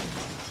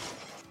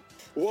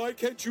 Why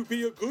can't you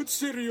be a good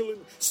cereal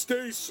and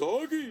stay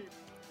soggy?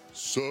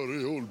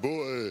 Sorry, old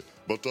boy,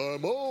 but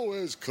I'm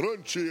always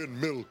crunchy in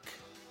milk.